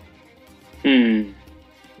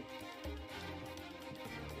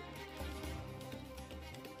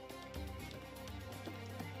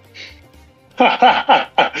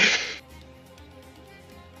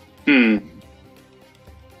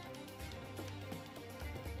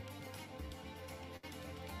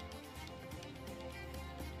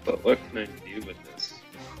 But what can I do with this?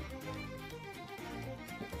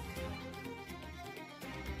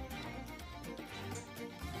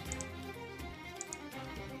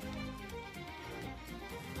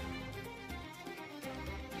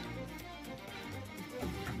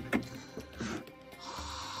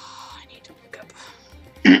 I need to look up.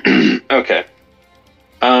 Okay.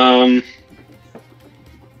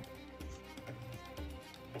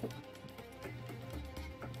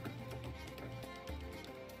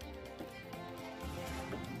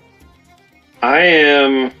 I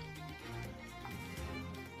am...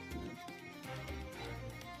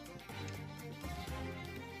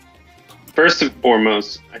 First and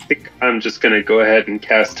foremost, I think I'm just going to go ahead and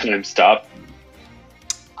cast Time Stop.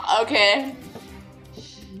 Okay.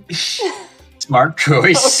 Smart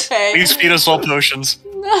choice. Okay. Please feed us all potions.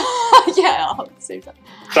 Yeah, I'll save that.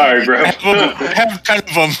 Sorry, bro. Have kind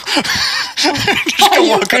of them. Just go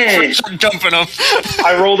walk up, start dumping them.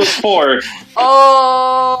 I rolled a 4.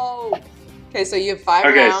 Oh! Okay, so you have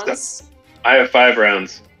 5 rounds. I have 5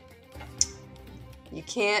 rounds. You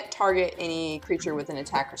can't target any creature with an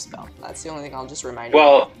attacker spell. That's the only thing I'll just remind you.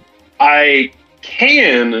 Well, I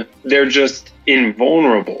can. They're just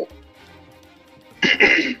invulnerable.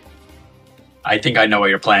 I think I know what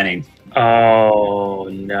you're planning. Oh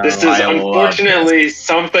no! This is I love unfortunately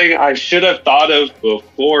something I should have thought of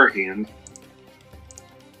beforehand.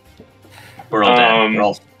 We're all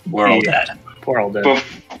dead. We're all dead. Poor old dude.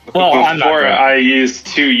 Well, I'm not before dead. I used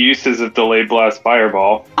 2 uses of Delayed Blast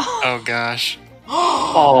Fireball. Oh gosh.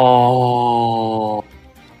 Oh.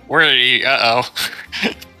 Where are you? Uh-oh.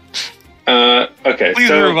 Okay, Please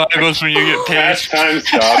so revive us when you get cast paid. Time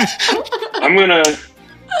Stop. I'm gonna...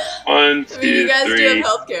 1, I mean, 2, you guys do 3, have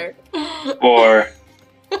healthcare. 4.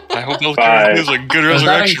 I hope they'll Five. give us a good Does that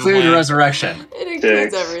resurrection include plan. resurrection? It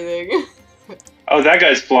includes 6. everything. Oh, that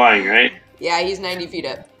guy's flying, right? Yeah, he's 90 feet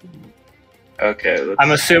up. Okay, let's...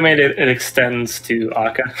 I'm assuming it extends to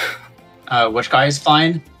Akka. Which guy is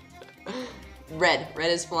flying? Red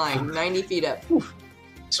is flying, 90 feet up.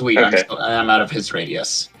 Sweet, Okay. I'm out of his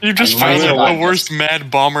radius. You just I'm found really the bad. worst Mad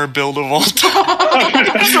Bomber build of all time.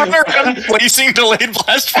 Just run around placing Delayed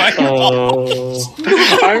Blast Fireball.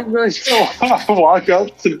 Oh. I'm going to walk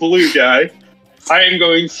up to Blue Guy. I am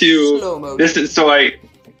going to... Slow motion. This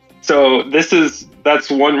is... That's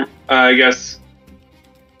one, I guess...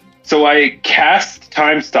 So I cast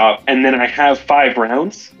Time Stop, and then I have 5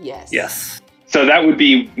 rounds. Yes. Yes. So that would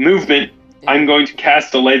be movement. Yeah. I'm going to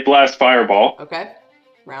cast Delayed Blast Fireball. Okay.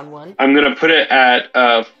 Round 1. I'm going to put it at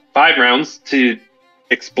 5 rounds to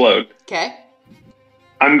explode. Okay.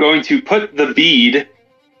 I'm going to put the bead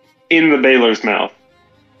in the Baylor's mouth.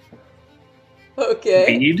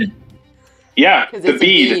 Okay. Bead? Yeah, Because the it's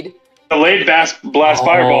bead. a bead. Delayed Blast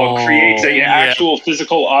Fireball Oh, creates an yeah. actual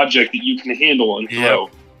physical object that you can handle and throw.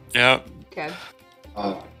 Yep. Okay.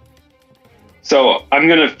 Oh. So I'm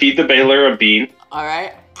going to feed the Baylor a bean.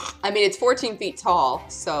 Alright. I mean, it's 14 feet tall,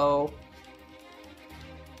 so...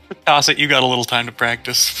 Toss it. You got a little time to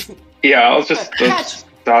practice. Yeah, I'll just Catch!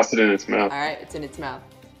 toss it in its mouth. Alright, it's in its mouth.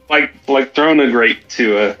 Like throwing a grape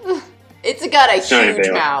to a... It's got a Giant huge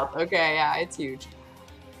Baylor. mouth. Okay, yeah, it's huge.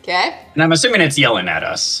 Okay. And I'm assuming it's yelling at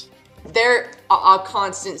us. They're a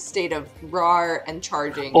constant state of roar and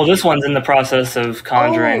charging. Well, this one's in the process of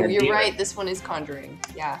conjuring. Oh, a you're demon. right. This one is conjuring.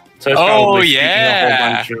 Yeah. So it's Oh, probably speaking a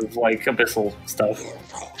yeah. whole bunch of like abyssal stuff.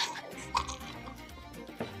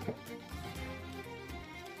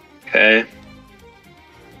 Okay.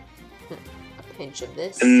 A pinch of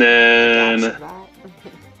this. And a dash then of that.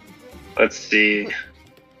 let's see.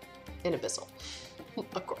 In abyssal.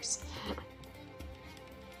 Of course.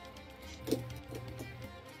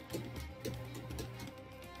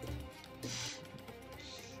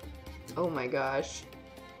 Oh my gosh.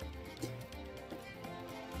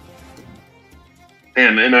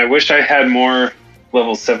 Man, and I wish I had more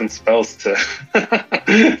level 7 spells to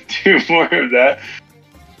do more of that.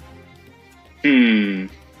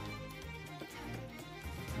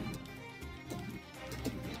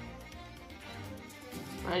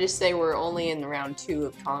 I just say we're only in round 2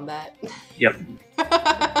 of combat. Yep.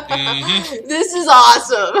 This is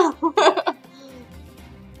awesome.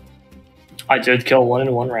 I did kill one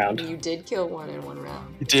in one round. You did kill one in one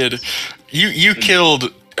round. You did. You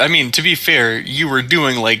killed. I mean, to be fair, you were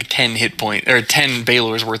doing like 10 hit point or 10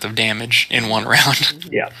 Balor's worth of damage in one round.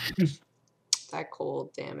 Yeah. That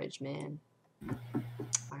cold damage, man.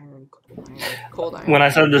 Iron, cold iron. When I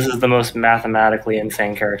said this is the most mathematically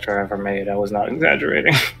insane character I've ever made, I was not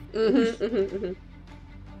exaggerating.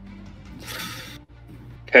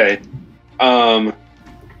 Okay.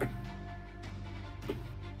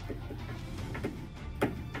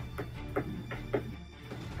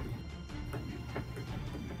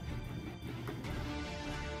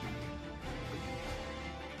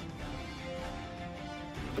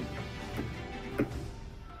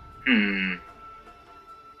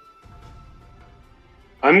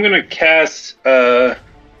 I'm gonna cast I'm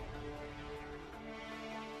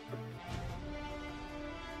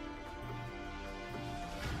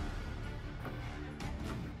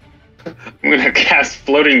gonna cast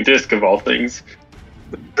Floating Disc of all things.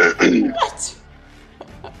 What?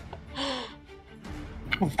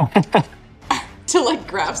 To like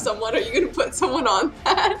grab someone? Are you gonna put someone on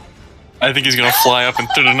that? I think he's gonna fly up and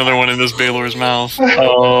put another one in this Balor's mouth.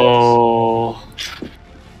 Oh.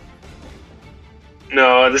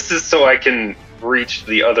 No, this is so I can reach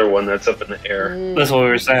the other one that's up in the air. That's what we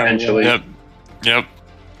were saying. Eventually. Yep. Yep.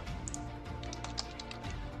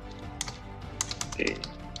 Okay.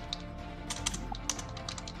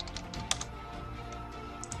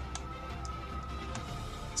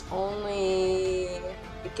 It's only...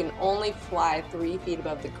 It can only fly 3 feet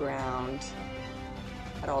above the ground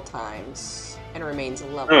at all times and remains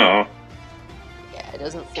level. Oh, Yeah, it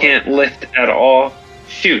doesn't float. can't lift at all.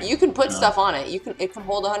 Shoot. You can put stuff on it. It can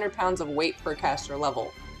hold 100 pounds of weight per caster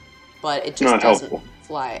level, but it just Not doesn't helpful.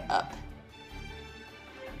 fly up.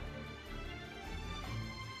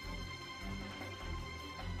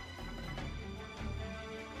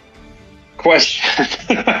 Question.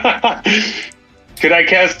 Could I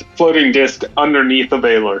cast Floating Disc underneath a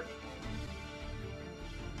Balor?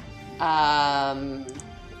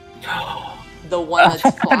 The one that's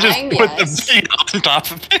Just flying, put yes. the beat on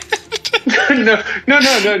top of it.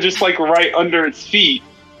 no, just like right under its feet.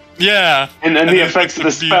 Yeah. And then the effects of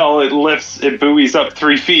the spell, it lifts, it buoys up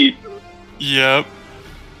 3 feet. Yep.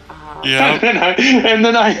 Uh, Yep. And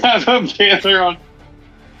then I have a Balor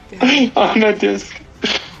on a disc.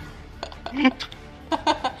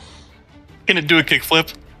 Gonna do a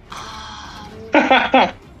kickflip.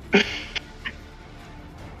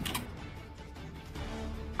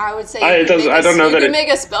 I would say I don't know you that can it- make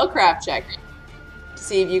a spellcraft check to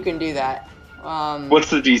see if you can do that. What's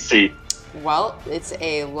the DC? Well, it's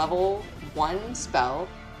a level 1 spell,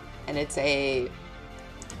 and it's a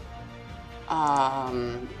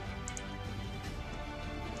I'm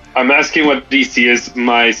asking what DC is.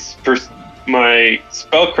 My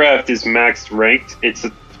spellcraft is maxed ranked. It's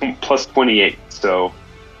a plus 28. So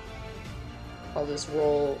I'll just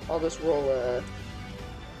roll a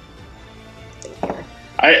thing here.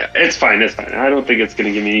 it's fine. It's fine. I don't think it's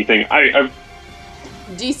gonna give me anything.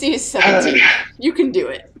 DC is 17. You can do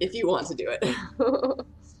it if you want to do it.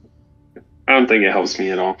 I don't think it helps me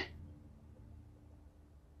at all.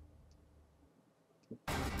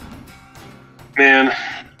 Man,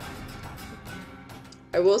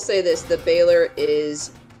 I will say this: the Balor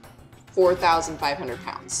is 4,500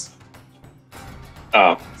 pounds.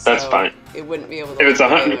 oh, that's So fine. It wouldn't be able to. If it's lift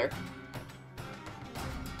the 100 Balor.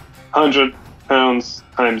 100 pounds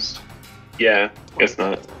times. Yeah, guess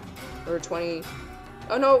not. Or 20.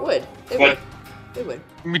 Oh no, it would. It What? would. It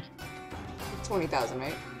would. 20,000,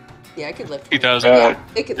 right? Yeah, I could lift. 2,000. Yeah,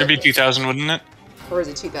 it could It'd be lift 2,000, wouldn't it? Or is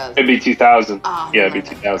it 2,000? It'd be 2,000. Ah, Yeah, never it'd be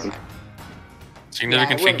mind, 2,000. never mind. Significant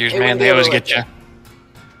Yeah, it wouldn't- figures, it man. wouldn't be They able always to get lift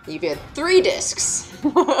you. it. You get 3 discs.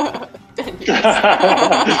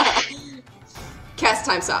 Cast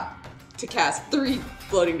time stop to cast 3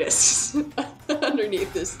 floating discs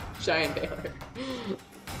underneath this giant Balor.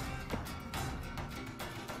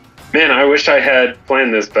 Man, I wish I had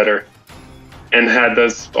planned this better and had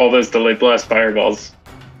all those delayed blast fireballs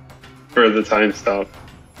for the time stop.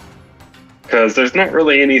 Because there's not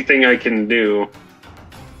really anything I can do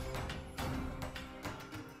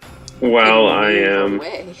while I am.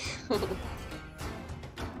 Away.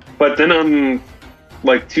 But then I'm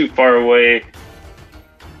like too far away.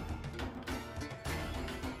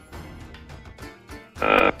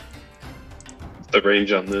 The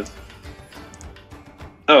range on this.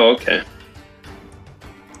 Oh, okay.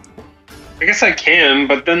 I guess I can,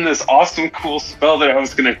 but then this awesome, cool spell that I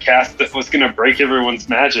was going to cast that was going to break everyone's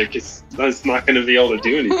magic that's not going to be able to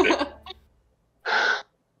do anything.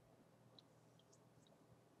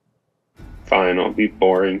 Fine, I'll be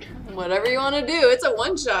boring. Whatever you want to do, it's a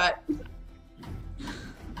one-shot.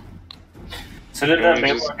 So did that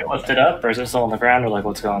Balor get lifted up, or is it still on the ground, or like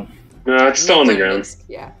what's going on? No, it's still on the ground.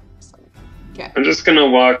 Yeah. Okay. I'm just going to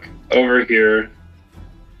walk over here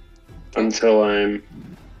until I'm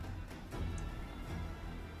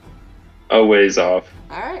a ways off.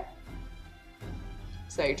 Alright.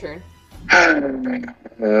 Is that your turn?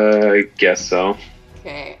 I guess so.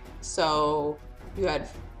 Okay, so you had...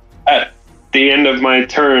 At the end of my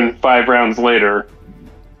turn, 5 rounds later,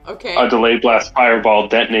 Okay. a delayed blast fireball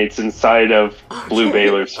detonates inside of Blue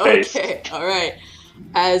Balor's face. Okay, alright.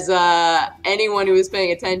 As anyone who is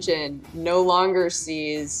paying attention no longer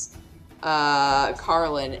sees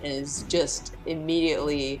Carlin is just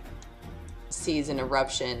immediately sees an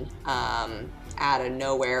eruption out of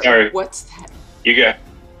nowhere. Sorry. What's that?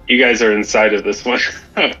 You guys are inside of this one.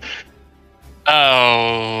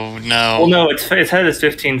 Oh no! Well, no, its head is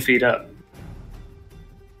 15 feet up.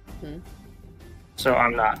 So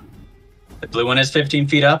I'm not. The blue one is 15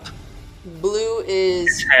 feet up. Blue is...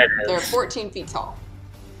 Its head They're is. 14 feet tall.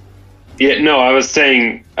 Yeah, no, I was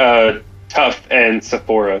saying Tough and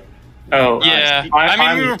Sephora. Oh, Yeah, I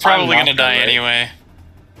mean, we were probably gonna die anyway.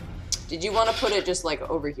 Did you want to put it just like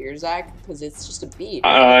over here, Zach? Because it's just a bead.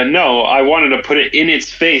 No, I wanted to put it in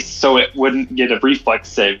its face so it wouldn't get a reflex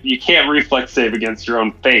save. You can't reflex save against your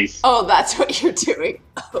own face. Oh, that's what you're doing.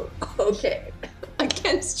 Oh, okay.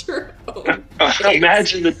 Against your own face.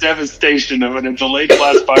 Imagine the devastation of a delayed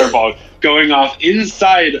blast fireball going off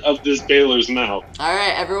inside of this Balor's mouth. All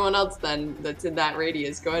right, everyone else then that's in that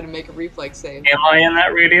radius, go ahead and make a reflex save. Am I in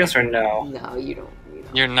that radius or no? No, you don't.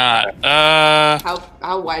 You're not.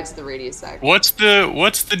 How wide's the radius, Zach? What's the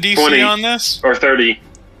DC 20. on this? Or 30.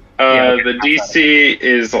 Yeah, The DC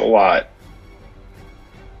is a lot.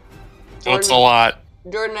 What's a lot?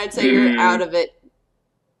 Jordan, I'd say you're out of it.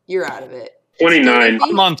 You're out of it. 29.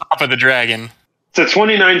 I'm on top of the dragon. It's a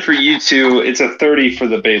 29 for you two. It's a 30 for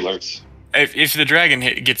the Balors. If the dragon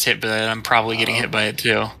gets hit by it, I'm probably getting hit by it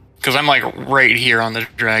too. Because I'm like right here on the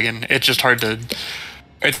dragon. It's just hard to...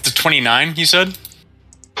 It's the 29, you said?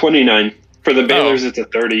 29. For the Balors, it's a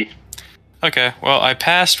 30. Okay, well, I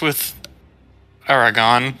passed with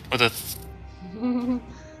Aragon with a...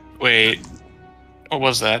 Wait, what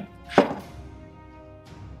was that?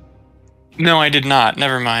 No, I did not.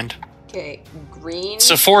 Never mind. Okay, green.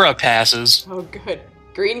 Sephora passes. Oh, good.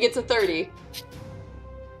 Green gets a 30.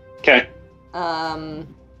 Okay.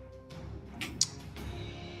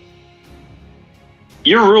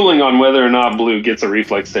 You're ruling on whether or not Blue gets a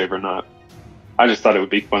reflex save or not. I just thought it would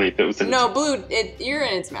be funny if it was in No, Blue. You're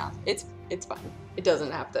in its mouth. It's fine. It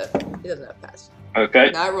doesn't have to. It doesn't have to pass.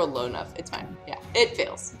 Okay. No, I rolled low enough. It's fine. Yeah, it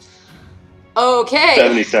fails. Okay.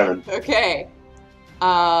 77. Okay.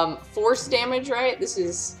 Force damage, right? This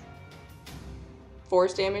is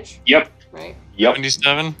force damage, Yep. right? Yep.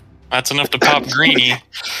 77? That's enough to pop Greenie.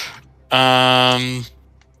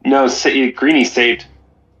 No, Greenie saved.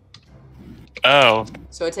 Oh.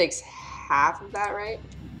 So it takes half of that, right?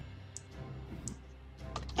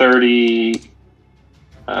 30...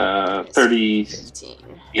 38?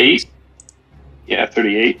 15. Yeah,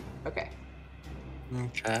 38. Okay.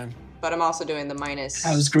 Okay. But I'm also doing the minus.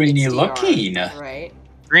 How's Greenie XDR, looking? Right?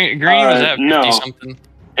 Greenie was at 50 no. something.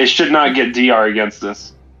 It should not get DR against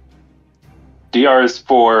this. DR is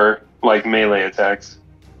for, like, melee attacks.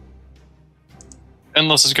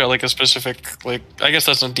 Unless it's got like a specific, like, I guess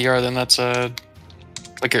that's not DR then, that's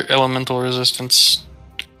like an elemental resistance.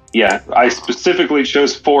 Yeah, I specifically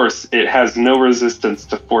chose force. It has no resistance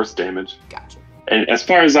to force damage. Gotcha. And as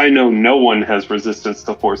far as I know, no one has resistance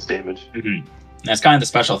to force damage. Mm-hmm. That's kind of the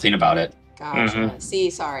special thing about it. Gotcha. See,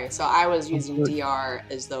 sorry. So I was using DR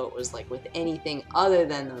as though it was like with anything other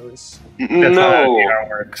than those. That's not how No, DR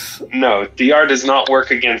works. no, DR does not work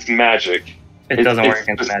against magic. It doesn't work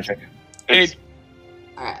against magic. It's,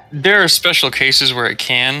 Alright. There are special cases where it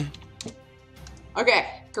can. Okay.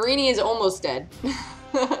 Greenie is almost dead.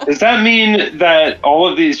 does that mean that all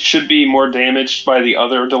of these should be more damaged by the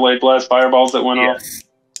other delayed blast fireballs that went off? Yes.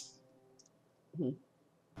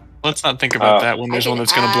 Let's not think about that when there's one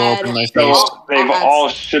that's going to blow up in my face. So they've all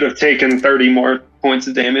should have taken 30 more points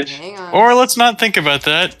of damage. Hang on. Or let's not think about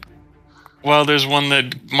that. Well, there's one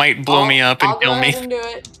that might blow me up and kill me. I'll go ahead and do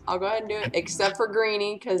it. I'll go ahead and do it. Except for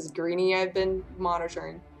Greenie, because Greenie I've been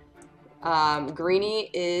monitoring.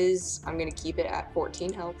 Greenie is... I'm going to keep it at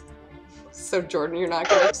 14 health. So, Jordan, you're not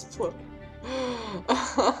going to explode.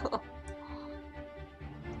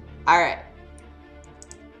 Alright.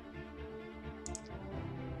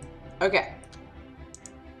 Okay.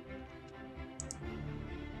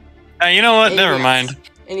 You know what? Anything Never else? mind.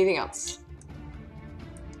 Anything else?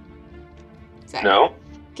 Zach? No,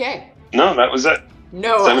 Okay. no, that was it.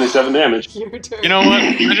 No. 77 damage. Your turn. You know what?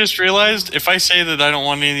 I just realized if I say that I don't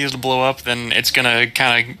want any of these to blow up, then it's going to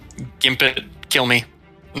kind of gimp it, kill me.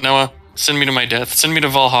 Noah, send me to my death. Send me to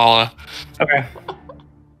Valhalla. Okay.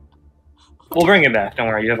 We'll bring it back. Don't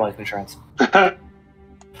worry. You have life insurance.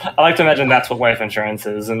 I like to imagine that's what life insurance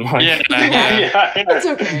is, and like, Yeah. It's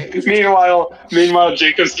okay. Meanwhile,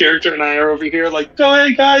 Jacob's character and I are over here like, go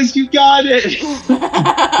ahead, guys, you got it.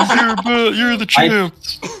 You're the champ.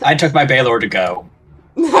 I took my Balor to go.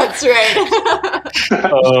 That's right.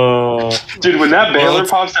 oh, Dude, when that Well, Balor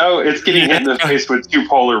pops out, it's getting hit in the face with 2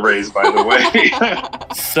 polar rays, by the way.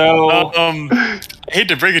 so I hate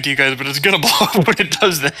to break it to you guys, but it's gonna blow up when it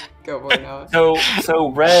does that. Go for it, Noah. so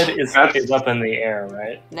red is up in the air,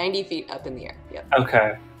 right? 90 feet up in the air. Yep.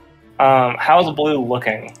 Okay. How's blue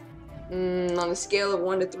looking? On a scale of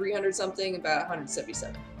 1 to 300 something, about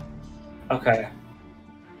 177. Okay.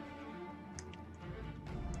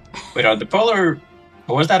 Wait, are the polar...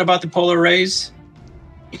 What was that about the polar rays?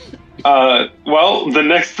 Well, the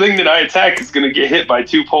next thing that I attack is going to get hit by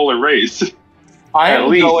 2 polar rays. I At am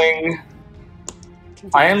least. going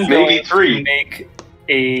Maybe to 3. make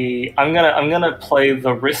a. I'm gonna play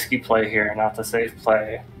the risky play here, not the safe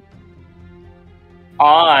play.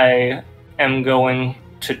 I am going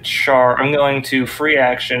to I'm going to free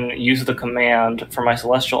action use the command for my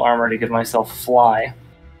celestial armor to give myself fly,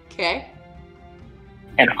 Okay.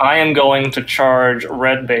 and I am going to charge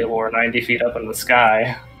red Balor 90 feet up in the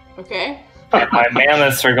sky. Okay. And my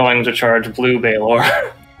mammoths are going to charge blue Balor.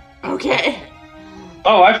 Okay.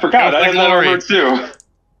 Oh, I forgot. I have that Glory. armor too.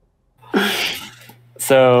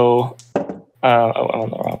 So, I'm on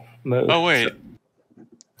the wrong move. Oh wait.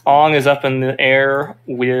 Ong is up in the air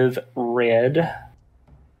with red.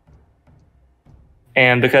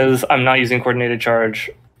 And because I'm not using coordinated charge,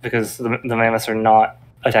 because the mammoths are not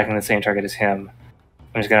attacking the same target as him,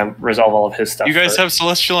 I'm just going to resolve all of his stuff. You guys first. have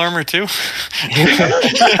celestial armor too?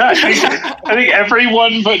 I think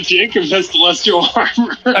everyone but Jacob has celestial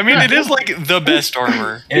armor. I mean, it is like the best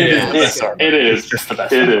armor. It is. Yes. It is. Just the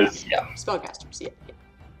best. It armor. is. Yeah. Spellcasters, yeah.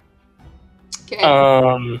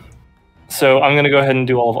 Okay. So I'm going to go ahead and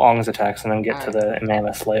do all of Ong's attacks and then get to the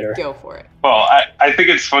mammoths later. Go for it. Well, I think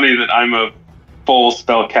it's funny that I'm a full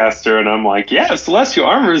spellcaster and I'm like, yeah, celestial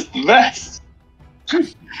armor is the best.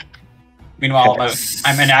 Meanwhile,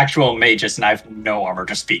 I'm an actual magus and I have no armor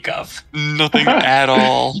to speak of. Nothing at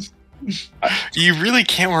all. You really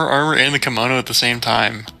can't wear armor and the kimono at the same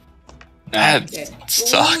time. That Okay.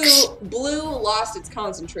 sucks. Blue lost its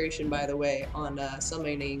concentration, by the way, on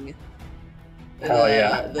summoning Hell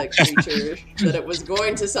yeah. the creature that it was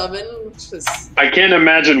going to summon. Which was... I can't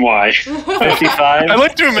imagine why. 55. I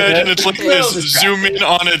like to imagine it's like Yeah. this zoom in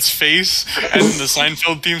on its face, and the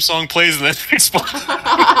Seinfeld theme song plays, and then it explodes.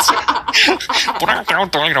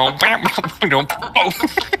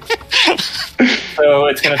 So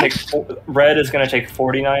it's going to take. Red is going to take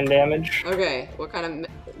 49 damage. Okay, what kind of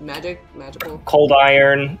magical? Cold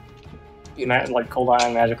iron, Beautiful. like cold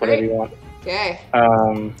iron magic, whatever you want. Okay.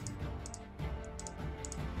 And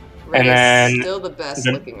Red is then still the best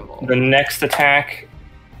looking of all. The next attack,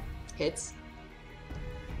 Hits.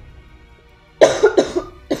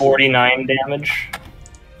 49 damage.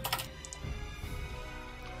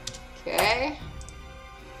 Okay.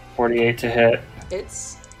 48 to hit.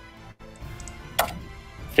 Hits.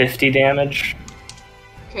 50 damage.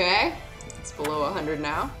 Okay. It's below 100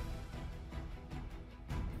 now.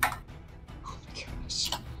 Oh my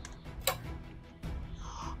gosh.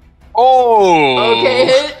 Oh! Okay,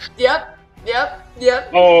 hit. Yep.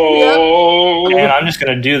 Oh. And I'm just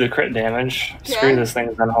going to do the crit damage. Screw Okay. this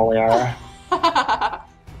thing's unholy armor.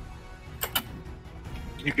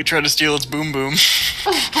 You could try to steal its boom boom.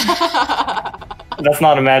 That's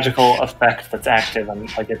not a magical effect that's active.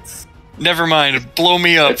 Like it's. Never mind. Blow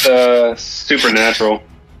me up. It's supernatural.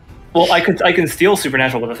 Well, I can steal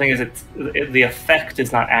supernatural, but the thing is, the effect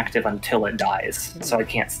is not active until it dies, so I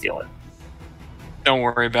can't steal it. Don't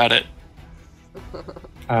worry about it.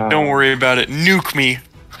 Don't worry about it. Nuke me.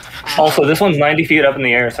 Also, this one's 90 feet up in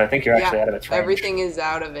the air, so I think you're actually out of its range. Everything is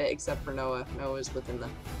out of it except for Noah. Noah's within the...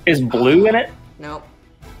 Is blue in it? Nope.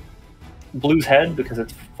 Blue's head, because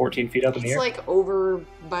it's 14 feet up in the It's air? like over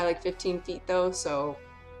by like 15 feet though, so...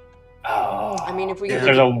 Oh. I mean, if we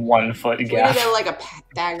There's a 1 foot if gap. we did like a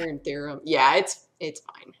Pythagorean theorem, yeah, it's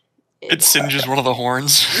fine. It singes one of the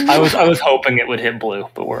horns. I was hoping it would hit blue,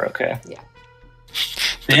 but we're okay. Yeah.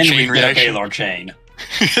 The Then chain we get a reaction. Balor chain.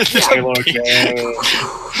 Taylor, okay.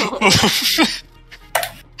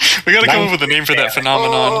 We gotta come up with a name for that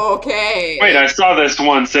phenomenon. Oh, okay. Wait, I saw this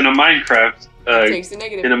once in a Minecraft It takes the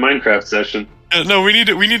negative. in a Minecraft session. No, we need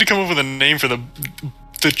to come up with a name for the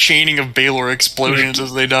chaining of Balor explosions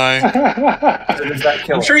as they die. Does that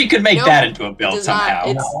kill I'm it? sure you could make No, that into a It build does not.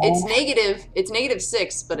 somehow. It's negative. It's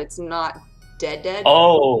 -6, but it's not dead.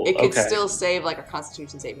 Oh, It could okay. still save like a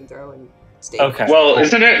Constitution saving throw and stay. Okay. Well,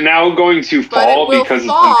 isn't it now going to But it fall will because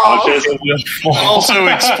fall. it's unconscious? It will fall. Also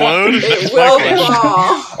explode. It will Exactly.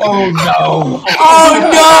 fall. Oh no! Oh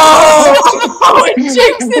no! Oh, it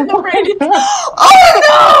jinxed in the brain.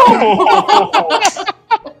 Oh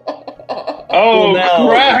Oh, no.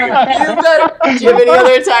 crap! no! Do you have any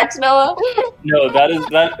other attacks, Noah? No,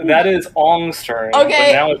 that is Ong's turn. Okay.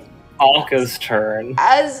 But now it's Aka's turn.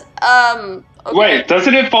 As okay. Wait,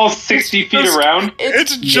 doesn't it fall 60 feet around?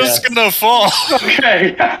 It's just Yes. gonna fall. Okay.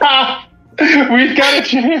 We've got a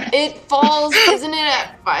chance. It falls, isn't it,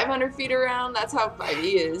 at 500 feet around? That's how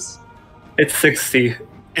 5e is. It's 60.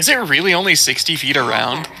 Is it really only 60 feet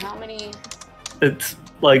around? How many? It's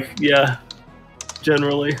like, yeah,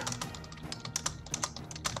 generally.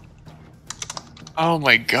 Oh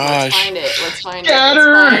my gosh. Let's find it.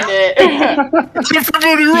 Scatter! Let's find it.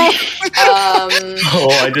 Everybody roll!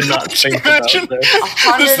 Oh, I did not think about Imagine this.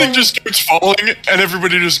 this thing just starts falling and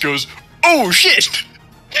everybody just goes, oh shit!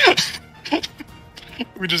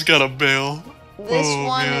 We just got a bail. This Oh,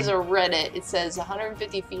 one man. is a Reddit. It says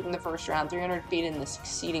 150 feet in the first round, 300 feet in the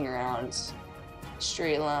succeeding rounds.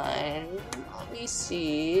 Straight line. Let me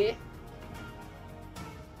see.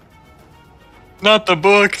 Not the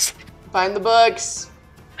books. Find the books.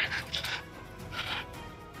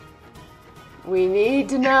 We need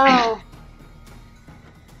to know.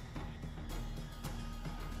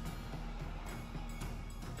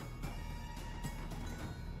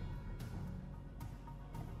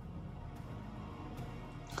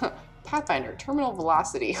 Pathfinder, terminal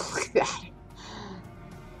velocity. Look at that.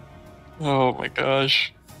 Oh my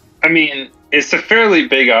gosh. I mean, it's a fairly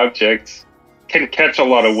big object. Can catch a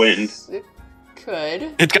lot of wind. It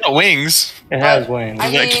could. It's got wings. It has wings.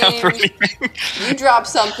 I Does that count for mean- anything? You drop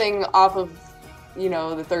something off of,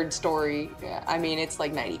 the third story. Yeah, I mean, it's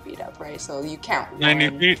like 90 feet up, right? So you count. 90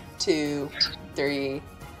 1, feet. 2, 3,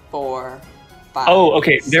 4, 5. Oh,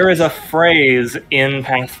 okay. There is a 6. phrase in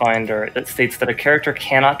Pathfinder that states that a character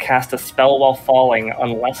cannot cast a spell while falling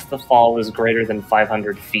unless the fall is greater than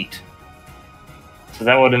 500 feet. So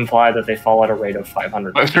that would imply that they fall at a rate of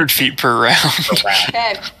 500 500 feet per round. per round.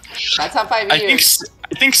 Okay, that's how 5 years.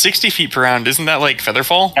 I think 60 feet per round. Isn't that like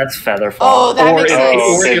Featherfall? That's Featherfall. Oh, that makes sense.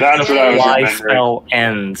 Or Okay, if that's the what I was fly remembering. spell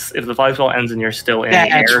ends. If the fly spell ends and you're still in That's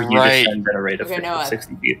the air, you right. descend at a rate of Okay, 50, Noah,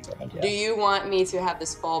 60 feet. Yeah. Do you want me to have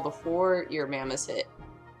this fall before your mammoth hit?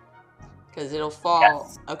 Because it'll fall.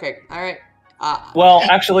 Yes. Okay, all right. Well,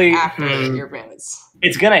 actually, After your mammoths.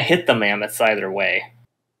 it's gonna hit the mammoths either way.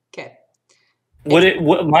 Okay, Would it?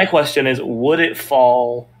 My question is, would it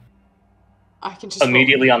fall I can just roll.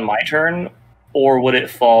 immediately on my turn, or would it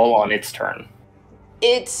fall on its turn?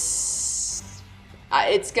 It's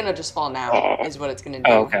gonna just fall now. Oh. Is what it's gonna do.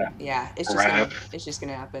 Oh, okay. Yeah, it's Crap. just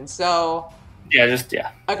gonna happen. So Yeah.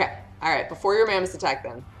 okay, all right. Before your mammoth attack,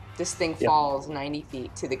 then this thing Yep. falls 90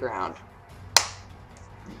 feet to the ground.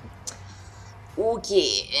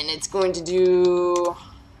 Okay, and it's going to do.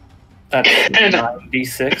 That's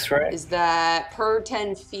 9d6, right? Is that per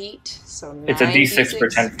 10 feet? So It's a d6 per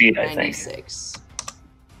 10 feet, I think. 96.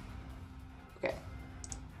 Okay.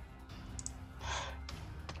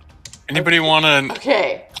 Anybody want to?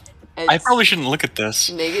 Okay. I It's probably shouldn't look at this.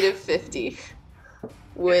 negative 50,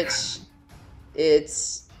 which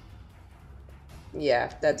it's.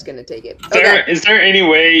 Yeah, that's gonna take it. Is there any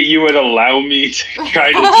way you would allow me to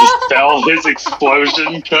try to dispel his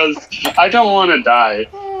explosion? Because I don't want to die.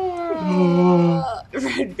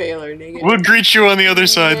 Red Balor, negative. We'll greet you on the other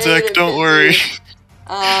side, Zach. Negative Don't worry. 50.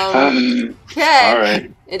 All right.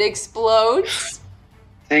 It explodes.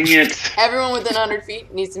 Dang it. Everyone within 100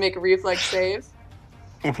 feet needs to make a reflex save.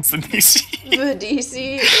 What's the DC? The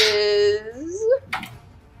DC is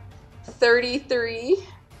 33.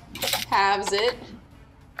 Halves it.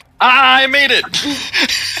 Ah, I made it.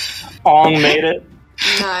 Ong made it.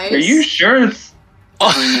 Nice. Are you sure it's...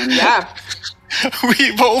 Yeah.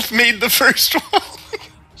 We both made the first one.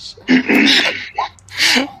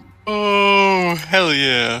 Oh, hell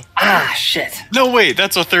yeah. Ah, shit. No, wait,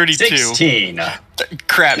 that's a 32. 16.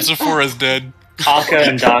 Crap, Sephora's dead. Aka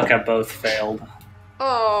and Daka both failed.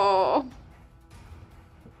 Oh.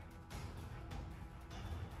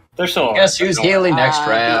 They're still alive. Guess who's healing next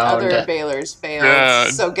The round? other Balors failed. Yeah.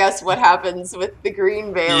 So guess what happens with the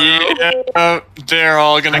green Balor? Yeah, they're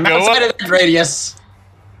all gonna I'm go outside up. of that radius.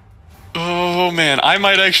 Oh man, I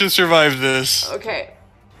might actually survive this. Okay.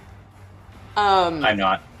 I'm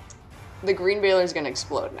not. The green Balor's gonna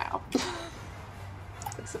explode now.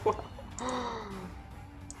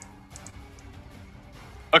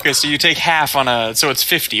 Okay, so you take half on a, so it's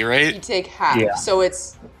 50, right? You take half. Yeah. So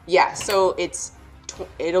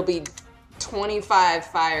it'll be 25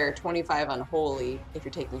 fire, 25 unholy if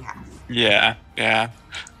you're taking half. Yeah, yeah.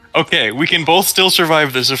 Okay, we can both still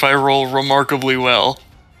survive this if I roll remarkably well.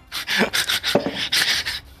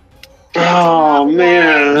 Oh,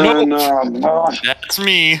 man. Nope. No. That's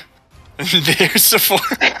me. There's Sephora.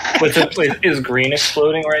 Wait, is green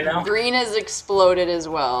exploding right now? Green has exploded as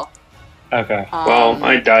well. Okay. Well,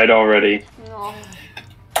 I died already. No.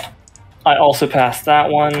 I also passed that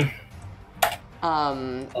one.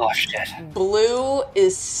 Oh shit. Blue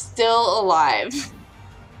is still alive,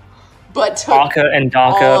 but took Aka and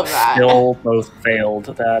all Daka of that. still both failed.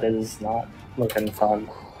 That is not looking fun.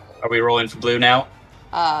 Are we rolling for blue now?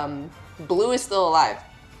 Blue is still alive.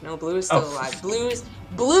 No, Blue is still Oh. alive.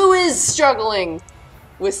 Blue is struggling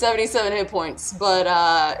with 77 hit points, but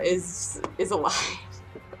is alive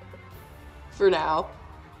for now.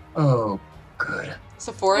 Oh, good.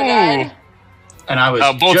 Sephora died. And I was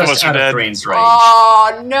Both of just us are out dead. of Green's range.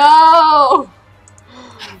 Oh no!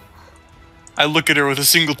 I look at her with a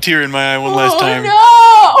single tear in my eye one last time.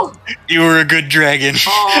 Oh You were a good dragon. no!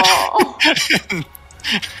 Oh.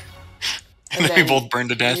 And then we both burned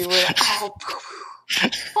to death. You were,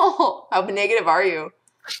 oh, how negative are you?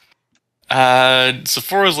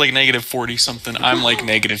 Sephora's like negative 40 something. I'm like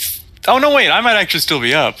negative. Oh no, wait, I might actually still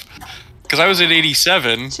be up. Because I was at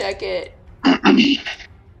 87. Check it.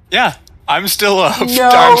 Yeah, I'm still up. No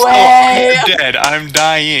I'm way! still dead. I'm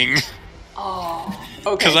dying. Oh,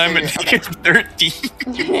 okay. Because I'm at so negative 13.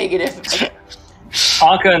 you're negative. Okay.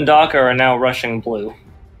 Aka and Daka are now rushing blue.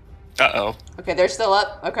 Uh-oh. Okay, they're still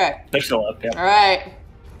up. Okay. They're still up, yeah. All right.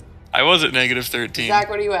 I was at negative 13. Zach,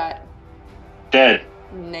 what are you at? Dead.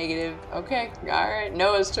 Negative. Okay. All right.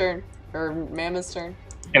 Noah's turn. Or Mammoth's turn.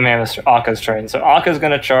 And man, it's Aka's turn. So Aka's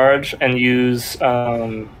going to charge and use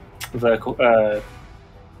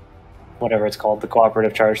whatever it's called, the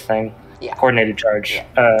cooperative charge thing. Yeah. Coordinated charge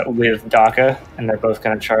with Daka, and they're both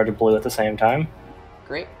going to charge blue at the same time.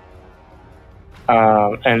 Great.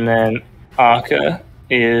 And then Aka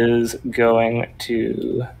is going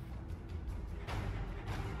to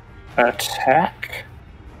attack.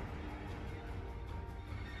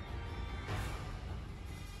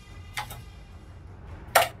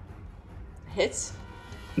 Hits.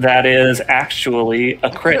 That is actually a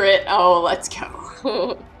crit. Oh, let's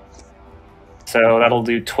go. So that'll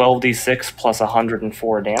do 12d6 plus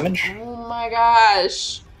 104 damage. Oh my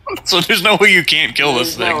gosh. So there's no way you can't kill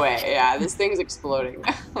this There's thing. no way. Yeah, this thing's exploding.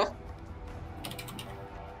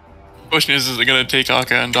 Question is it going to take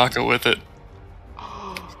Aka and Daka with it?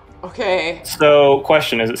 Okay. So,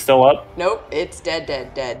 question, is it still up? Nope. It's dead.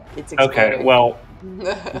 It's exploding. Okay, well,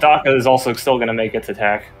 Daka is also still going to make its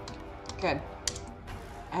attack. Okay.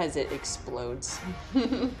 As it explodes.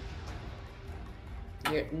 You're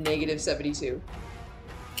at negative 72.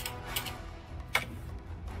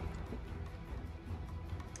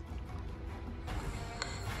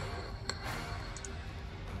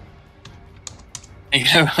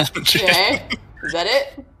 Okay. Is that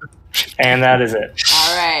it? And that is it.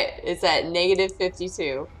 All right. It's at negative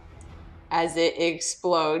 52 as it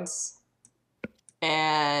explodes.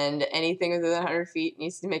 And anything within 100 feet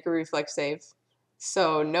needs to make a reflex save.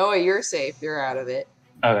 So, Noah, you're safe. You're out of it.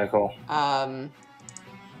 Okay, cool. Yeah.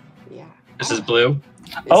 This is blue.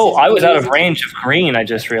 This Oh, is I was out of Blue's- range of green, I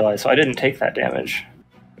just realized, so I didn't take that damage.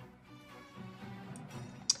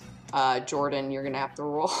 Jordan, you're gonna have to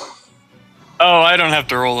roll. Oh, I don't have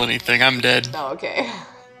to roll anything. I'm dead. Oh, okay.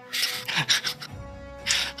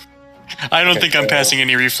 I don't think I'm passing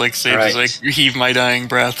any reflex saves as Right. I heave my dying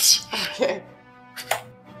breaths. Okay.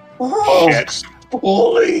 Oh, Shit.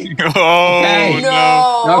 holy. Oh Okay.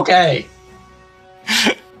 no! Okay.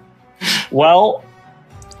 Well,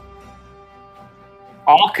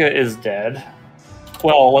 Akka is dead.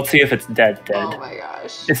 Well, let's see if it's dead. Oh my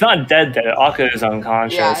gosh. It's not dead. Akka is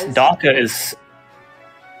unconscious. Yeah, it's- Daka is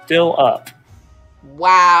still up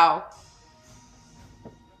Wow.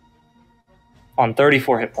 on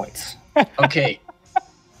 34 hit points. Okay.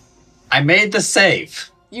 I made the save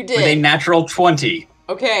You with a did. natural 20.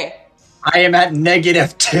 Okay. I am at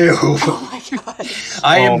 -2. Oh my gosh.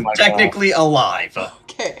 I Oh am my technically alive.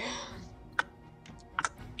 Okay.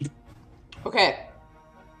 Okay.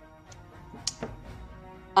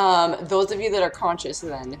 Those of you that are conscious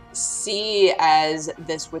then see as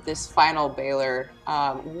with this final Balor.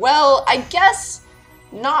 Well, I guess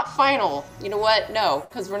not final. You know what? No,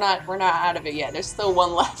 because we're not out of it yet. There's still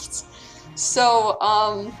one left. So,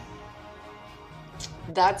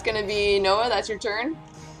 that's gonna be Noah. That's your turn.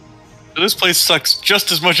 This place sucks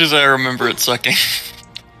just as much as I remember it sucking.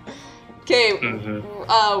 Okay.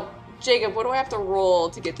 Mhm. Jacob, what do I have to roll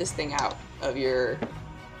to get this thing out of your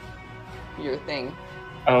thing?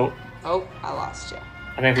 Oh, Oh, I lost you.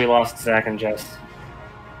 I think we lost Zach and Jess.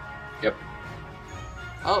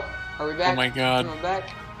 Oh, are we back? Oh my god. Am I back?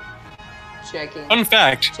 Checking. Fun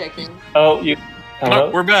fact. Checking. Oh, you. Hello?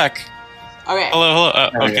 No, we're back. Okay. Hello.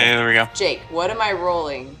 There we Okay, go. there we go. Jake, what am I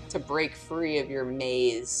rolling to break free of your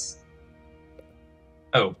maze?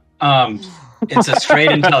 Oh, it's a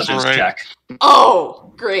straight intelligence Right. check.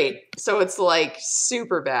 Oh, great. So it's like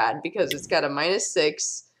super bad because it's got a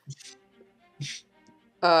 -6.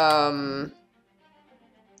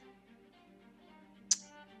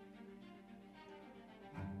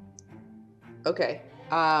 Okay.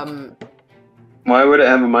 Why would it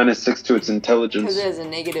have a -6 to its intelligence? Because it Does has a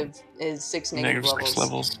negative, is 6 negative Negative levels. 6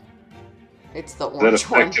 levels. It's the that orange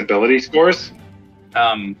one. affect ability scores?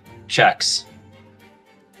 Checks.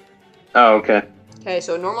 Oh, okay. Okay,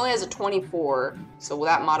 so it normally has a 24, so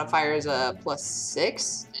that modifier is a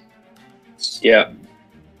 +6. Yeah.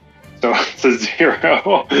 So it's a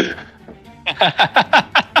 0.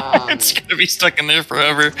 It's gonna be stuck in there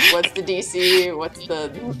forever. What's the DC? What's the...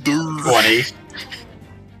 20.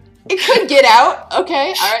 It could get out.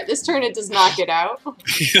 Okay, alright, this turn it does not get out.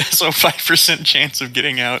 So 5% chance of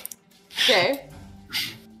getting out. Okay.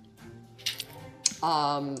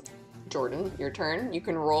 Jordan, your turn. You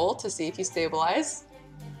can roll to see if you stabilize.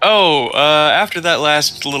 Oh, after that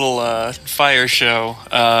last little fire show,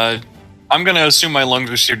 I'm gonna assume my lungs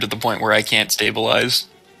are seared to the point where I can't stabilize.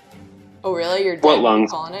 Oh, really? You're dead? What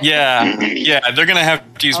lungs? Calling it? Yeah, they're gonna have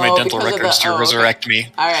to use my Oh, dental because of records the- to oh, okay. resurrect me.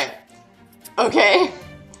 Alright. Okay.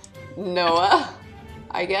 Noah,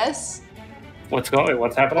 I guess? What's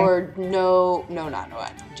happening? Or no, not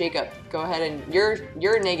Noah. Jacob, go ahead and... You're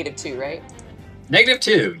 -2, right?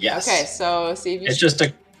 -2, yes. Okay, so see if you It's just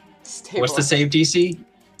a. stabilize. What's the save DC? You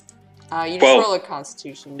just 12. roll a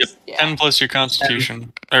constitution. Yep, Yeah. 10 plus your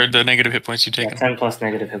constitution, or the negative hit points you take. Yeah, 10 plus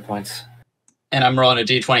negative hit points. And I'm rolling a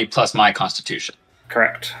d20 plus my constitution.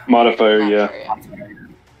 Correct. Modifier, Not yeah. sure yet.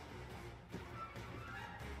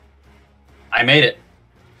 I made it.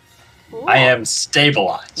 Cool. I am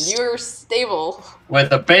stabilized. You're stable.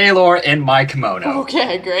 With a Balor in my kimono.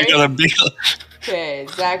 Okay, great. You gotta be. Okay,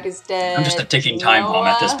 Zach is dead. I'm just a ticking time bomb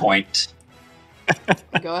at this Noah, point.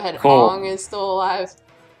 Go ahead. Cool. Ong is still alive.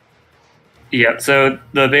 Yeah, so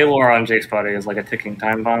the Balor on Jake's body is like a ticking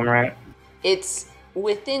time bomb, right? It's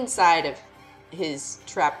within side of his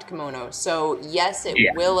trapped kimono, so yes, it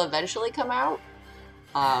Yeah. will eventually come out.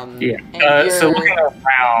 Yeah. and So you're- looking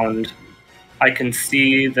around, I can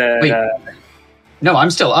see that. Wait. No, I'm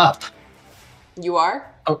still up. You are?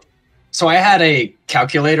 So I had a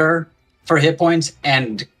calculator for hit points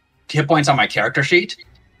and hit points on my character sheet.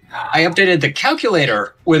 I updated the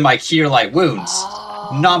calculator with my Cure Light wounds,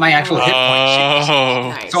 not my actual hit point sheet. Oh.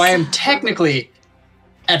 Nice. So I am technically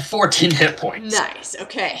at 14 hit points. Nice.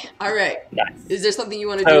 Okay. All right. Nice. Is there something you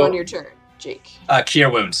want to do So- on your turn, Jake? Cure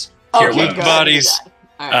wounds. Cure Okay, wounds. go ahead and do Bodies. that.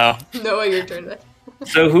 All right. Oh. Noah, your turn then.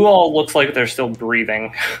 So who all looks like they're still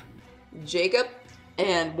breathing? Jacob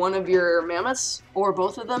and one of your mammoths, or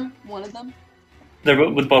both of them. One of them.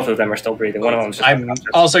 With both of them are still breathing. One of them's just I'm unconscious.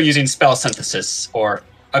 also using spell synthesis or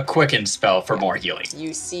a quicken spell for more healing.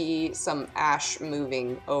 You see some ash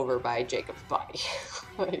moving over by Jacob's body.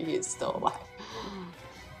 He is still alive.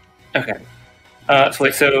 Okay.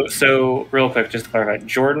 So real quick, just to clarify,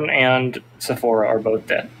 Jordan and Sephora are both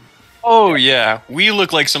dead, Oh yeah, we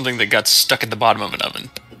look like something that got stuck at the bottom of an oven.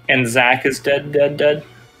 and Zach is dead.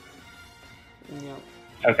 No.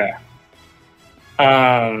 Okay.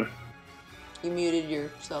 You muted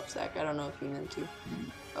yourself, Zach. I don't know if you meant to.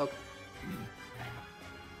 Okay.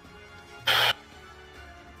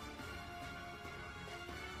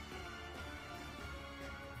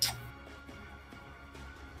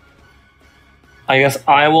 I guess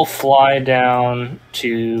I will fly down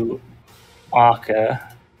to Aka.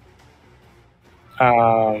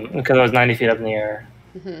 Because I was 90 feet up in the air.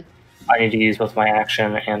 Mm-hmm. I need to use both my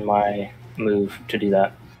action and my move to do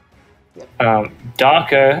that. Yep.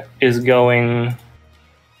 Daka is going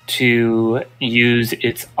to use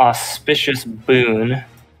its auspicious boon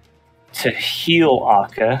to heal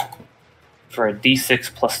Aka for a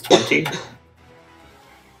d6 plus 20.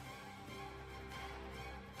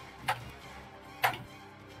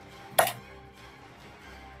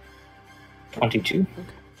 $22.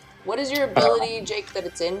 What is your ability, Jake, that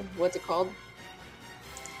it's in? What's it called?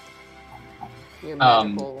 Your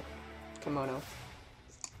magical kimono.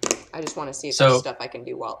 I just want to see if there's stuff I can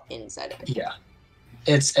do while inside of it. Yeah.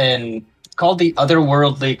 It's called the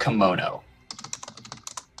Otherworldly Kimono.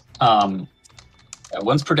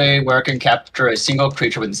 Once per day, where it can capture a single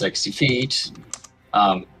creature within 60 feet.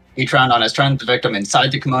 Each round on its turn, the victim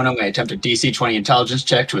inside the kimono may attempt a DC 20 intelligence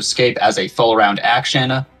check to escape as a full round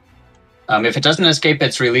action. If it doesn't escape,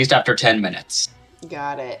 it's released after 10 minutes.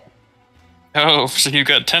 Got it. Oh, so you've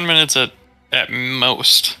got 10 minutes at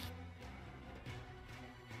most.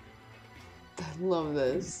 I love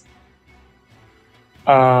this.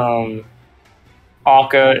 Aka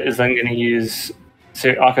is then going to use...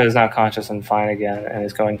 So Aka is now conscious and fine again and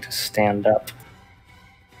is going to stand up.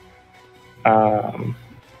 And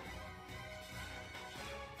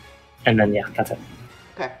then, yeah, that's it.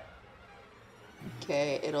 Okay.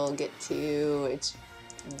 Okay, it'll get to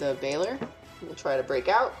the Balor. We'll try to break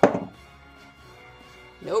out.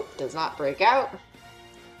 Nope, does not break out.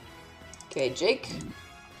 Okay, Jake.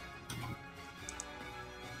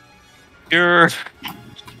 You're...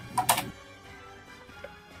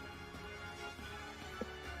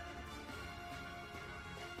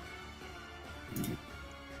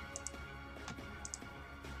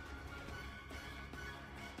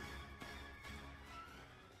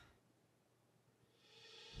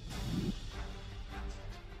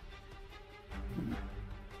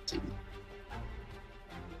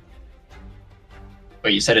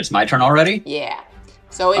 Wait, you said it's my turn already? Yeah.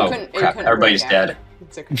 So it couldn't. Crap. It couldn't Everybody's break out. dead.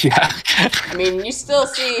 It's okay. Yeah. I mean, you still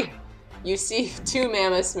see, two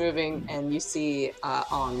mammoths moving, and you see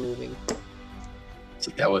Ong moving. So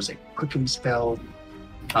that was a quicken spell.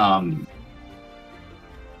 Trying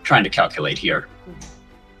to calculate here.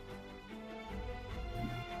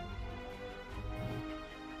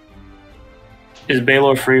 Is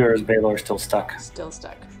Balor free or is Balor still stuck? Still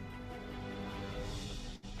stuck.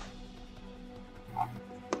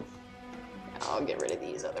 I'll get rid of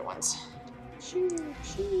these other ones. Shoo,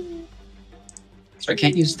 shoo. So I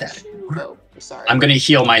can't use that. Oh, sorry. I'm going to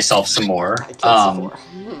heal myself some more. I killed some more.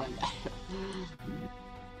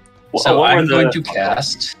 So I'm going to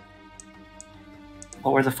cast...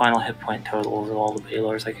 What were the final hit point totals of all the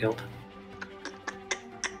Balors I killed?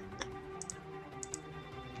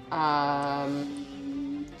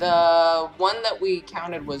 The one that we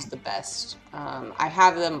counted was the best. I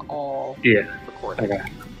have them all recorded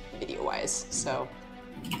video-wise, so...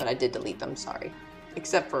 But I did delete them, sorry.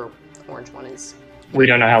 Except for the orange one is... We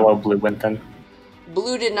don't know how low blue went then.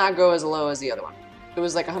 Blue did not go as low as the other one. It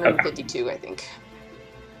was like 152, I think.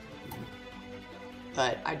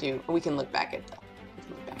 But we can look back at that.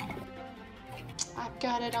 I've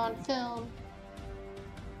got it on film.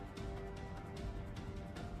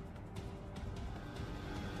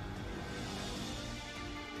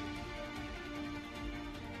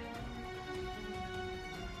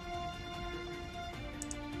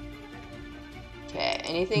 Okay,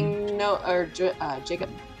 anything, Jacob?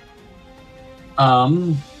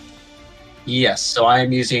 Yes, so I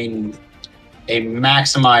am using a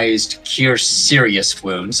maximized Cure Serious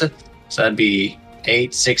Wounds. So that'd be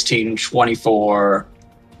 8, 16, 24,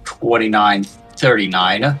 29,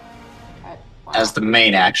 39 as the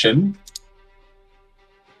main action.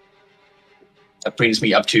 That brings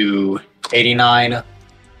me up to 89.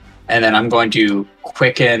 And then I'm going to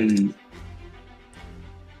quicken...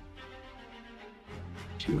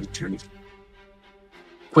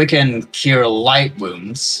 Quicken Cure Light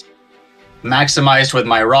Wounds. Maximized with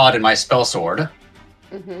my rod and my spell sword.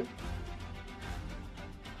 Mm-hmm.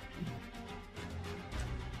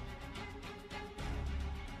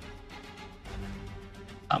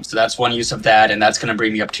 So that's one use of that, and that's going to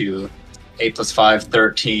bring me up to 8 plus 5,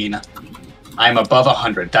 13. I'm above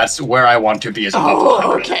 100. That's where I want to be, is above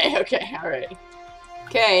 100. Okay, all right.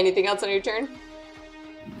 Okay, anything else on your turn?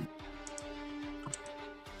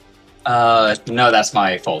 No, that's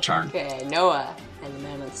my full turn. Okay, Noah and the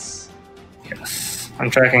mammoths. Yes. I'm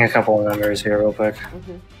tracking a couple of numbers here real quick.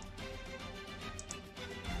 Mm-hmm.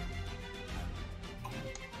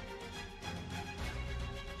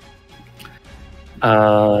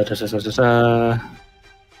 Da, da, da, da, da.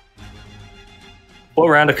 What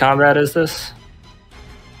round of combat is this?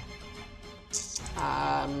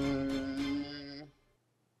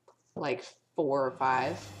 Like 4 or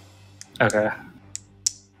 5. Okay.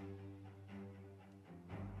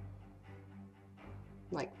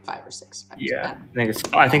 Like 5 or 6. Yeah,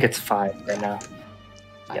 I think it's 5 right now.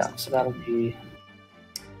 5. Yeah, so that'll be.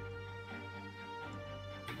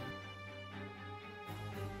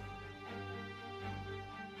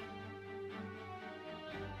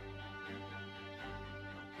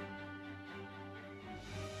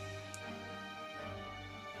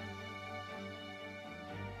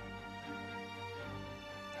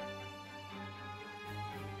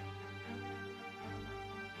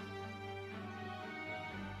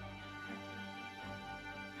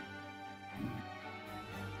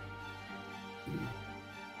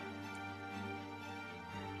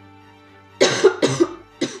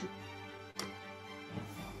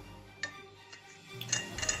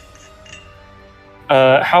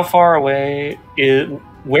 How far away is?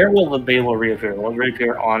 Where will the Balor reappear? Will it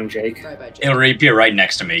reappear on Jake? Right by Jake. It'll reappear right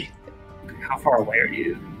next to me. How far away are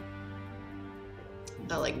you?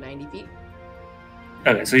 Like 90 feet.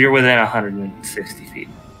 Okay, so you're within 160 feet.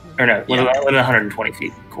 Or no, within 120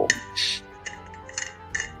 feet. Cool.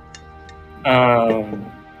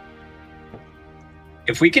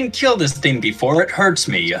 If we can kill this thing before it hurts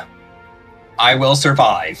me, I will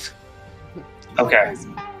survive. Okay.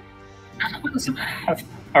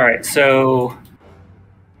 Alright, so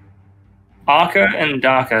Akka and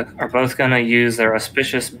Daka are both going to use their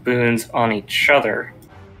auspicious boons on each other.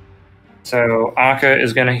 So Akka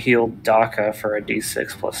is going to heal Daka for a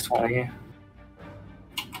d6 plus 20.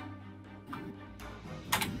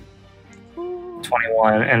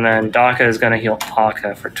 21, and then Daka is going to heal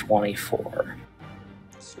Akka for 24.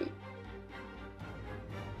 Sweet.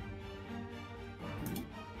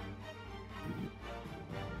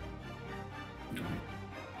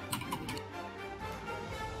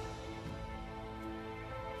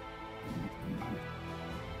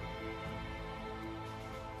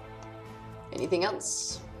 Anything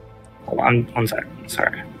else? Hold on, 1 second.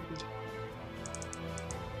 Sorry.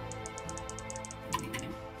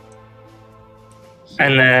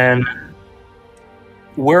 And then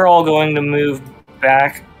we're all going to move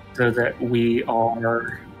back so that we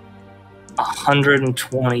are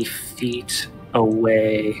 120 feet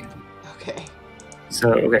away. Okay.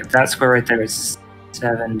 So, okay, that square right there is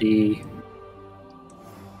 70.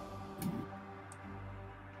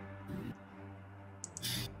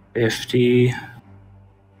 $50.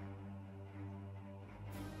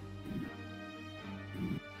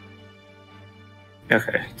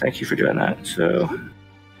 Okay, thank you for doing that. So,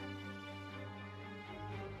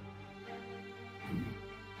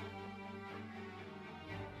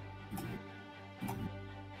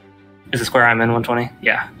 is the square I'm in 120?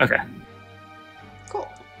 Yeah, okay. Cool.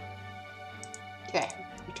 Okay,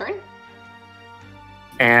 your turn?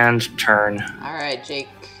 And turn. Alright, Jake.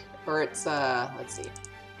 Or it's, let's see.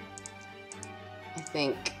 I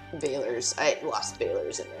think Balor's. I lost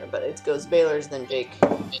Balor's in there, but it goes Balor's, then Jake.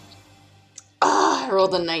 Ah, I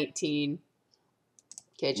rolled a 19.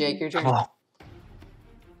 Okay, Jake, your turn. Oh.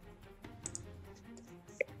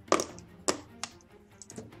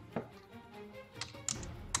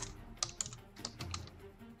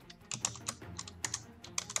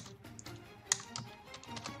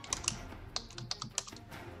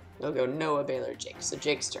 We'll go Noah, Balor, Jake. So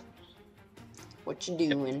Jake's turn. What you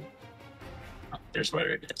doing? There's where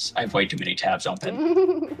it is. I have way too many tabs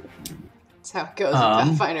open. That's how it goes with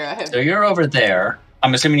Pathfinder. I have. So you're over there.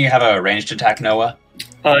 I'm assuming you have a ranged attack, Noah?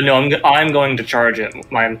 No, I'm going to charge it.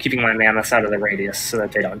 I'm keeping my mammoths out of the radius so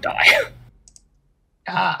that they don't die.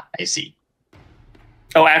 Ah, I see.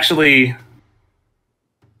 Oh, actually,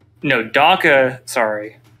 no, Daka,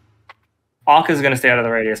 sorry. Akka's going to stay out of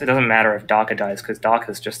the radius. It doesn't matter if Daka dies, because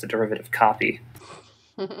Daka's just a derivative copy.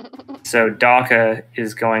 So Daka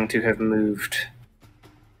is going to have moved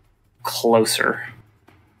closer.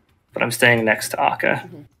 But I'm staying next to Akka.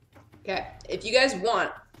 Okay, if you guys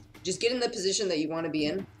want, just get in the position that you want to be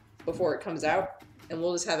in before it comes out, and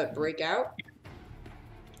we'll just have it break out,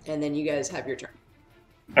 and then you guys have your turn.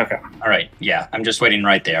 Okay. All right. Yeah, I'm just waiting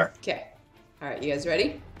right there. Okay. All right, you guys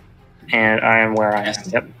ready? And I am where I am.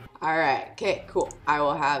 Yes. Yep. All right. Okay, cool. I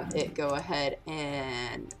will have it go ahead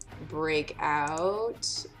and break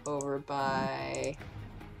out over by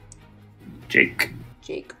Jake.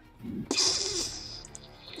 Jake.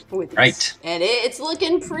 With Right. its- and it's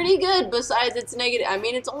looking pretty good. Besides its negative, I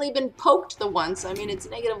mean, it's only been poked the once. I mean, its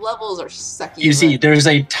negative levels are sucky. You see, but- there's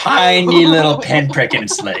a tiny little pinprick in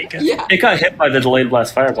its leg. Yeah. It got hit by the delayed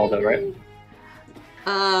blast fireball, though, right?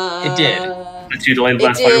 It did. The 2 delayed It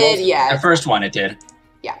blast did, fireballs. yeah. The first one, it did.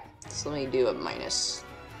 Yeah. So let me do a minus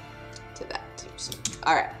to that too. So,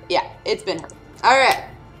 all right. Yeah, it's been hurt. All right.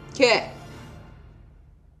 Okay.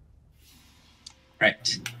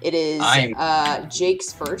 Right. It is I'm-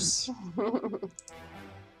 Jake's first.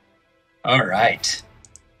 All right.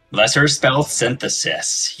 Lesser spell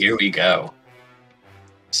synthesis. Here we go.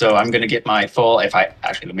 So I'm gonna get my full.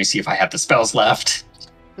 Let me see if I have the spells left.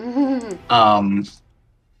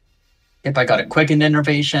 If I got a quickened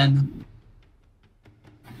innervation,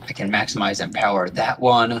 I can maximize empower that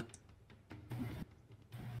one.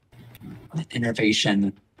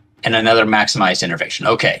 Innervation and another maximized innervation.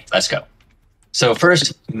 Okay, let's go. So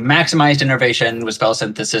first, maximized innervation with spell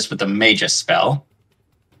synthesis with the Magus spell.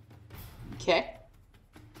 Okay.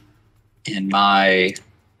 In the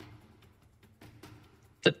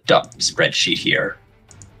duck spreadsheet here.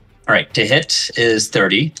 All right, to hit is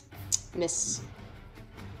 30. Miss.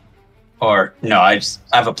 Or no, I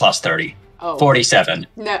have a plus 30. Oh. 47.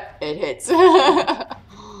 No, it hits. I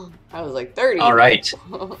was like 30. All right.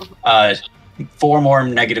 4 more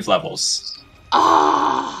negative levels.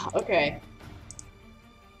 Okay.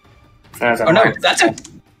 That's Oh no, that's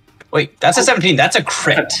a 17. That's a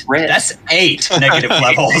crit. That's a crit. That's 8 negative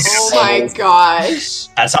levels. Oh my gosh.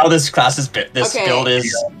 That's how this class is. This Okay. build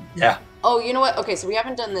is. Yeah. Oh, you know what? Okay, so we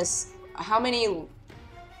haven't done this. How many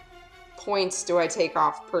points do I take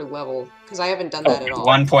off per level? Because I haven't done that at all.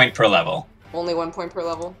 1 point per level. Only 1 point per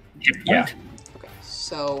level? Yeah. Okay,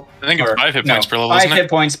 so... I think it's 5 hit points per level, 5 isn't hit it?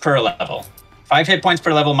 points per level. 5 hit points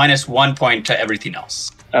per level minus 1 point to everything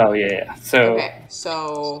else. Oh, yeah. So Okay,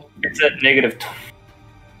 so... it's at negative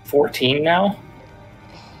 14 now?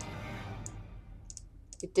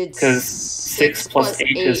 It did Because 6 plus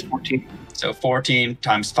 8 is 14. So 14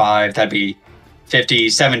 times 5, that'd be 50,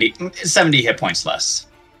 70 hit points less.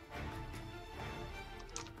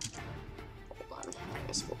 Hold on,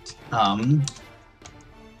 minus 14.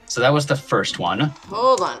 So that was the first one.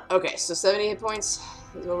 Hold on. Okay, so 70 hit points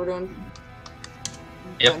is what we're doing.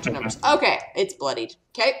 Yep. Bunch of numbers. Okay, it's bloodied.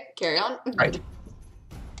 Okay, carry on. Right.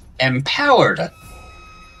 Empowered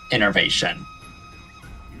innervation.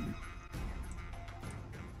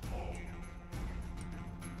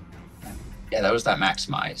 Yeah, that was that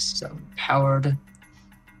maximized. So empowered.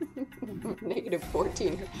 Negative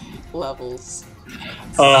 14 levels.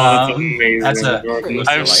 Oh, that's amazing. That's a- Jordan.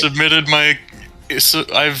 I've like- submitted my. So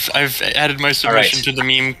I've added my submission right. to the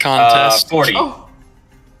meme contest. 40. Oh,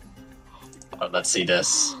 Oh, let's see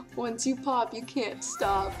this. once you pop, you can't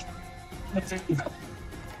stop.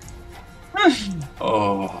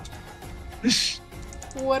 Oh,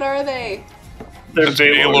 What are they? They're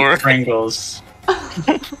Balor. Pringles.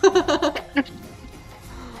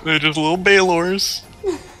 They're just little Balors.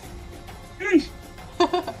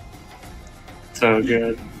 so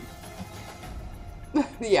good.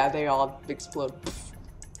 Yeah, they all explode.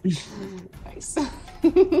 Nice.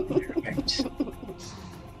 Right.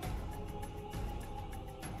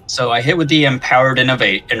 So I hit with the empowered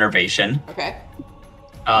innervation. Okay.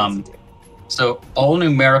 So all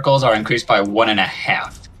numericals are increased by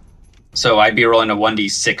 1.5. So I'd be rolling a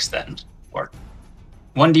 1d6 then, or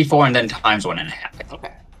 1d4 and then times 1.5.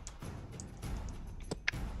 Okay.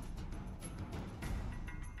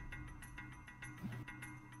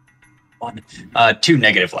 One. 2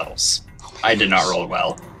 negative levels. I did not roll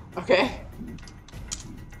well. Okay.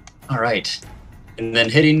 All right. And then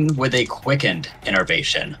hitting with a quickened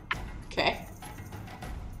innervation. Okay.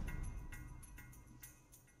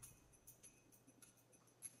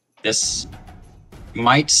 This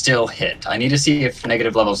might still hit. I need to see if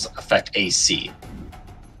negative levels affect AC.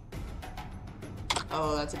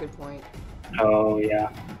 Oh, that's a good point. Oh, yeah.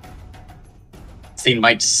 This thing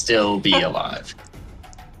might still be alive.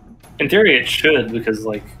 In theory, it should, because,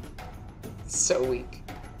 like, So weak.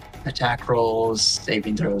 Attack rolls,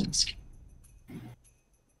 saving throws, and skill.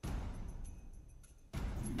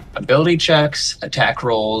 Ability checks, attack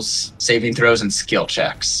rolls, saving throws, and skill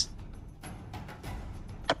checks.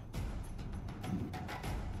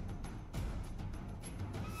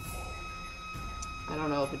 I don't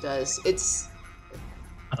know if it does. It's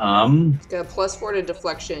Um, got a +4 to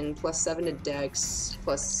deflection, +7 to dex,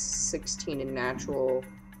 +16 in natural.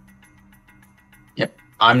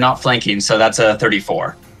 I'm not flanking, so that's a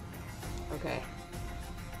 34. Okay.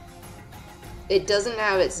 It doesn't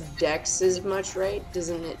have its dex as much, right?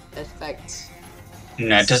 Doesn't it affect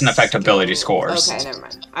No, it doesn't affect ability scores. Okay, never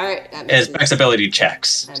mind. All right, that It misses. affects ability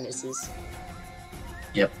checks. That misses.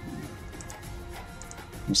 Yep.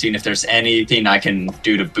 I'm seeing if there's anything I can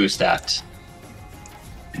do to boost that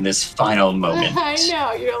in this final moment. I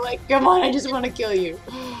know. You're like, come on, I just want to kill you.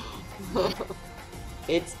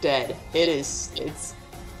 It's dead. It's.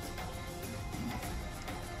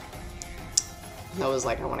 I was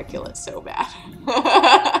like, I want to kill it so bad.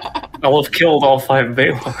 I'll have killed all 5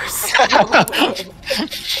 Balors.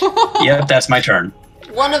 Yep, that's my turn.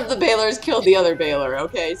 One of the Balors killed the other Balor,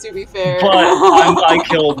 okay, to be fair. But I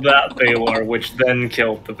killed that Balor, which then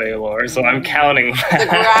killed the Balor, so I'm counting that. The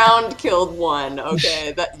ground killed one,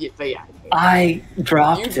 okay. But yeah. I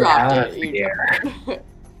dropped it out it. of the air.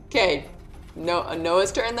 Okay,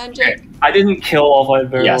 Noah's turn then, Jake? I didn't kill all 5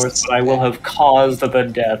 Balors, Yes. but I will have caused the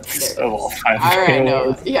deaths of all 5 Alright,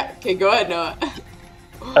 Noah. Balors. Yeah, okay, go ahead, Noah.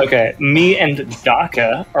 Okay, me and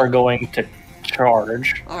Daka are going to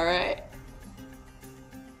charge. Alright.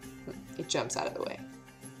 It jumps out of the way.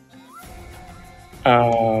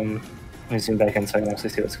 Let me zoom back in so I can actually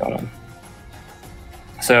see what's going on.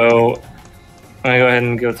 So, I'm gonna go ahead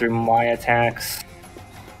and go through my attacks.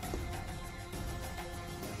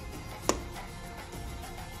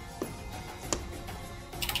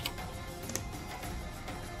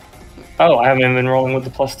 Oh, I haven't been rolling with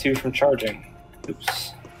the +2 from charging.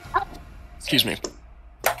 Oops. Excuse me.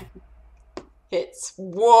 Hits.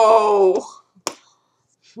 Whoa!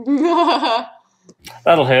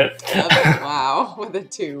 That'll hit. Wow, with a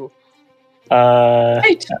 2.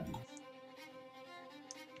 Right.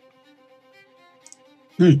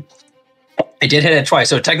 I did hit it twice,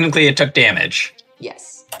 so technically it took damage.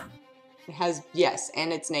 Yes. It has, yes,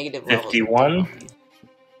 and it's negative levels. 51.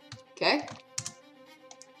 Okay.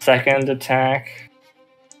 Second attack.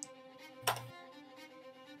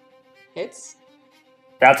 Hits.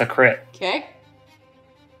 That's a crit. Okay.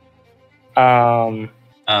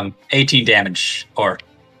 18 damage, or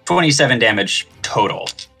 27 damage total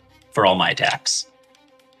for all my attacks.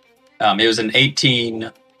 It was an 18,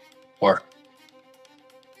 or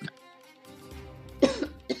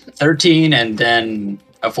 13, and then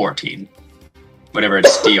a 14. Whatever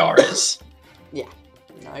its DR is. Yeah.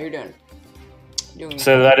 No, you're doing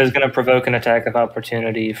So that is going to provoke an attack of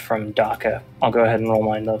opportunity from Daka. I'll go ahead and roll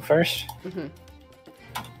mine though first. Mm-hmm.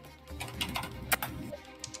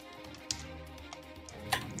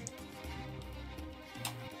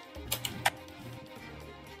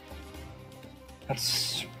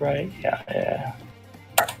 That's right. Yeah.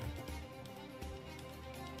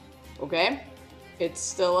 Okay. It's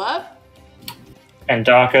still up. And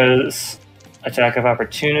Daka's attack of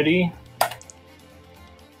opportunity.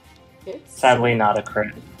 Hits. Sadly, not a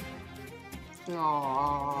crit.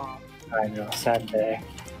 Aww. I know, sad day.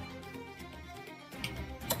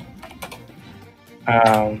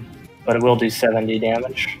 But it will do 70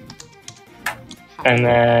 damage. And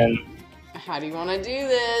then How do you want to do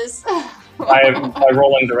this? by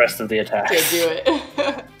rolling the rest of the attacks. Okay, do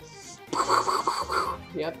it.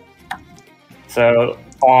 Yep. So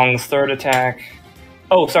Ong's third attack.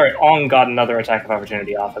 Oh, sorry, Ong got another attack of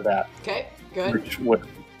opportunity off of that, Okay, good. which would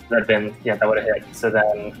have been, yeah, that would have hit. So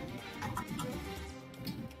then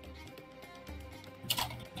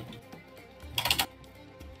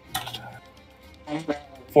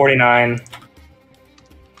 49,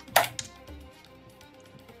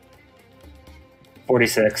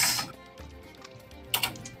 46,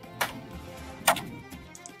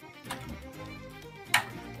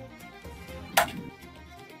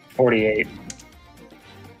 48,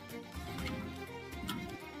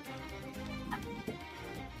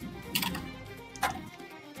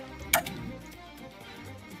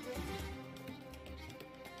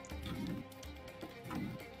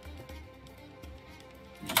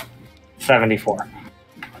 74.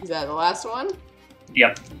 Is that the last one?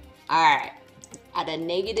 Yep. Alright. At a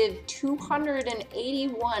negative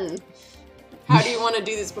 281. How do you want to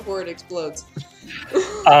do this before it explodes?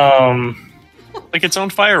 Like its own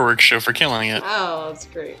fireworks show for killing it. Oh, that's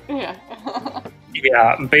great. Yeah.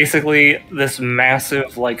 Yeah, basically this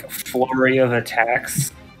massive like flurry of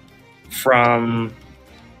attacks from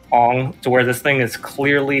Ong to where this thing is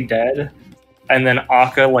clearly dead, and then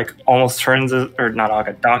Akka like almost turns it, or not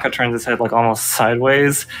Akka, Daka turns his head like almost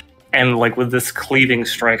sideways, and like with this cleaving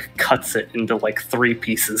strike cuts it into like 3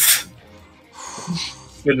 pieces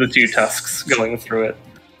with the 2 tusks going through it.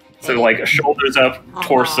 So like shoulders up,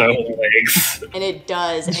 torso, legs. And it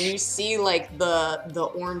does, and you see like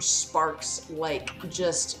the orange sparks like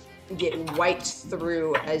just get wiped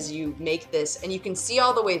through as you make this, and you can see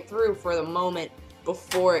all the way through for the moment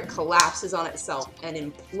before it collapses on itself and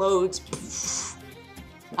implodes.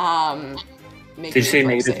 make Did you say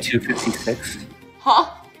reflex negative save. 256? Huh?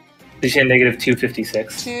 Did you say negative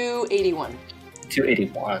 256? 281.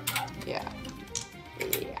 281. Yeah.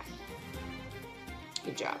 Yeah.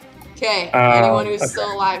 Good job. Okay, anyone who's okay.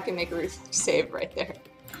 still alive can make a reflex save right there.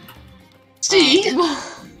 See?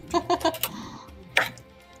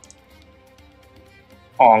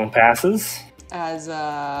 Ong passes. As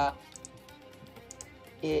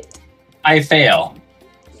it. I fail.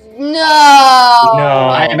 No.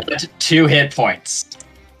 I am at 2 hit points.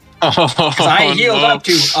 Oh, Because I healed no. up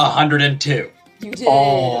to 102. You did.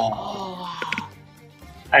 Oh. Oh.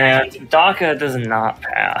 And Daka does not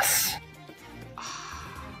pass.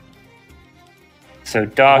 So Only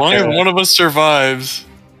if Daka, one of us survives.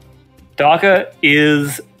 Daka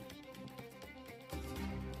is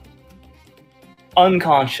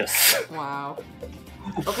unconscious. Wow.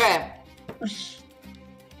 Okay.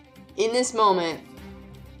 In this moment,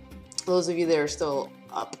 those of you that are still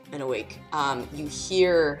up and awake, you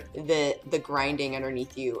hear the grinding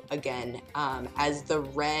underneath you again, as the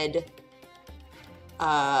red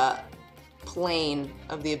plane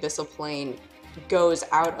of the abyssal plane goes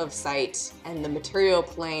out of sight and the material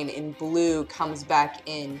plane in blue comes back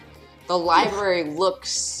in. The library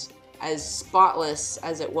looks as spotless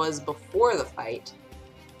as it was before the fight,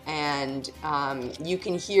 and you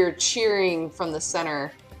can hear cheering from the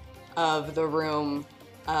center of the room,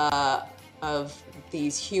 of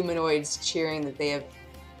these humanoids cheering that they have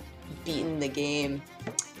beaten the game.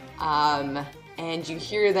 And you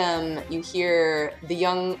hear the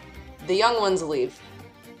young ones leave.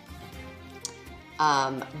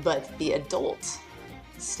 But the adult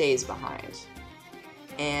stays behind.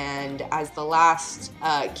 And as the last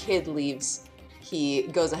kid leaves, he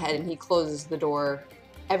goes ahead and he closes the door.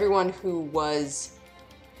 Everyone who was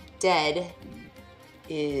dead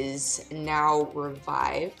is now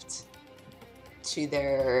revived to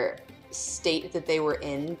their state that they were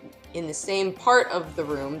in the same part of the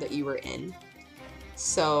room that you were in.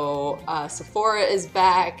 So Sephora is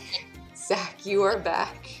back. Zach, you are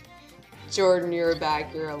back. Jordan, you're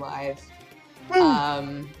back. You're alive.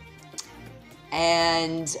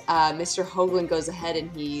 And Mr. Hoagland goes ahead and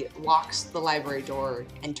he locks the library door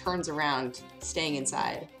and turns around, staying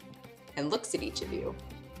inside, and looks at each of you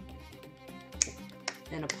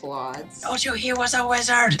and applauds. Told you he was a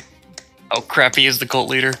wizard. Oh crap, he is the cult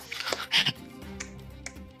leader.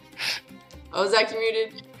 Oh, Zach, you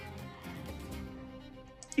muted?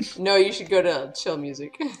 No, you should go to chill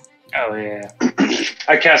music. Oh yeah.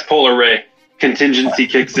 I cast Polar Ray. Contingency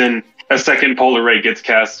kicks in. A second Polar Ray gets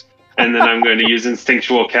cast. And then I'm going to use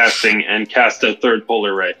instinctual casting and cast a third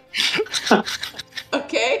Polar Ray.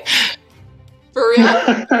 Okay. For real?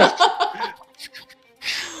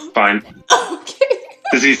 Fine. Okay.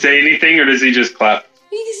 Does he say anything or does he just clap?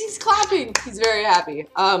 He's clapping. He's very happy.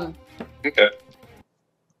 Okay.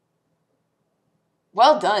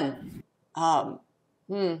 Well done.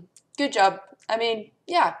 Good job. I mean,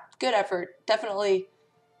 yeah, good effort. Definitely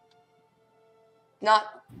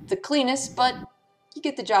not the cleanest, but you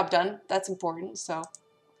get the job done. That's important. So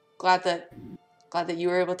glad that you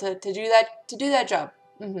were able to do that job.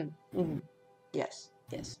 Yes.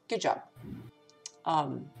 Good job.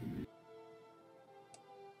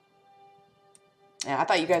 Yeah, I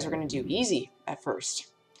thought you guys were gonna do easy at first.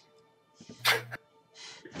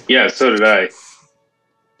 Yeah, so did I.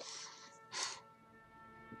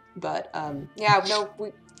 But yeah, no,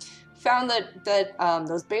 we found that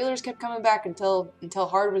those Balors kept coming back until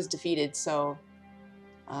Hard was defeated. So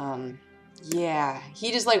yeah,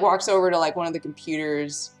 he just like walks over to like one of the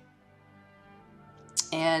computers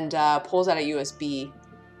and pulls out a USB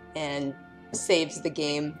and saves the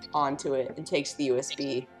game onto it and takes the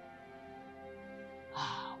USB.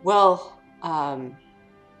 Well, of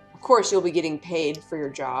course you'll be getting paid for your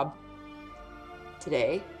job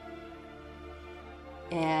today.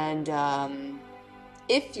 And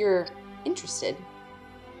if you're interested,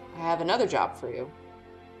 I have another job for you.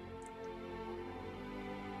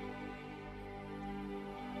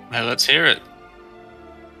 Well, let's hear it.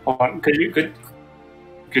 Hold on. Could you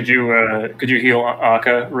heal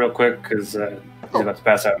Aka real quick because he's about to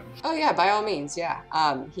pass out. Oh yeah, by all means, yeah.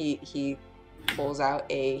 He pulls out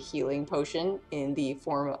a healing potion in the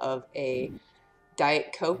form of a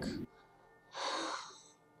Diet Coke.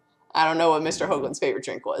 I don't know what Mr. Hoagland's favorite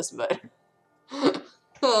drink was, but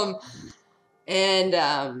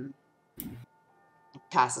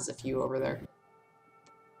passes a few over there.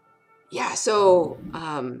 Yeah, so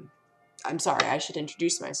I'm sorry, I should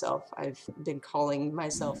introduce myself. I've been calling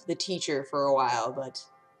myself the teacher for a while, but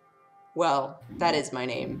well, that is my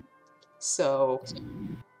name. So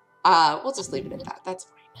we'll just leave it at that. That's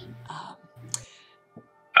fine.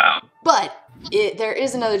 But There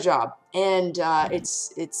is another job, and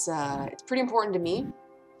it's pretty important to me.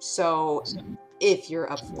 So, if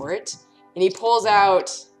you're up for it, and he pulls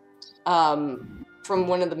out from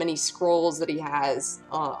one of the many scrolls that he has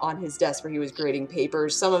on his desk where he was grading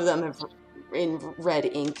papers. Some of them have in red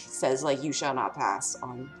ink says like "You shall not pass"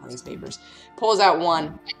 on these papers. Pulls out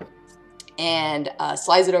one and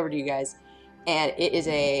slides it over to you guys, and it is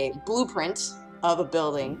a blueprint of a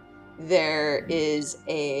building. There is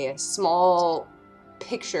a small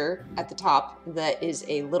picture at the top that is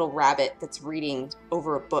a little rabbit that's reading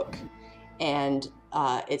over a book, and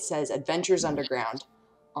it says Adventures Underground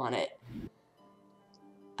on it.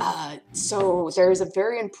 So there's a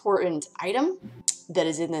very important item that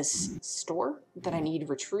is in this store that I need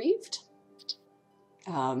retrieved.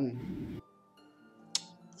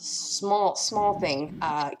 Small thing.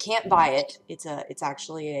 Can't buy it. It's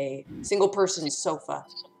actually a single person sofa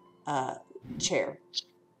chair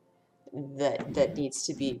that needs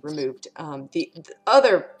to be removed. The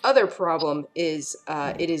other problem is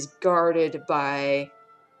it is guarded by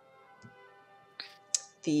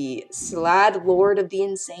the Slad Lord of the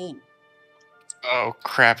Insane. Oh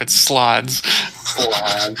crap! It's Slods.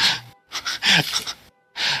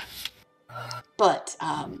 But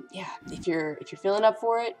yeah, if you're feeling up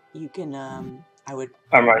for it, you can.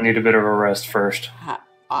 I might need a bit of a rest first.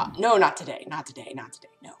 No, not today. Not today. No.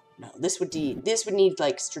 This would need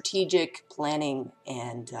like strategic planning,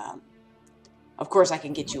 and of course I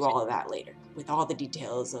can get you all of that later with all the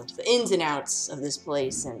details of the ins and outs of this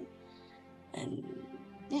place and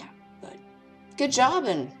yeah. But good job,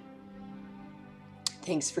 and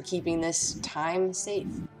thanks for keeping this time safe.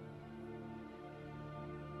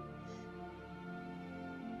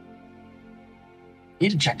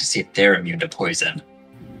 Need to check to see if they're immune to poison.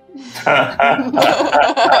 Oh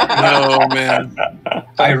man!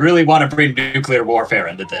 I really want to bring nuclear warfare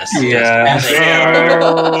into this. Yeah.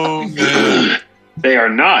 Oh man! They are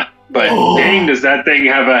not, but dang, does that thing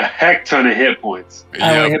have a heck ton of hit points.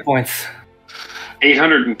 How many hit points?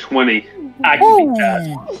 820. I can beat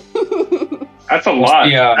that. That's a lot.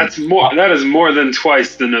 Yeah. That's more. That is more than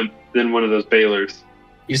twice than one of those Balors.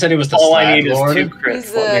 You said it was the All I Slad need Lord? is 2 crits.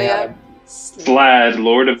 He's, Let me yeah. add. Slad,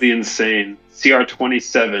 Lord of the Insane, CR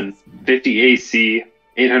 27, 50 AC,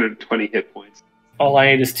 820 hit points. All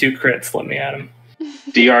I need is 2 crits. Let me add him.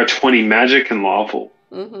 DR 20 magic and lawful.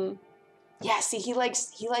 Mm-hmm. Yeah, see, he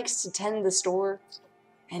likes to tend the store,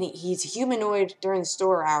 and he's humanoid during the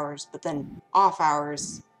store hours, but then off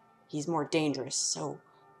hours, he's more dangerous. So,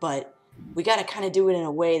 but we got to kind of do it in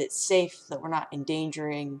a way that's safe, that we're not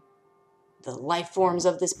endangering the life forms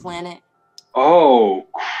of this planet. Oh,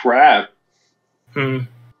 crap.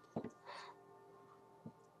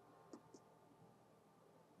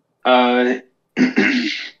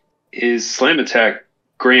 His slam attack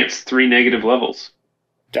grants 3 negative levels.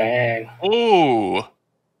 Dang. Ooh.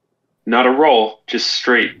 Not a roll, just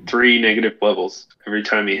straight 3 negative levels every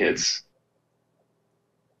time he hits.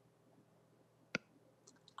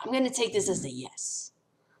 I'm going to take this as a yes.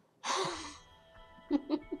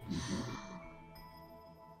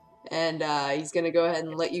 And he's going to go ahead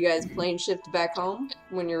and let you guys plane shift back home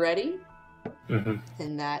when you're ready. Mm-hmm.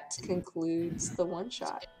 And that concludes the one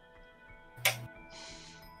shot.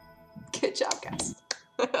 Good job, guys.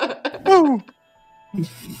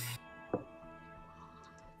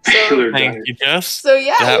 Thank you, Jess. So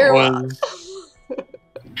yeah, That was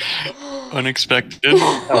unexpected.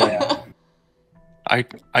 Oh yeah.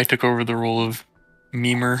 I took over the role of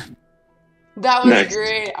memer. That was Nice.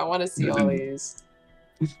 great. I want to see all these.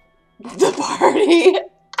 The party.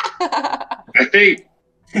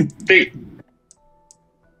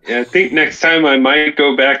 I think next time I might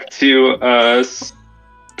go back to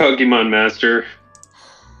Pokemon Master.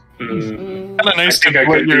 Mm. Kind of nice I think I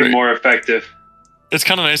could be more effective. It's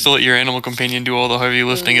kind of nice to let your animal companion do all the heavy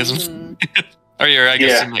lifting, isn't it? Or I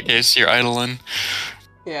guess in that case, you're idling.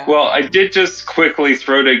 Yeah. Well, I did just quickly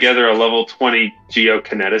throw together a level 20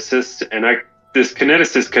 Geokineticist, and this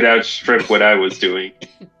Kineticist could outstrip what I was doing.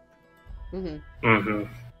 Mm-hmm. Mm-hmm.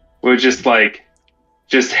 Which just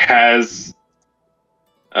has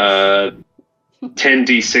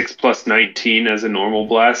 10d6 plus 19 as a normal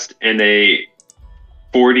blast, and a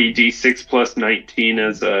 40d6 plus 19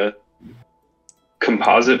 as a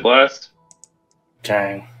composite blast,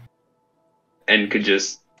 Dang. and could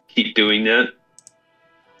just keep doing that.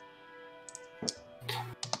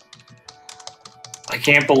 I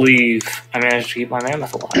can't believe I managed to keep my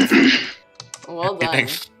mammoth alive. Well done.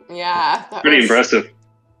 Thanks. Yeah. Pretty impressive.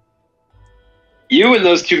 You and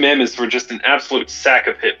those 2 mammoths were just an absolute sack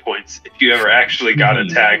of hit points if you ever actually got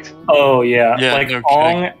attacked. Oh yeah, Yeah, like no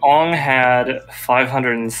kidding. Ong had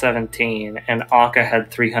 517 and Akka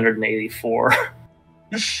had 384.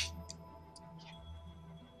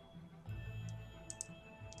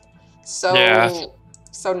 So, Yeah.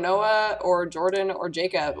 so Noah or Jordan or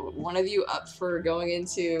Jacob, one of you up for going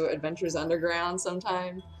into Adventures Underground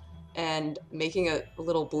sometime and making a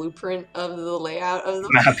little blueprint of the layout of the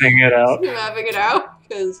Mapping it out. mapping it out?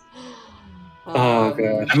 Because Oh,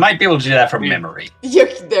 God. I might be able to do that from memory. yeah,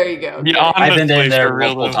 there you go. Yeah, I've been honestly, in there for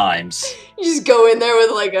real, multiple though. times. You just go in there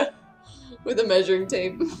with a measuring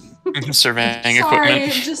tape. Surveying Sorry,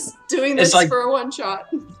 equipment. I'm just doing this It's like- for a one shot.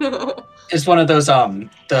 It's one of those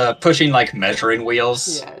the pushing like measuring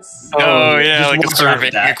wheels. Yes. Oh, yeah, just like a walk around with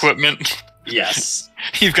surveying that. equipment. Yes.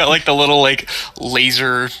 You've got like the little like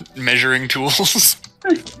laser measuring tools.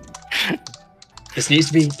 This needs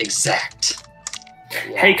to be exact.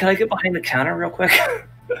 Hey, can I get behind the counter real quick?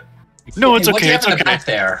 No, it's Hey, what do okay. you It's have in the okay. back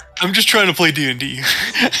there? I'm just trying to play D&D.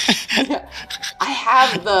 I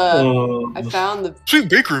have the. Oh. I found the. Sweet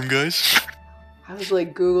bake room, guys. I was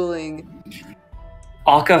like Googling.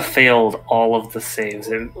 Akka failed all of the saves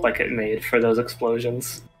it made for those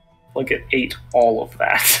explosions. Like it ate all of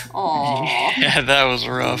that. Aww. Yeah, that was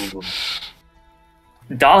rough.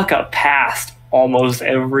 Daka passed almost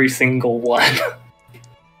every single one.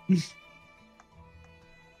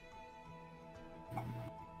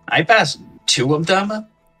 I passed 2 of them,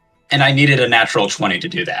 and I needed a natural 20 to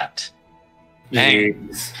do that. Dang.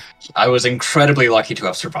 Jeez. I was incredibly lucky to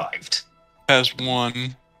have survived. Pass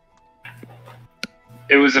one.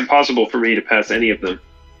 It was impossible for me to pass any of them,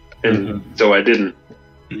 and so I didn't.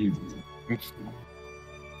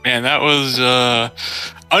 Man, that was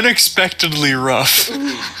unexpectedly rough.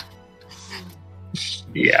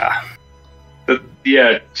 Yeah. But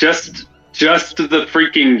yeah, just the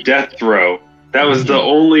freaking death throw. That was the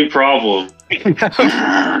only problem.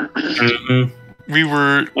 Mhm. We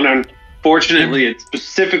were And unfortunately, it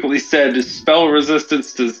specifically said spell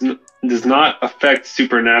resistance does not affect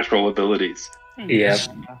supernatural abilities. Yeah.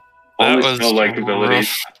 that Only was spell-like abilities.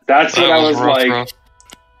 rough. That's That what I was rough, like rough.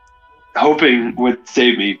 hoping would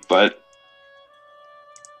save me, but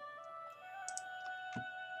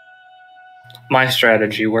My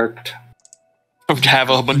strategy worked. To have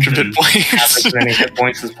a bunch of hit Have points. as many hit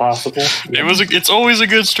points as possible. It's always a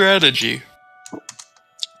good strategy.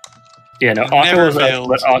 Yeah, no, Never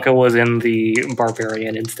fails. Akka was in the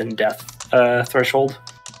barbarian instant death threshold.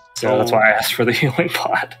 So that's why I asked for the healing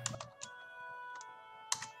pot.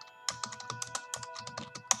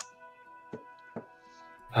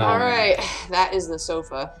 Alright, that is the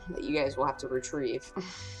sofa that you guys will have to retrieve.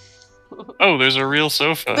 Oh, there's a real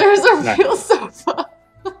sofa. There's a Nice. real sofa.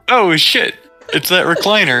 Oh shit! It's that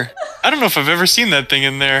recliner. I don't know if I've ever seen that thing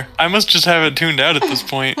in there. I must just have it tuned out at this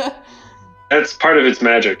point. that's part of its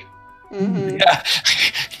magic. Mm-hmm. Yeah.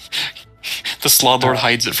 The Slod Lord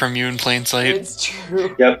hides it from you in plain sight. It's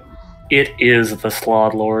true. Yep. It is the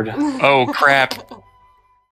Slod Lord. Oh crap!